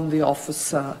on the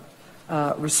officer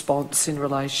response in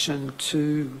relation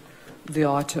to the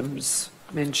items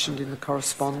mentioned in the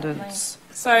correspondence?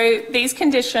 So these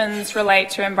conditions relate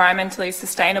to environmentally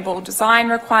sustainable design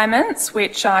requirements,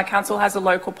 which Council has a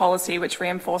local policy which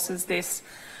reinforces this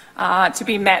to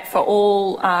be met for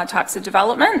all types of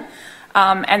development,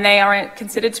 and they are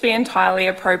considered to be entirely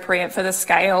appropriate for the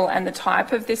scale and the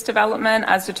type of this development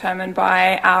as determined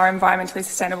by our environmentally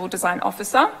sustainable design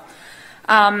officer.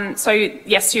 So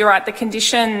yes, you're right, the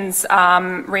conditions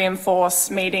reinforce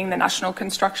meeting the National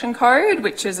Construction Code,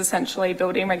 which is essentially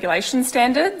building regulation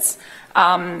standards,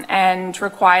 and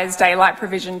requires daylight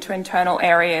provision to internal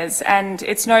areas. And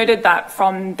it's noted that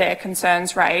from their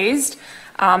concerns raised,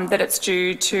 that it's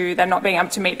due to them not being able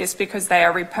to meet this because they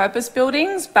are repurposed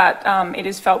buildings, but it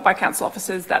is felt by council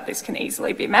officers that this can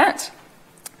easily be met.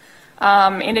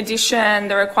 In addition,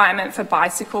 the requirement for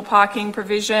bicycle parking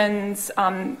provisions,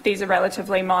 these are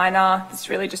relatively minor. It's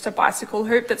really just a bicycle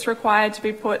hoop that's required to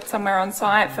be put somewhere on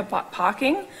site for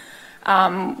parking,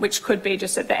 which could be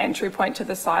just at the entry point to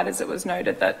the site, as it was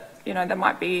noted that, you know, there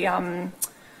might be,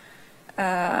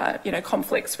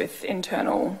 conflicts with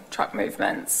internal truck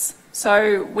movements.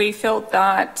 So we felt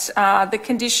that the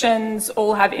conditions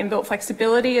all have inbuilt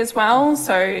flexibility as well.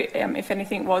 So if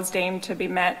anything was deemed to be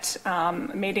met,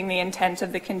 meeting the intent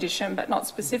of the condition but not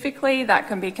specifically, that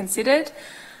can be considered.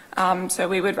 So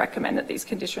we would recommend that these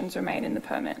conditions remain in the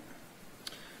permit.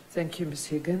 Thank you, Ms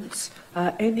Higgins.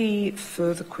 Any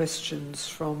further questions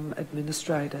from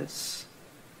administrators?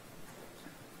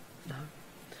 No.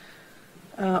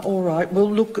 All right. Well,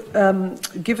 look,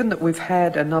 given that we've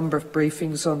had a number of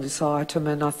briefings on this item,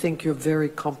 and I think your very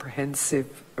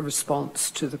comprehensive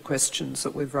response to the questions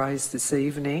that we've raised this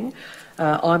evening,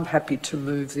 I'm happy to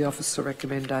move the officer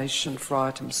recommendation for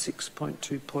item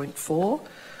 6.2.4.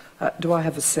 Do I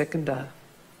have a seconder?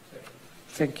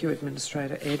 Thank you,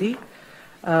 Administrator Eddy.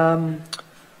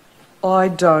 I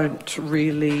don't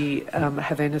really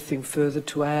have anything further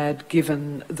to add,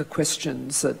 given the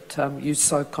questions that you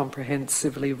so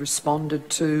comprehensively responded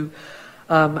to,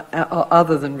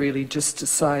 other than really just to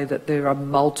say that there are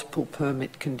multiple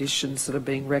permit conditions that are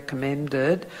being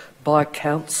recommended by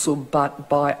council but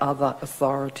by other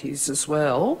authorities as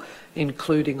well,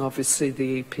 including obviously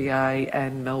the EPA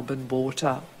and Melbourne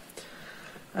Water.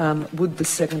 Would the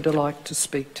seconder like to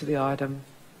speak to the item?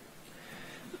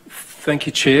 Thank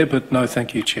you, Chair, but no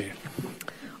thank you, Chair.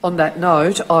 On that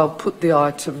note, I'll put the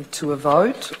item to a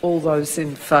vote. All those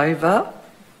in favour?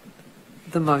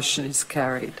 The motion is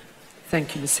carried.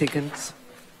 Thank you, Ms Higgins.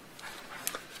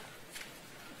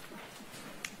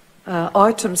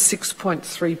 Item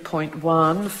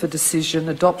 6.3.1 for decision,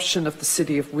 adoption of the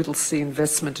City of Whittlesea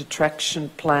Investment Attraction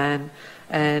Plan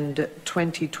and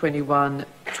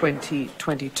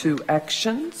 2021-2022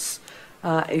 actions.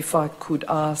 If I could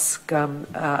ask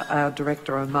our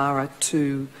Director O'Mara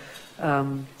to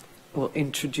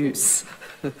introduce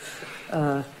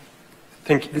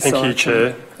Thank you,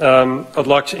 Chair. I'd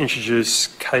like to introduce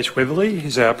Kate Weatherly,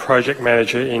 who's our Project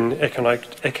Manager in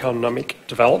Economic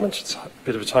Development. It's a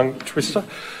bit of a tongue twister.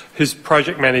 Who's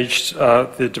project managed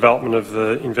the development of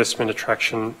the Investment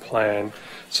Attraction Plan.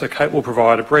 So Kate will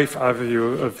provide a brief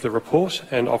overview of the report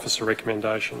and officer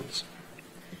recommendations.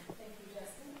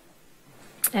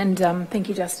 And thank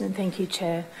you, Justin. Thank you,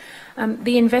 Chair.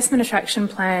 The Investment Attraction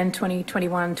Plan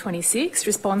 2021-26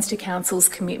 responds to Council's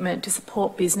commitment to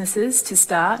support businesses to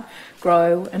start,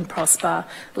 grow and prosper,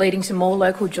 leading to more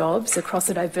local jobs across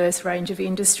a diverse range of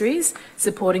industries,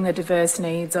 supporting the diverse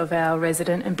needs of our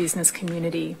resident and business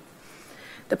community.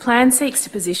 The plan seeks to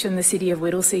position the City of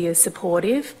Whittlesea as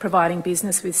supportive, providing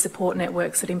business with support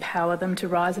networks that empower them to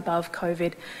rise above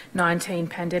COVID-19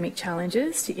 pandemic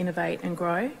challenges, to innovate and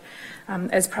grow.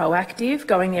 As proactive,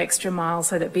 going the extra mile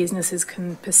so that businesses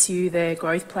can pursue their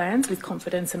growth plans with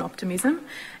confidence and optimism,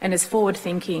 and as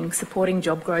forward-thinking, supporting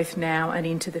job growth now and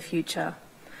into the future.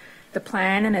 The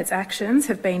plan and its actions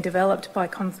have been developed by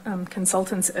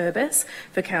consultants Urbis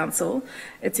for Council.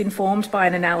 It's informed by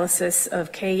an analysis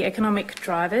of key economic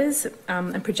drivers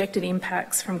and projected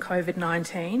impacts from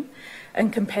COVID-19,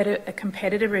 and a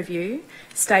competitor review,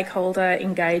 stakeholder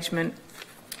engagement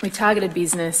with targeted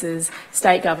businesses,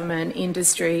 state government,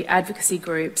 industry, advocacy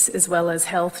groups, as well as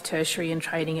health, tertiary and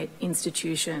training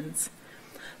institutions.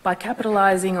 By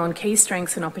capitalising on key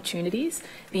strengths and opportunities,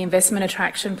 the Investment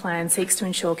Attraction Plan seeks to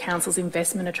ensure Council's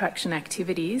investment attraction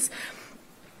activities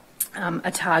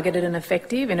are targeted and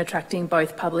effective in attracting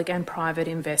both public and private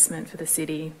investment for the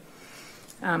city.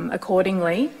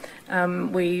 Accordingly,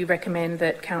 we recommend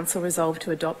that Council resolve to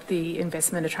adopt the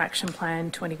Investment Attraction Plan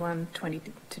 21-20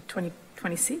 to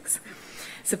 2026,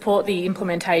 support the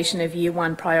implementation of Year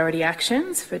 1 priority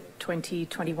actions for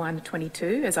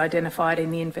 2021-22 as identified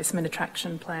in the Investment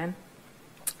Attraction Plan,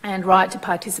 and right to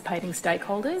participating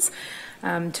stakeholders,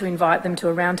 to invite them to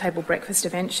a roundtable breakfast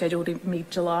event scheduled in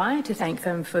mid-July to thank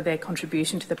them for their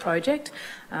contribution to the project,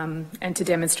 and to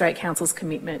demonstrate Council's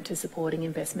commitment to supporting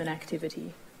investment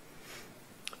activity.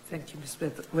 Thank you, Ms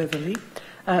Weatherly.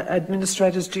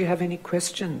 Administrators, do you have any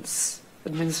questions?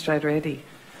 Administrator Eddy.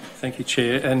 Thank you,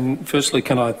 Chair. And firstly,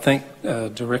 can I thank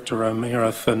Director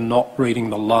O'Meara for not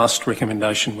reading the last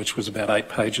recommendation, which was about 8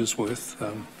 pages worth.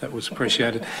 That was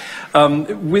appreciated.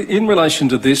 In relation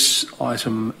to this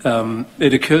item,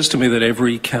 it occurs to me that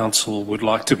every council would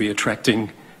like to be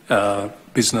attracting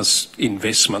business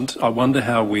investment. I wonder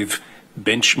how we've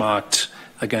benchmarked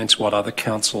against what other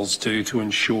councils do to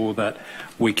ensure that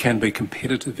we can be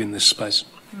competitive in this space.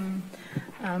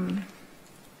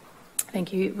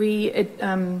 Thank you. We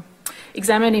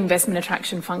examined investment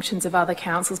attraction functions of other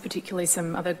councils, particularly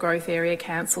some other growth area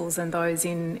councils and those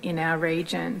in our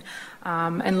region,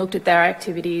 and looked at their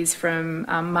activities from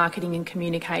marketing and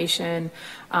communication,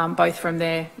 both from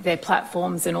their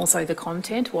platforms and also the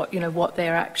content, what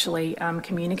they're actually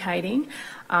communicating,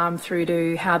 through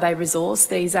to how they resource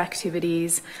these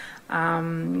activities,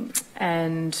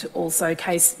 and also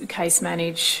case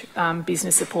manage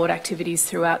business support activities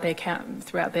throughout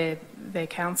their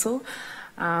council,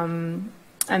 and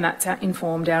that's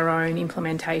informed our own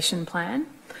implementation plan.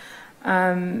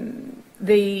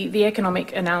 The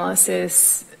economic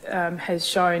analysis has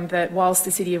shown that whilst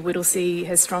the City of Whittlesea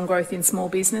has strong growth in small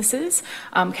businesses,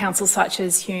 councils such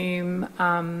as Hume,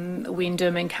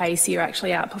 Wyndham and Casey are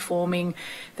actually outperforming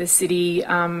the city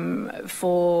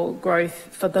for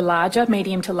growth for the larger,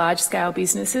 medium to large scale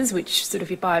businesses, which sort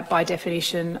of by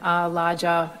definition are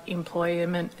larger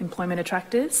employment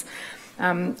attractors.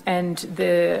 And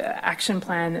the action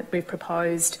plan that we've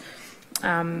proposed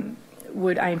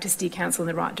would aim to steer council in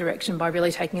the right direction by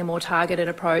really taking a more targeted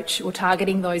approach, or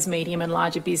targeting those medium and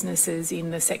larger businesses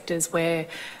in the sectors where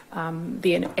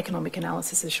the economic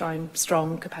analysis has shown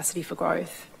strong capacity for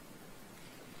growth.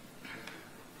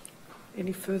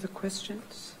 Any further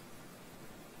questions?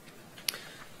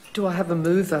 Do I have a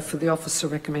mover for the officer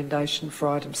recommendation for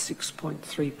item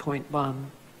 6.3.1?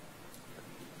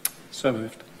 So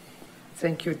moved.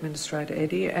 Thank you, Administrator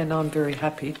Eddy, and I'm very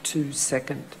happy to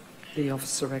second the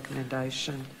officer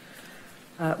recommendation.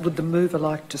 Would the mover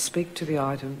like to speak to the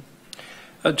item?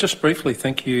 Just briefly,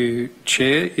 thank you,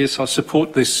 Chair. Yes, I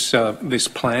support this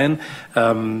plan,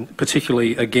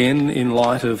 particularly again in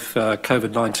light of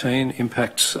COVID-19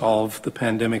 impacts of the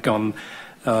pandemic on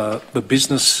the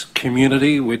business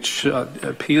community, which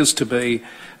appears to be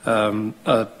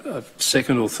a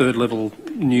second or third level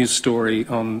news story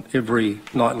on every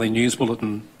nightly news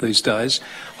bulletin these days.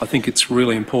 I think it's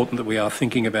really important that we are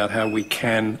thinking about how we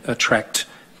can attract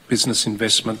business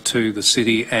investment to the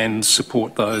city and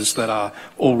support those that are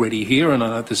already here, and I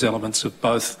know there's elements of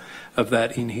both of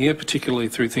that in here, particularly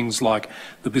through things like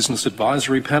the Business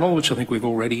Advisory Panel, which I think we've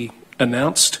already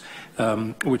announced,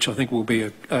 which I think will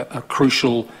be a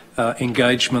crucial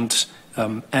engagement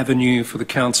avenue for the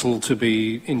council to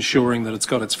be ensuring that it's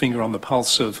got its finger on the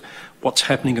pulse of what's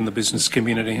happening in the business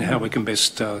community and how we can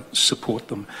best support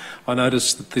them. I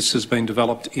noticed that this has been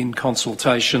developed in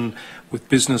consultation with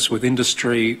business, with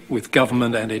industry, with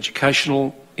government and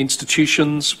educational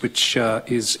institutions, which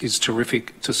is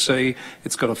terrific to see.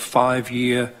 It's got a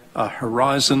 5-year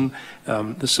horizon.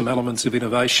 There's some elements of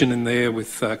innovation in there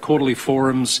with quarterly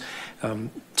forums,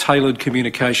 tailored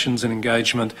communications and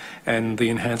engagement, and the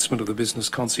enhancement of the business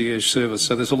concierge service.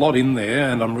 So there's a lot in there,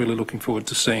 and I'm really looking forward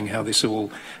to seeing how this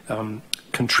all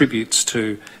contributes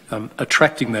to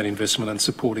attracting that investment and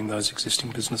supporting those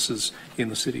existing businesses in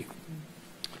the city.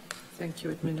 Thank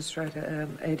you, Administrator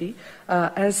Eddy.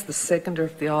 As the seconder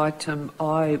of the item,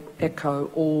 I echo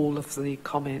all of the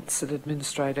comments that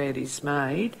Administrator Eddy's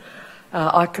made.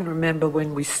 I can remember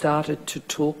when we started to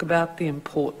talk about the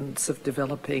importance of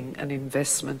developing an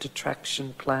investment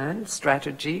attraction plan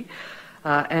strategy,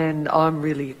 and I'm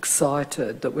really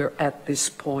excited that we're at this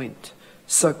point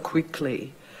so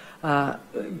quickly.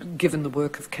 given the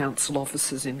work of council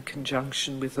officers in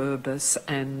conjunction with Urbis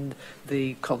and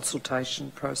the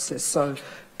consultation process. So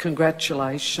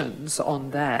congratulations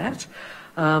on that.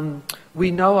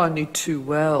 We know only too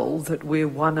well that we're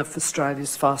one of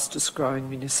Australia's fastest growing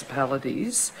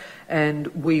municipalities, and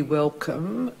we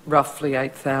welcome roughly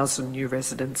 8,000 new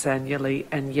residents annually,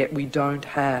 and yet we don't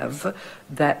have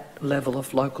that level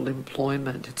of local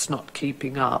employment. It's not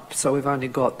keeping up. So we've only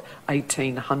got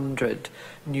 1,800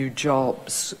 new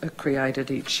jobs created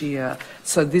each year.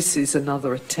 So this is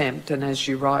another attempt, and as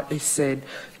you rightly said,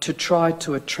 to try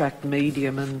to attract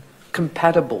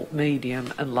compatible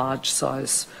medium and large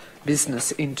size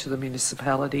business into the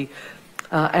municipality.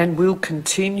 And we'll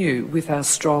continue with our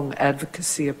strong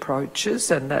advocacy approaches,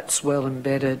 and that's well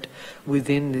embedded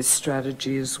within this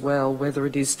strategy as well, whether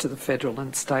it is to the federal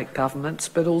and state governments,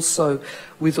 but also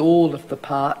with all of the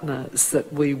partners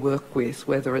that we work with,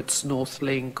 whether it's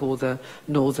Northlink or the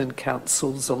Northern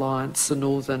Councils Alliance,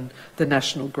 the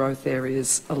National Growth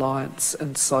Areas Alliance,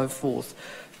 and so forth,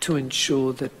 to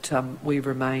ensure that we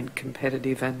remain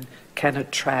competitive and can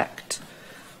attract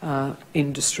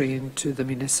industry into the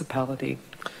municipality.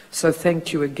 So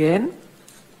thank you again,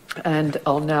 and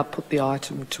I'll now put the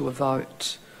item to a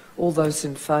vote. All those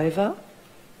in favour?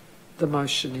 The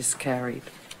motion is carried.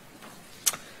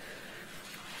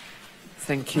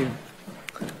 Thank you.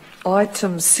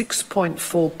 Item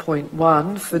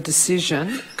 6.4.1 for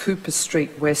decision, Cooper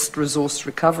Street West Resource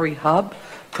Recovery Hub,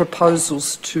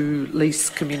 proposals to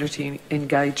lease community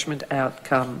engagement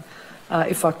outcome.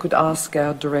 If I could ask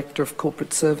our Director of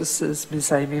Corporate Services,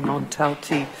 Ms Amy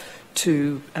Montalti,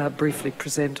 to briefly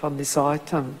present on this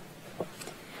item.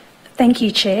 Thank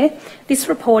you, Chair. This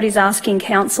report is asking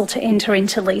Council to enter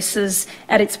into leases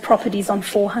at its properties on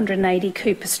 480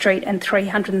 Cooper Street and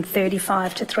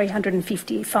 335 to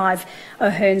 355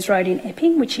 O'Hearns Road in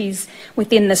Epping, which is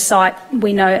within the site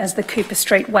we know as the Cooper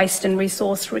Street Waste and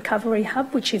Resource Recovery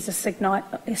Hub, which is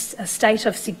a state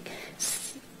of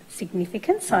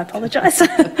significance, I apologise. So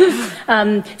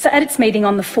at its meeting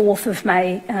on the 4th of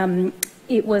May,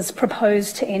 it was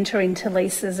proposed to enter into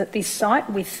leases at this site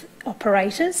with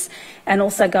operators and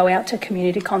also go out to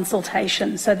community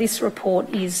consultation. So this report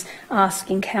is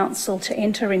asking Council to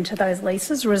enter into those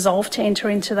leases, resolve to enter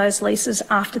into those leases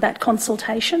after that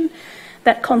consultation.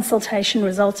 That consultation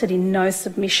resulted in no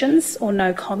submissions or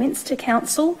no comments to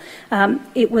Council.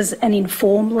 It was an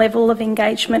informed level of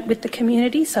engagement with the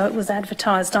community, so it was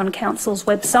advertised on Council's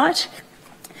website.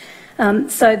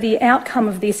 So the outcome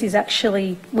of this is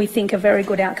actually, we think, a very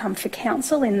good outcome for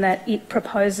Council in that it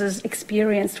proposes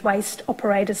experienced waste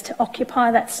operators to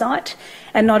occupy that site,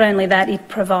 and not only that, it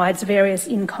provides various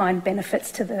in-kind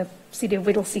benefits to the City of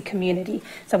Whittlesea community.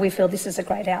 So we feel this is a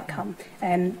great outcome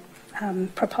and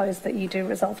propose that you do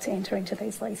resolve to enter into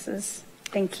these leases.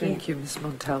 Thank you. Thank you, Ms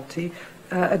Montalti.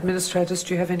 Administrators,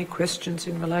 do you have any questions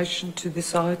in relation to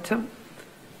this item?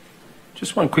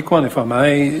 Just one quick one, if I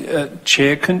may.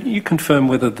 Chair, can you confirm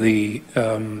whether the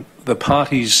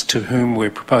parties to whom we're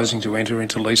proposing to enter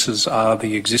into leases are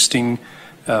the existing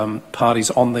parties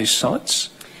on these sites?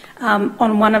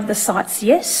 On one of the sites,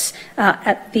 yes.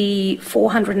 At the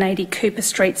 480 Cooper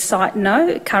Street site,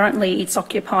 no. Currently it's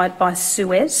occupied by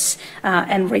Suez,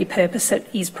 and Repurpose It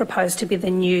is proposed to be the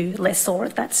new lessor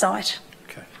at that site.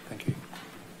 Okay, thank you.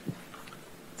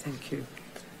 Thank you.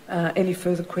 Any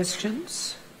further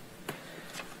questions?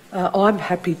 I'm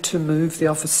happy to move the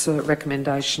officer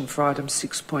recommendation for item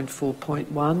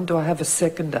 6.4.1. Do I have a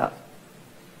seconder?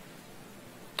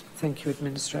 Thank you,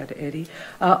 Administrator Eddy.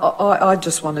 I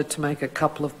just wanted to make a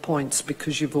couple of points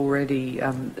because you've already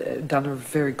done a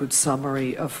very good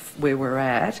summary of where we're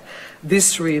at.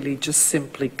 This really just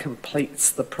simply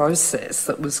completes the process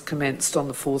that was commenced on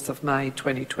the 4th of May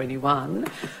 2021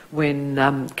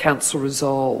 when Council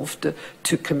resolved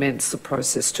to commence the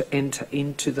process to enter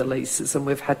into the leases, and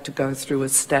we've had to go through a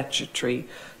statutory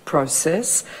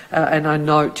process. And I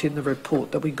note in the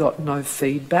report that we got no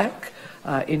feedback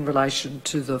in relation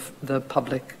to the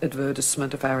public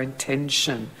advertisement of our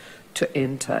intention to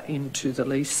enter into the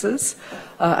leases.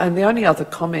 And the only other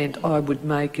comment I would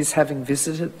make is, having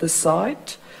visited the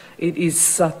site, it is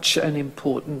such an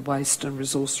important waste and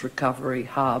resource recovery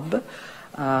hub,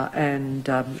 and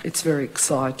it's very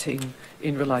exciting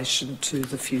in relation to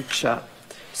the future.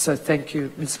 So thank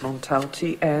you, Ms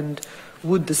Montalti. And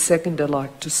would the seconder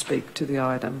like to speak to the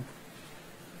item?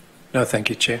 No, thank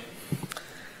you, Chair.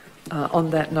 On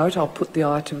that note, I'll put the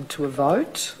item to a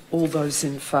vote. All those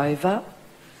in favour?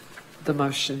 The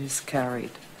motion is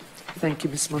carried. Thank you,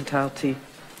 Ms Montalti.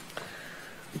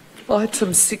 Item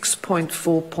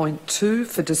 6.4.2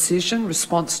 for decision,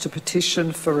 response to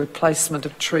petition for replacement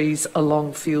of trees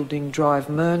along Fielding Drive,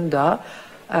 Mernda.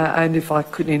 And if I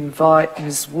could invite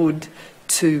Ms Wood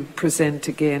to present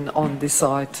again on this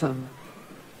item.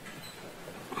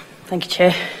 Thank you,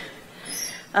 Chair.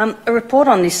 A report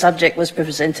on this subject was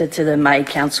presented to the May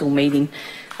Council meeting.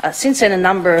 Since then, a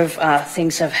number of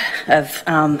things have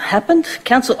happened.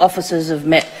 Council officers have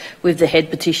met with the head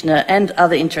petitioner and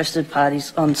other interested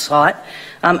parties on site.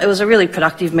 It was a really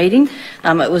productive meeting.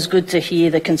 It was good to hear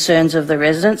the concerns of the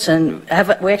residents, and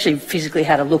we actually physically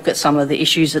had a look at some of the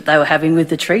issues that they were having with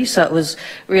the trees, so it was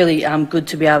really good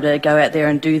to be able to go out there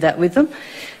and do that with them.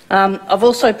 I've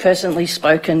also personally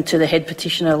spoken to the head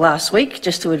petitioner last week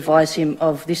just to advise him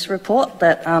of this report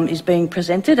that is being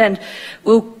presented, and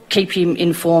we'll keep him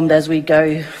informed as we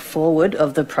go forward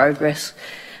of the progress.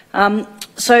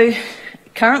 So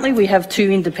currently we have two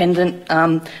independent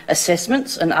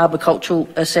assessments, an arboricultural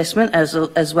assessment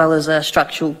as well as a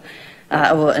structural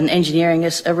or an engineering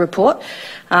report.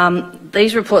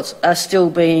 These reports are still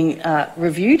being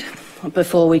reviewed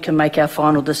before we can make our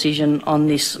final decision on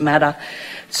this matter.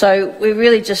 So we're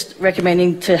really just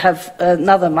recommending to have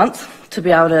another month to be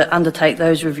able to undertake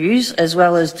those reviews, as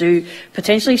well as do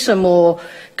potentially some more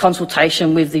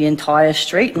consultation with the entire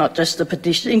street, not just the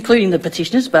petitioners, including the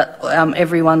petitioners, but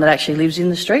everyone that actually lives in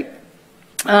the street.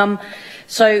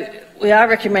 So we are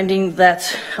recommending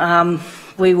that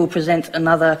we will present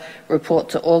another report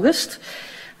to August.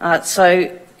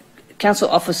 So council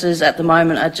officers at the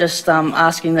moment are just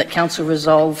asking that council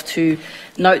resolve to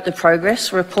note the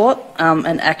progress report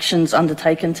and actions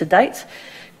undertaken to date,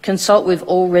 consult with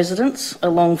all residents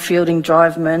along Fielding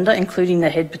Drive, Mernda, including the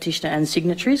head petitioner and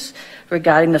signatories,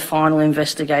 regarding the final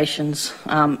investigations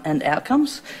and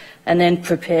outcomes, and then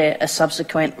prepare a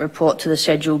subsequent report to the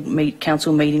scheduled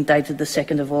council meeting dated the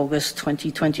 2nd of August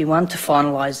 2021 to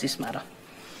finalise this matter.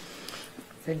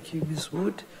 Thank you, Ms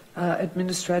Wood.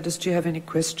 Administrators, do you have any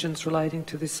questions relating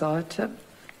to this item?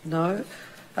 No?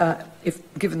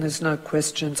 Given there's no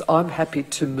questions, I'm happy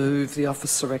to move the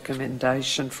officer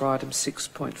recommendation for item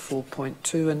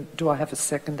 6.4.2. And do I have a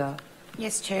seconder?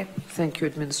 Yes, Chair. Thank you,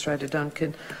 Administrator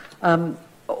Duncan.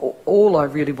 All I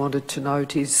really wanted to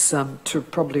note is to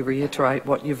probably reiterate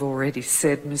what you've already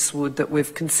said, Ms Wood, that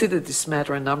we've considered this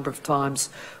matter a number of times,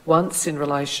 once in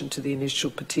relation to the initial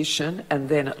petition and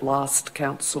then at last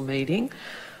council meeting.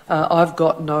 I've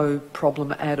got no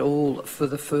problem at all for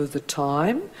the further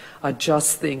time. I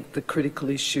just think the critical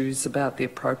issues about the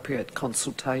appropriate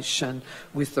consultation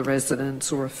with the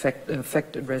residents or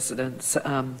affected residents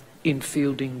in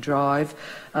Fielding Drive,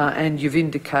 and you've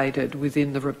indicated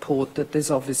within the report that there's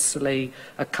obviously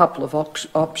a couple of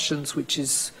options, which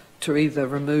is to either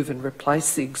remove and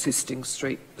replace the existing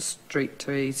street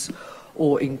trees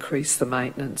or increase the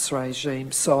maintenance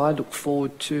regime. So I look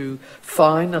forward to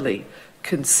finally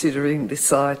considering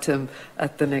this item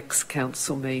at the next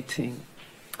council meeting.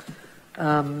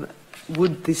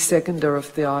 Would the seconder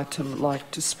of the item like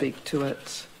to speak to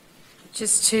it?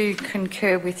 Just to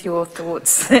concur with your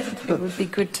thoughts, that it would be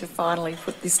good to finally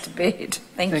put this to bed.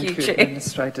 Thank you, Chair.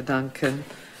 Administrator Duncan.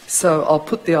 So I'll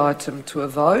put the item to a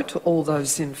vote. All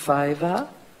those in favour?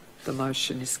 The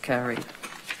motion is carried.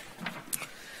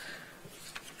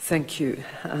 Thank you.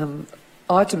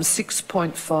 Item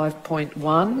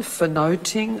 6.5.1 for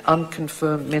noting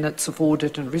unconfirmed minutes of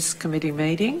Audit and Risk Committee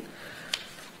meeting.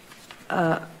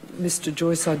 Mr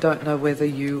Joyce, I don't know whether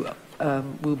you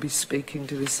will be speaking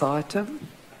to this item,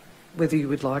 whether you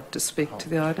would like to speak to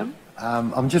the item.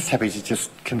 I'm just happy to just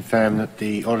confirm that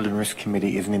the Audit and Risk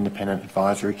Committee is an independent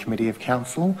advisory committee of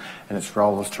Council, and its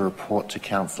role is to report to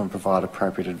Council and provide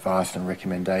appropriate advice and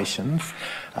recommendations.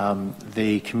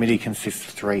 The committee consists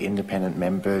of 3 independent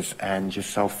members and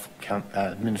yourself,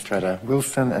 Administrator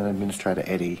Wilson, and Administrator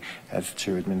Eddy as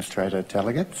 2 administrator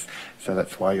delegates. So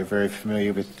that's why you're very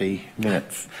familiar with the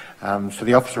minutes. So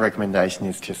the officer recommendation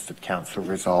is just that Council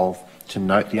resolve to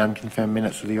note the unconfirmed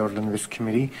minutes of the Audit and Risk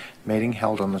Committee meeting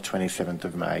held on the 27th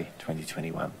of May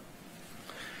 2021.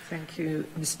 Thank you,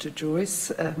 Mr Joyce.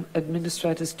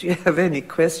 Administrators, do you have any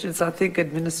questions? I think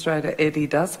Administrator Eddy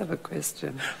does have a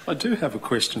question. I do have a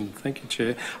question. Thank you,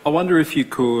 Chair. I wonder if you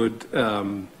could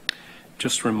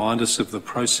just remind us of the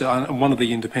process. One of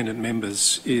the independent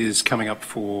members is coming up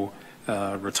for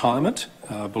retirement.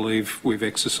 I believe we've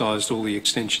exercised all the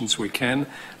extensions we can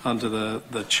under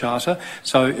the Charter.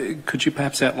 So could you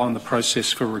perhaps outline the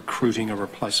process for recruiting a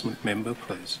replacement member,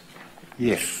 please?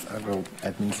 Yes, I will,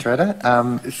 Administrator.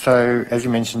 So, as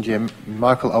you mentioned,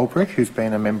 Michael Olbrich, who's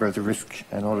been a member of the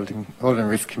Audit and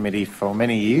Risk Committee for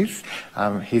many years,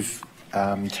 his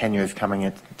tenure is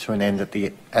coming to an end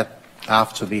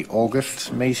after the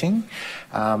August meeting,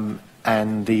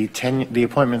 and the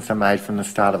appointments are made from the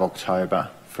start of October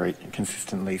very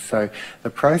consistently. So the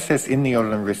process in the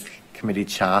Audit and Risk Committee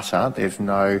Charter, there's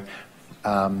no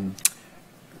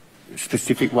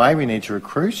specific way we need to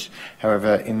recruit.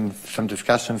 However, in some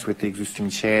discussions with the existing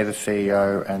chair, the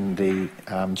CEO and the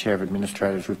chair of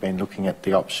administrators, we've been looking at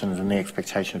the options, and the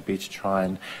expectation would be to try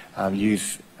and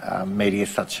use media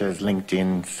such as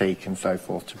LinkedIn, Seek and so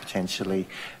forth to potentially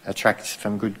attract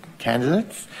some good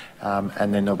candidates,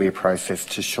 and then there'll be a process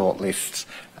to shortlist,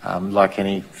 like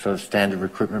any sort of standard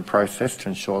recruitment process, to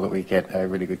ensure that we get a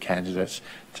really good candidate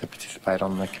to participate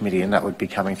on the committee, and that would be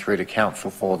coming through to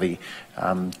council for the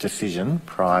decision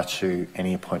prior to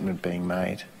any appointment being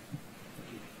made.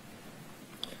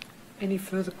 Any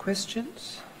further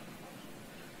questions?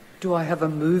 Do I have a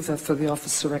mover for the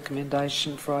officer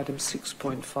recommendation for item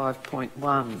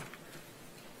 6.5.1?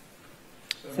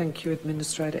 Thank you,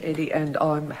 Administrator Eddy, and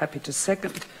I'm happy to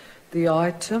second the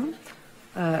item.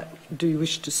 Do you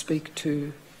wish to speak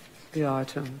to the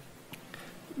item?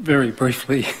 Very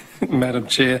briefly, Madam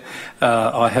Chair,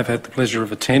 I have had the pleasure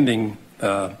of attending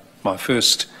my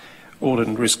first Audit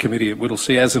and Risk Committee at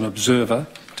Whittlesea as an observer,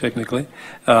 technically.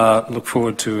 Look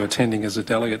forward to attending as a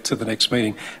delegate to the next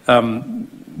meeting.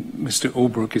 Mr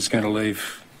Ulbrook is going to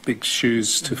leave big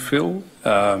shoes to fill.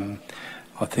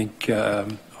 I think I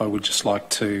would just like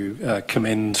to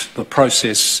commend the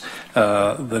process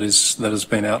that has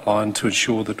been outlined to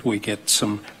ensure that we get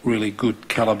some really good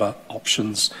calibre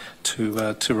options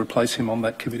to replace him on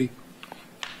that committee.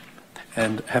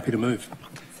 And happy to move.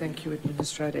 Thank you,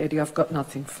 Administrator Eddy. I've got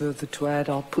nothing further to add.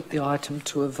 I'll put the item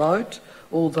to a vote.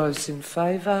 All those in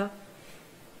favour?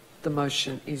 The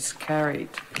motion is carried.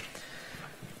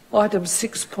 Item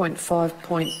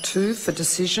 6.5.2 for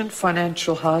decision,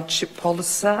 financial hardship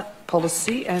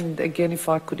policy, and again, if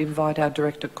I could invite our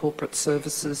Director of Corporate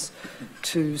Services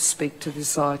to speak to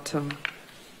this item.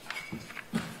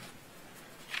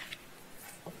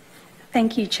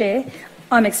 Thank you, Chair.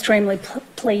 I'm extremely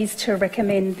pleased to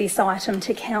recommend this item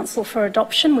to Council for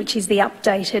adoption, which is the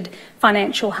updated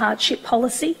financial hardship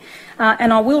policy.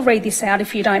 And I will read this out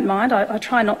if you don't mind. I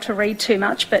try not to read too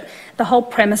much, but the whole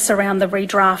premise around the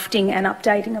redrafting and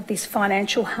updating of this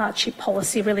financial hardship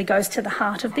policy really goes to the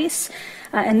heart of this.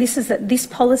 And this is that this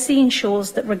policy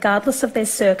ensures that regardless of their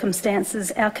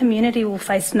circumstances, our community will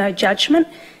face no judgment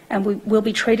and we will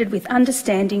be treated with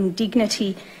understanding,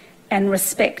 dignity and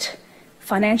respect.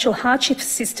 Financial hardship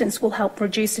assistance will help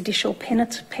reduce additional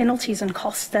penalties and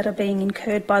costs that are being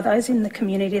incurred by those in the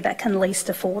community that can least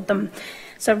afford them.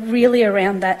 So really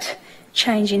around that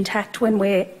change in tact when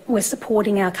we're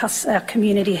supporting our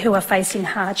community who are facing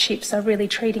hardships, so really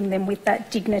treating them with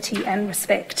that dignity and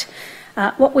respect.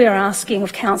 What we are asking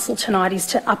of Council tonight is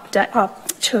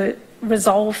to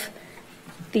resolve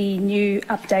the new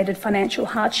updated financial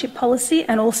hardship policy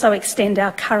and also extend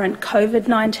our current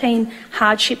COVID-19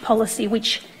 hardship policy,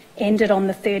 which ended on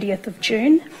the 30th of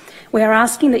June. We are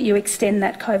asking that you extend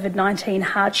that COVID-19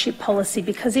 hardship policy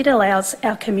because it allows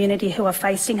our community who are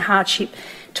facing hardship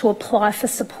to apply for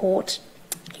support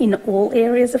in all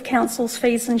areas of Council's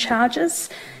fees and charges.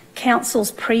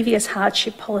 Council's previous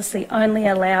hardship policy only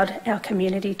allowed our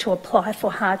community to apply for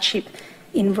hardship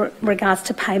in regards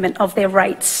to payment of their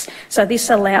rates. So this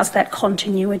allows that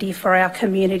continuity for our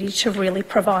community to really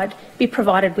be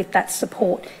provided with that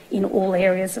support in all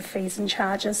areas of fees and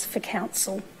charges for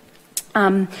Council.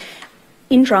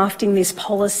 In drafting this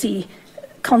policy,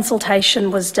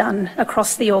 consultation was done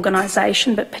across the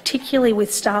organisation, but particularly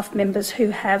with staff members who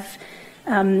have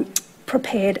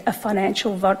prepared a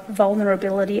financial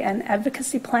vulnerability and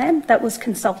advocacy plan that was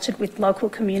consulted with local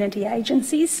community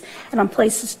agencies, and I'm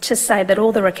pleased to say that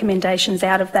all the recommendations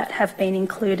out of that have been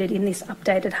included in this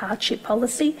updated hardship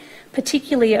policy,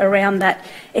 particularly around that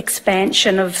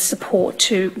expansion of support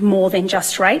to more than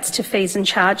just rates, to fees and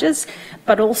charges,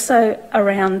 but also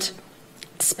around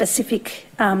specific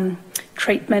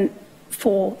treatment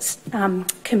for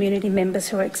community members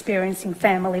who are experiencing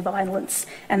family violence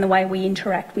and the way we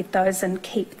interact with those and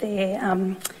keep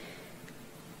their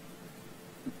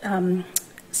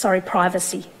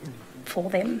privacy for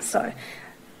them. So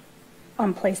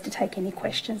I'm pleased to take any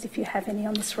questions if you have any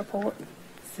on this report.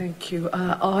 Thank you.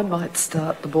 I might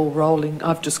start the ball rolling.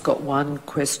 I've just got one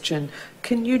question.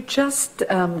 Can you just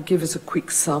give us a quick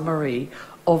summary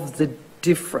of the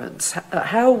difference?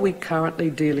 How are we currently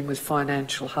dealing with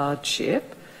financial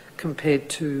hardship compared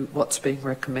to what's being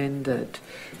recommended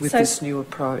with So, this new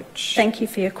approach? Thank you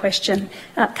for your question.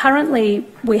 Currently,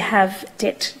 we have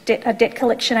a debt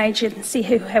collection agency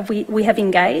who we have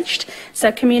engaged.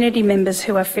 So community members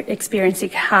who are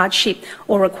experiencing hardship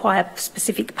or require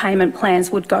specific payment plans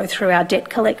would go through our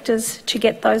debt collectors to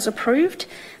get those approved.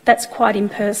 That's quite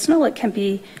impersonal. It can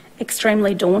be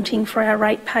extremely daunting for our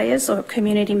ratepayers or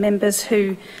community members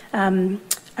who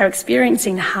are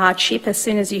experiencing hardship. As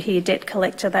soon as you hear debt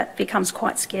collector, that becomes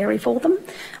quite scary for them.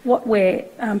 What we're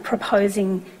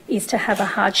proposing is to have a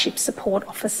hardship support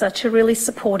officer to really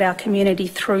support our community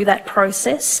through that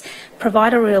process,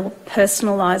 provide a real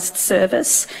personalised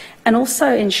service, and also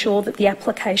ensure that the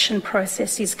application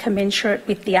process is commensurate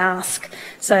with the ask.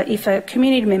 So if a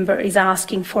community member is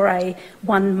asking for a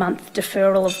 1-month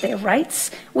deferral of their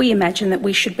rates, we imagine that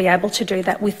we should be able to do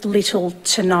that with little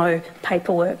to no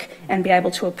paperwork and be able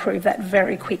to approve that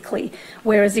very quickly.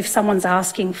 Whereas if someone's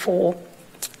asking for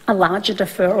a larger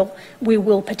deferral, we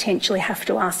will potentially have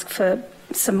to ask for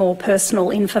some more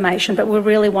personal information, but we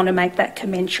really want to make that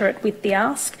commensurate with the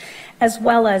ask, as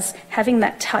well as having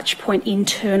that touch point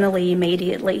internally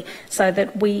immediately so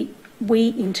that we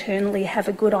internally have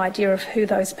a good idea of who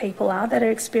those people are that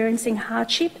are experiencing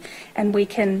hardship, and we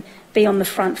can be on the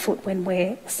front foot when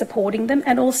we're supporting them,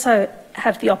 and also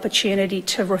have the opportunity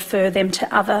to refer them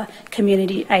to other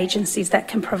community agencies that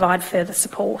can provide further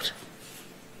support.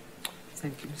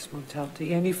 Thank you, Ms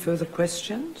Montalti. Any further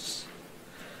questions?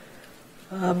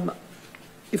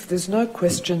 If there's no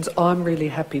questions, I'm really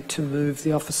happy to move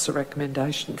the officer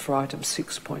recommendation for item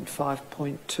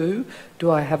 6.5.2.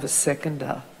 Do I have a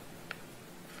seconder?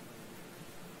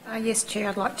 Yes, Chair,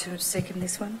 I'd like to second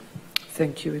this one.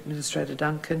 Thank you, Administrator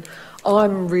Duncan.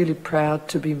 I'm really proud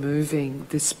to be moving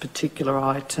this particular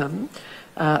item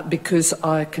because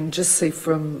I can just see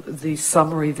from the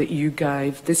summary that you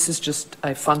gave, this is just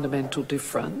a fundamental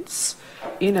difference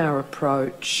in our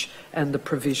approach and the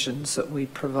provisions that we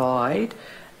provide,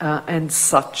 and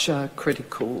such a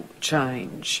critical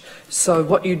change. So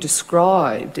what you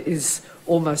described is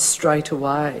almost straight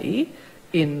away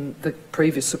in the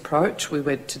previous approach, we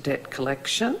went to debt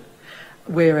collection,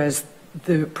 whereas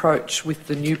the approach with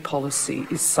the new policy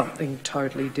is something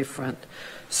totally different.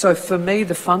 So for me,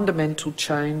 the fundamental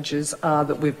changes are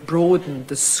that we've broadened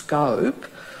the scope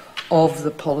of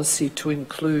the policy to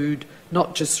include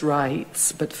not just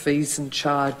rates, but fees and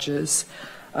charges,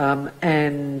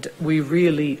 and we're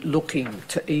really looking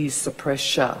to ease the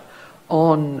pressure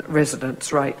on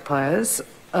residents' ratepayers.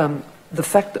 The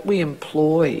fact that we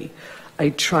employ a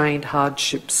trained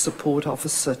hardship support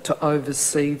officer to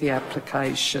oversee the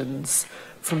applications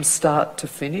from start to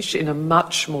finish in a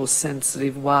much more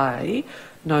sensitive way,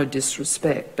 no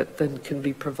disrespect, but then can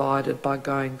be provided by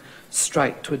going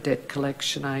straight to a debt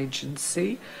collection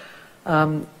agency.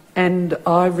 And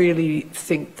I really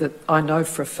think that I know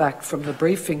for a fact from the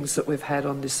briefings that we've had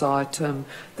on this item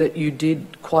that you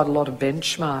did quite a lot of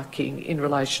benchmarking in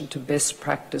relation to best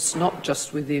practice, not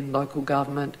just within local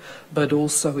government, but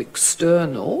also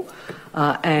external,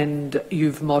 and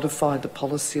you've modified the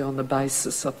policy on the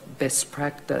basis of best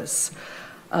practice.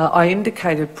 I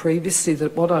indicated previously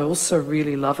that what I also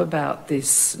really love about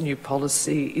this new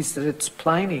policy is that it's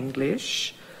plain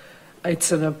English.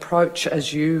 It's an approach,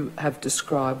 as you have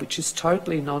described, which is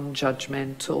totally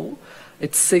non-judgmental.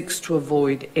 It seeks to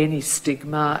avoid any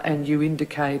stigma, and you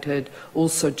indicated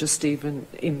also just even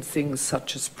in things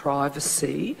such as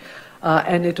privacy,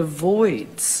 and it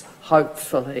avoids,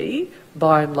 hopefully,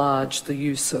 by and large, the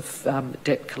use of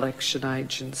debt collection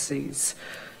agencies.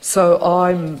 So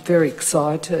I'm very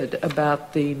excited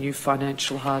about the new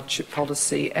financial hardship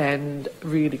policy and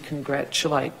really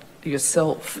congratulate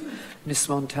yourself, Ms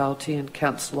Montalti, and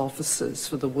council officers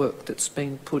for the work that's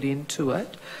been put into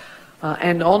it.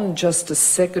 And on just a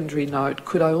secondary note,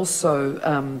 could I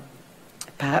also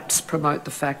perhaps promote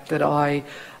the fact that I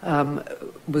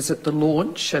was at the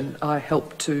launch and I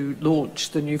helped to launch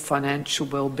the new financial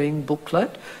wellbeing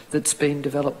booklet that's been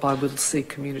developed by Whittlesea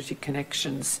Community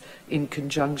Connections in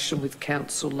conjunction with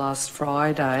Council last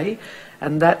Friday,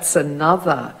 and that's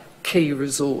another key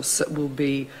resource that will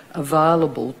be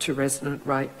available to resident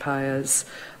ratepayers,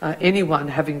 anyone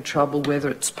having trouble, whether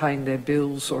it's paying their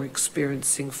bills or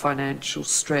experiencing financial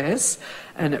stress,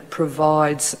 and it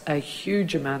provides a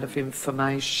huge amount of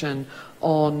information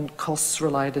on costs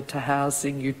related to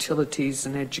housing, utilities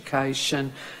and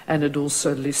education, and it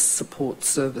also lists support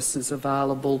services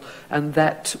available, and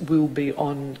that will be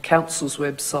on Council's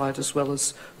website as well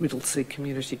as Whittlesea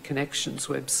Community Connections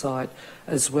website,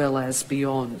 as well as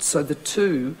beyond. So the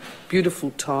two,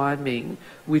 beautiful timing,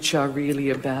 which are really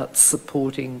about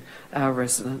supporting our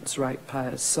residents,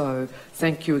 ratepayers. So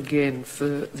thank you again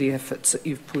for the efforts that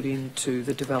you've put into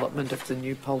the development of the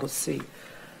new policy.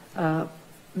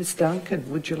 Ms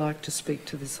Duncan, would you like to speak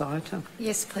to this item?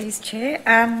 Yes, please, Chair.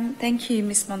 Thank you,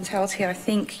 Ms Montalti. I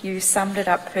think you summed it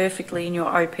up perfectly in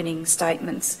your opening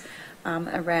statements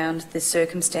around the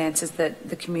circumstances that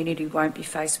the community won't be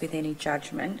faced with any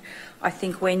judgment. I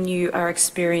think when you are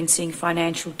experiencing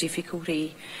financial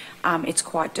difficulty, it's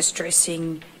quite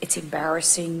distressing, it's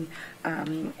embarrassing,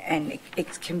 and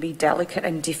it can be delicate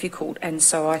and difficult. And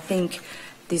so I think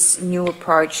this new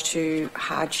approach to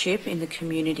hardship in the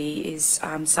community is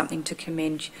something to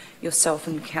commend yourself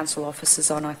and council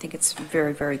officers on. I think it's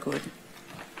very, very good.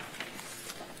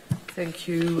 Thank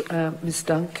you, Ms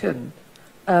Duncan.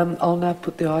 I'll now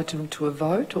put the item to a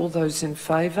vote. All those in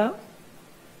favour?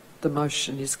 The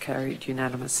motion is carried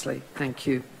unanimously. Thank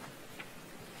you.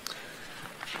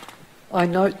 I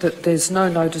note that there's no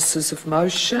notices of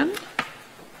motion.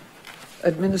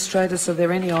 Administrators, are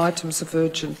there any items of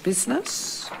urgent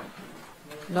business?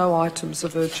 No items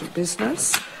of urgent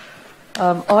business.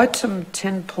 Item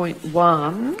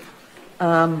 10.1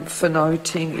 for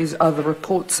noting are the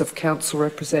reports of council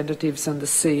representatives and the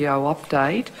CEO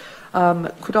update.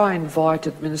 Could I invite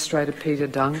Administrator Peter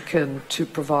Duncan to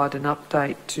provide an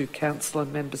update to council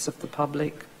and members of the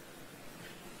public?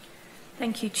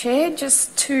 Thank you, Chair.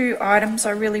 Just two items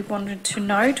I really wanted to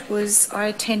note was I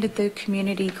attended the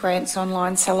Community Grants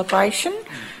Online celebration,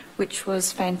 which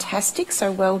was fantastic.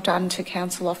 So well done to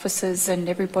council officers and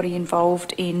everybody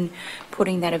involved in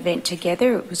putting that event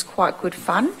together. It was quite good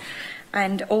fun.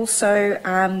 And also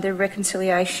the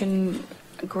reconciliation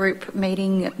group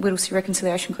meeting, Whittlesea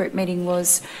Reconciliation Group meeting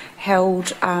was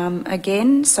held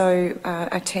again. So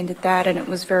attended that, and it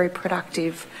was very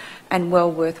productive and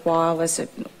well worthwhile, as it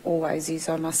always is,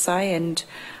 I must say. And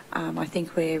I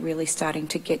think we're really starting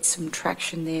to get some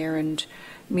traction there and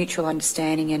mutual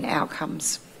understanding and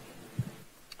outcomes.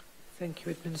 Thank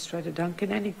you, Administrator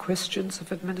Duncan. Any questions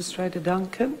of Administrator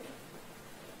Duncan?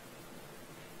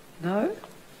 No?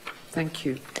 Thank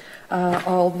you.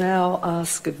 I'll now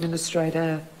ask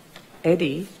Administrator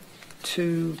Eddy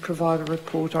to provide a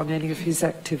report on any of his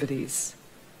activities.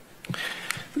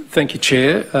 Thank you,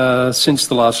 Chair. Since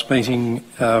the last meeting,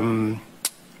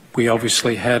 we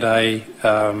obviously had a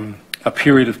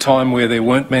period of time where there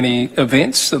weren't many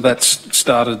events, so that's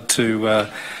started to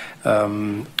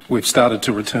we've started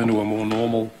to return to a more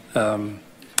normal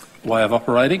way of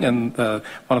operating, and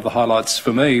one of the highlights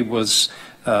for me was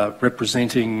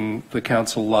representing the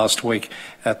council last week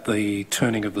at the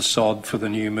turning of the sod for the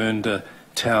new Mernda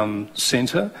Town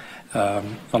Centre,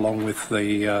 along with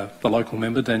the local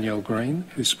member, Danielle Green,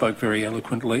 who spoke very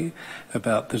eloquently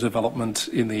about the development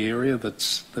in the area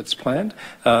that's planned.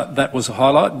 That was a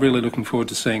highlight. Really looking forward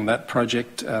to seeing that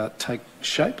project take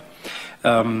shape.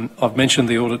 I've mentioned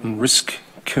the Audit and Risk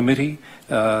Committee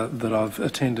that I've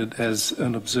attended as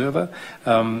an observer.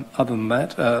 Other than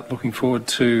that, looking forward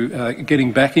to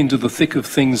getting back into the thick of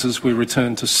things as we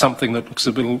return to something that looks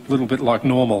a little bit like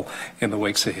normal in the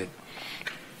weeks ahead.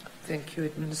 Thank you,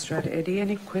 Administrator Eddy.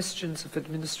 Any questions of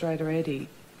Administrator Eddy?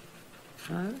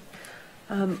 No?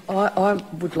 I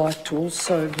would like to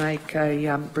also make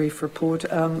a brief report.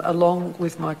 Along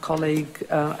with my colleague,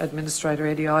 Administrator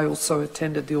Eddy, I also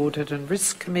attended the Audit and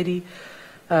Risk Committee.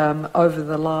 Over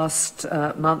the last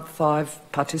month,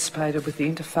 I've participated with the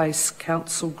Interface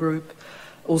Council Group,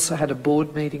 also had a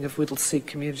board meeting of Whittlesea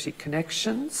Community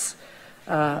Connections,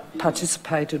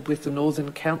 participated with the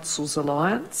Northern Councils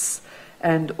Alliance,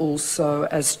 and also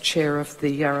as chair of the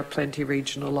Yarra Plenty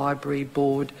Regional Library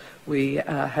Board, we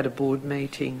had a board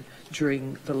meeting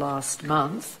during the last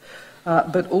month.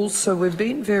 But also we've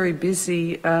been very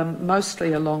busy,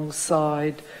 mostly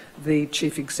alongside the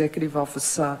Chief Executive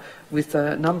Officer, with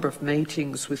a number of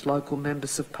meetings with local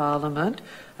members of Parliament.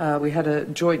 We had a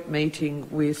joint meeting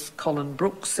with Colin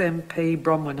Brooks MP,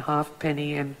 Bronwyn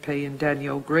Halfpenny MP and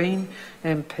Danielle Green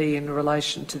MP in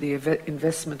relation to the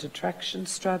investment attraction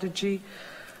strategy.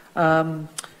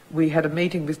 We had a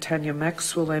meeting with Tanya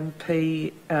Maxwell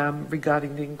MP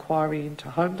regarding the inquiry into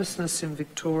homelessness in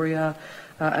Victoria.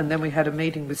 And then we had a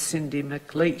meeting with Cindy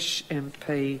McLeish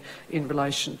MP in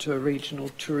relation to regional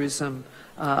tourism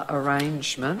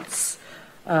arrangements.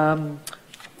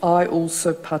 I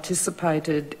also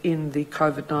participated in the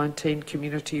COVID-19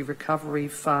 Community Recovery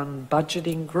Fund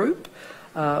budgeting group,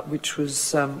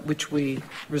 which we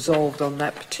resolved on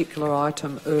that particular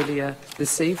item earlier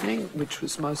this evening, which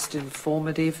was most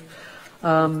informative.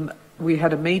 We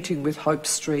had a meeting with Hope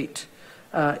Street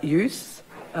Youth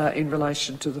in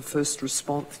relation to the First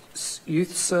Response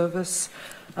Youth Service,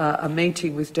 a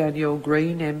meeting with Danielle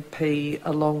Green MP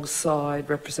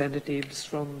alongside representatives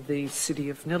from the City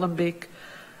of Nillumbik.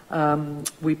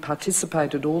 We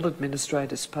participated, all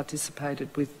administrators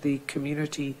participated with the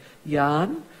community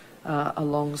yarn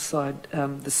alongside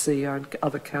the CEO and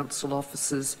other council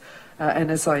officers. And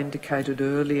as I indicated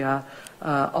earlier,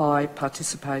 I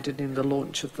participated in the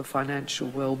launch of the financial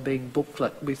wellbeing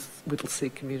booklet with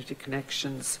Whittlesea Community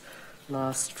Connections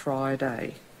last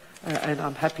Friday. And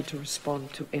I'm happy to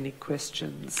respond to any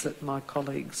questions that my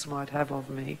colleagues might have of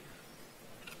me.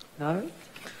 No?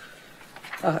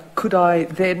 Could I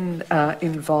then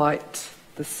invite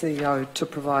the CEO to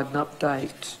provide an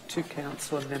update to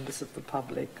Council and members of the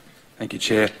public? Thank you,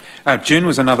 Chair. June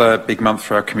was another big month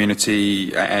for our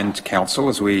community and Council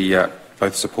as we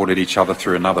both supported each other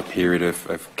through another period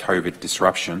of COVID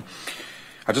disruption.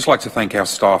 I'd just like to thank our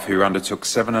staff who undertook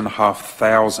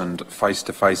 7,500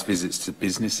 face-to-face visits to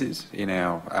businesses in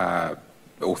our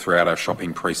all throughout our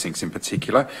shopping precincts in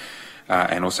particular.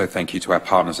 And also thank you to our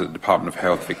partners at the Department of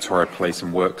Health, Victoria Police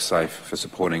and WorkSafe for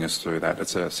supporting us through that.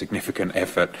 It's a significant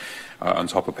effort on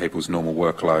top of people's normal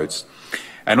workloads.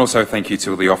 And also thank you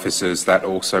to the officers that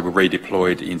also were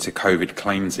redeployed into COVID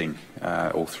cleansing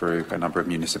all through a number of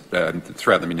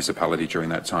throughout the municipality during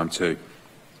that time too.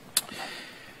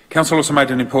 Council also made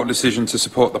an important decision to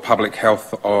support the public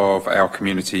health of our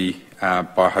community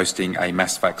by hosting a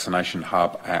mass vaccination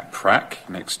hub at Prac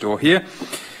next door here.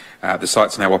 The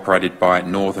site's now operated by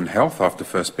Northern Health after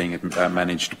first being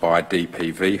managed by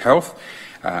DPV Health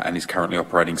and is currently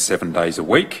operating 7 days a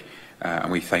week.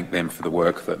 And we thank them for the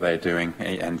work that they're doing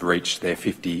and reached their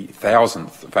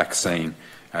 50,000th vaccine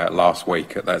last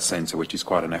week at that centre, which is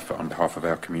quite an effort on behalf of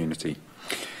our community.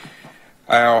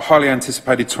 Our highly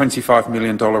anticipated $25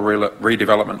 million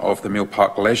redevelopment of the Mill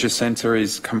Park Leisure Centre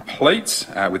is complete,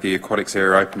 with the aquatics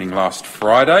area opening last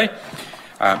Friday.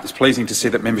 It's pleasing to see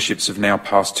that memberships have now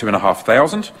passed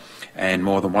 2,500 and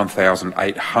more than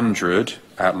 1,800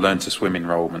 learn to swim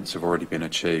enrolments have already been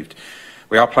achieved.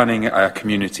 We are planning a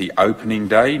community opening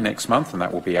day next month, and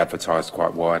that will be advertised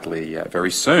quite widely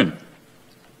very soon.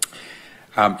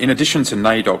 In addition to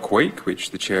NAIDOC Week,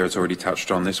 which the Chair has already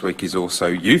touched on, this week is also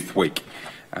Youth Week.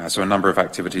 So a number of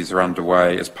activities are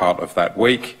underway as part of that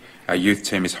week. Our youth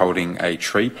team is holding a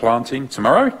tree planting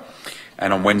tomorrow,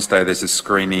 and on Wednesday there's a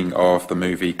screening of the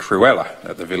movie Cruella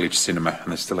at the Village Cinema,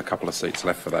 and there's still a couple of seats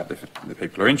left for that if the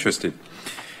people are interested.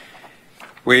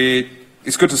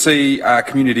 It's good to see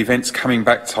community events coming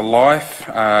back to life.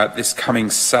 This coming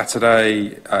Saturday,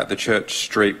 the Church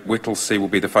Street Whittlesea will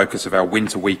be the focus of our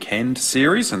Winter Weekend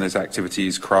series, and there's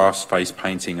activities, crafts, face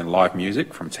painting and live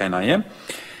music from 10 a.m.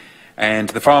 And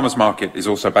the Farmers Market is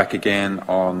also back again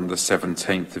on the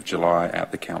 17th of July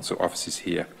at the Council offices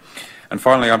here. And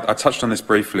finally, I touched on this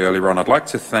briefly earlier on. I'd like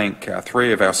to thank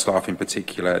three of our staff in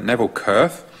particular, Neville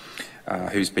Kurth,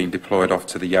 who's been deployed off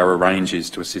to the Yarra Ranges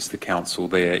to assist the Council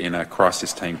there in a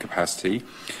crisis team capacity.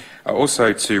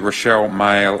 Also to Rochelle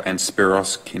Mail and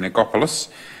Spiros Kinegopoulos.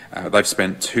 They've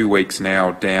spent 2 weeks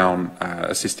now down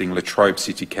assisting Latrobe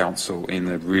City Council in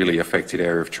the really affected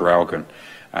area of Traralgon.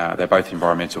 They're both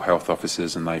environmental health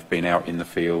officers and they've been out in the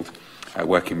field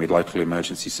working with local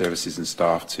emergency services and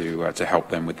staff to help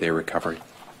them with their recovery.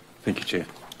 Thank you, Chair.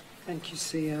 Thank you,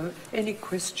 CEO. Any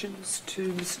questions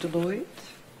to Mr Lloyd?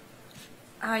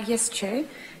 Yes, Chair.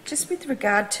 Just with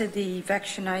regard to the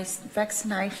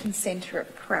vaccination centre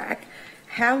at Prac,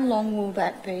 how long will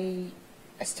that be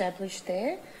established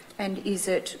there? And is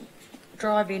it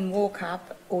drive-in,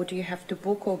 walk-up, or do you have to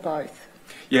book, or both?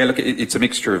 Yeah, look, it's a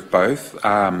mixture of both.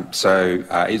 It's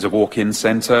a walk-in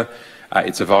centre.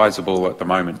 It's advisable at the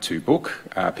moment to book,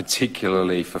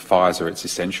 particularly for Pfizer. It's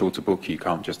essential to book. You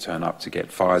can't just turn up to get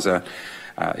Pfizer.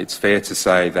 It's fair to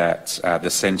say that the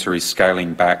centre is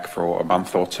scaling back for a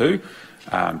month or two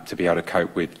to be able to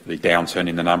cope with the downturn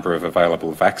in the number of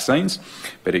available vaccines,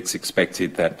 but it's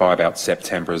expected that by about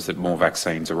September, as more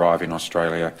vaccines arrive in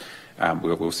Australia,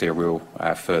 we'll see a real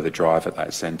further drive at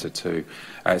that centre too.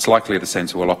 It's likely the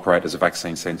centre will operate as a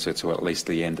vaccine centre to at least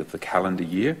the end of the calendar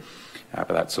year, but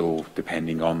that's all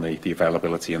depending on the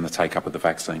availability and the take-up of the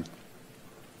vaccine.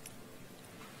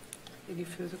 Any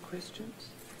further questions?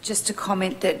 Just to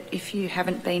comment that if you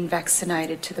haven't been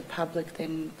vaccinated to the public,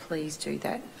 then please do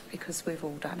that, because we've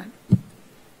all done it.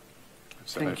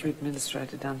 Thank you,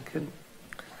 Administrator Duncan.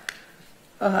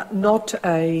 Not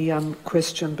a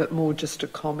question, but more just a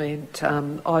comment.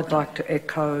 I'd like to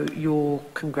echo your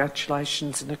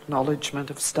congratulations and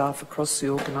acknowledgement of staff across the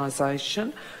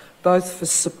organisation, both for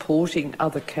supporting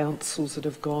other councils that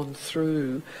have gone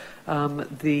through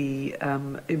the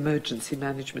emergency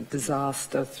management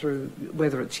disaster, through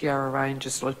whether it's Yarra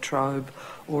Ranges, Latrobe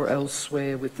or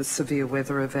elsewhere with the severe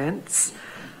weather events.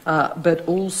 But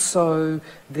also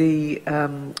the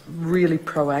really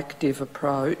proactive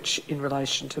approach in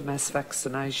relation to mass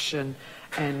vaccination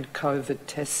and COVID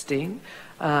testing,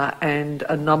 and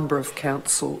a number of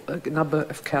council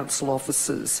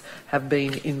officers have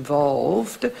been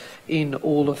involved in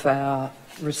all of our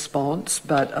response.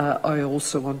 But I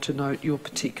also want to note your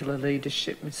particular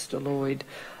leadership, Mr. Lloyd.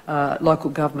 Local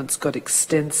government's got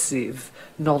extensive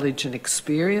knowledge and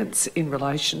experience in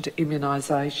relation to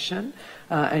immunisation,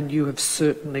 and you have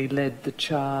certainly led the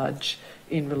charge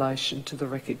in relation to the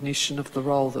recognition of the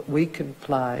role that we can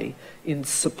play in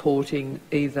supporting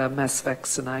either mass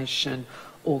vaccination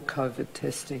or COVID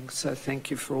testing. So thank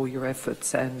you for all your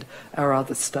efforts, and our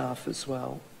other staff as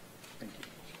well.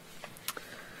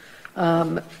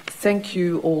 Thank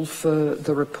you all for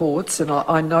the reports, and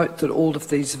I note that all of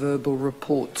these verbal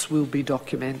reports will be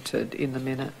documented in the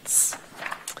minutes.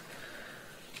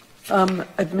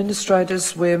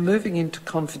 Administrators, we're moving into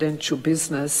confidential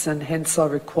business, and hence I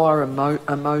require a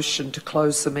motion to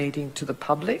close the meeting to the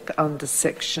public under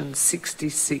section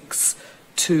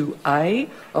 66(2)(a)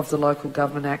 of the Local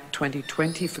Government Act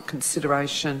 2020 for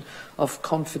consideration of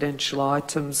confidential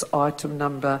items, item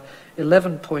number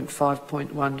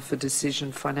 11.5.1 for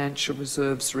decision financial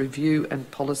reserves review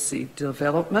and policy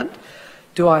development.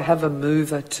 Do I have a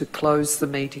mover to close the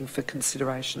meeting for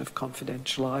consideration of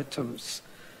confidential items?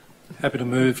 Happy to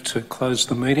move to close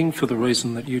the meeting for the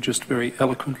reason that you just very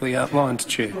eloquently outlined,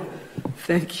 Chair.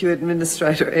 Thank you,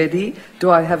 Administrator Eddy. Do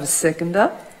I have a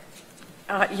seconder?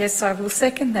 Yes, I will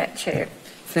second that, Chair.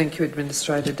 Thank you,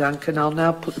 Administrator Duncan. I'll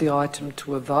now put the item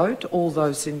to a vote. All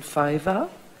those in favour?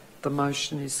 The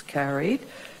motion is carried.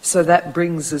 So that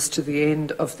brings us to the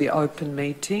end of the open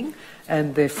meeting,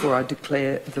 and therefore I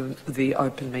declare the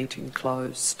open meeting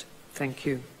closed. Thank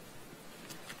you.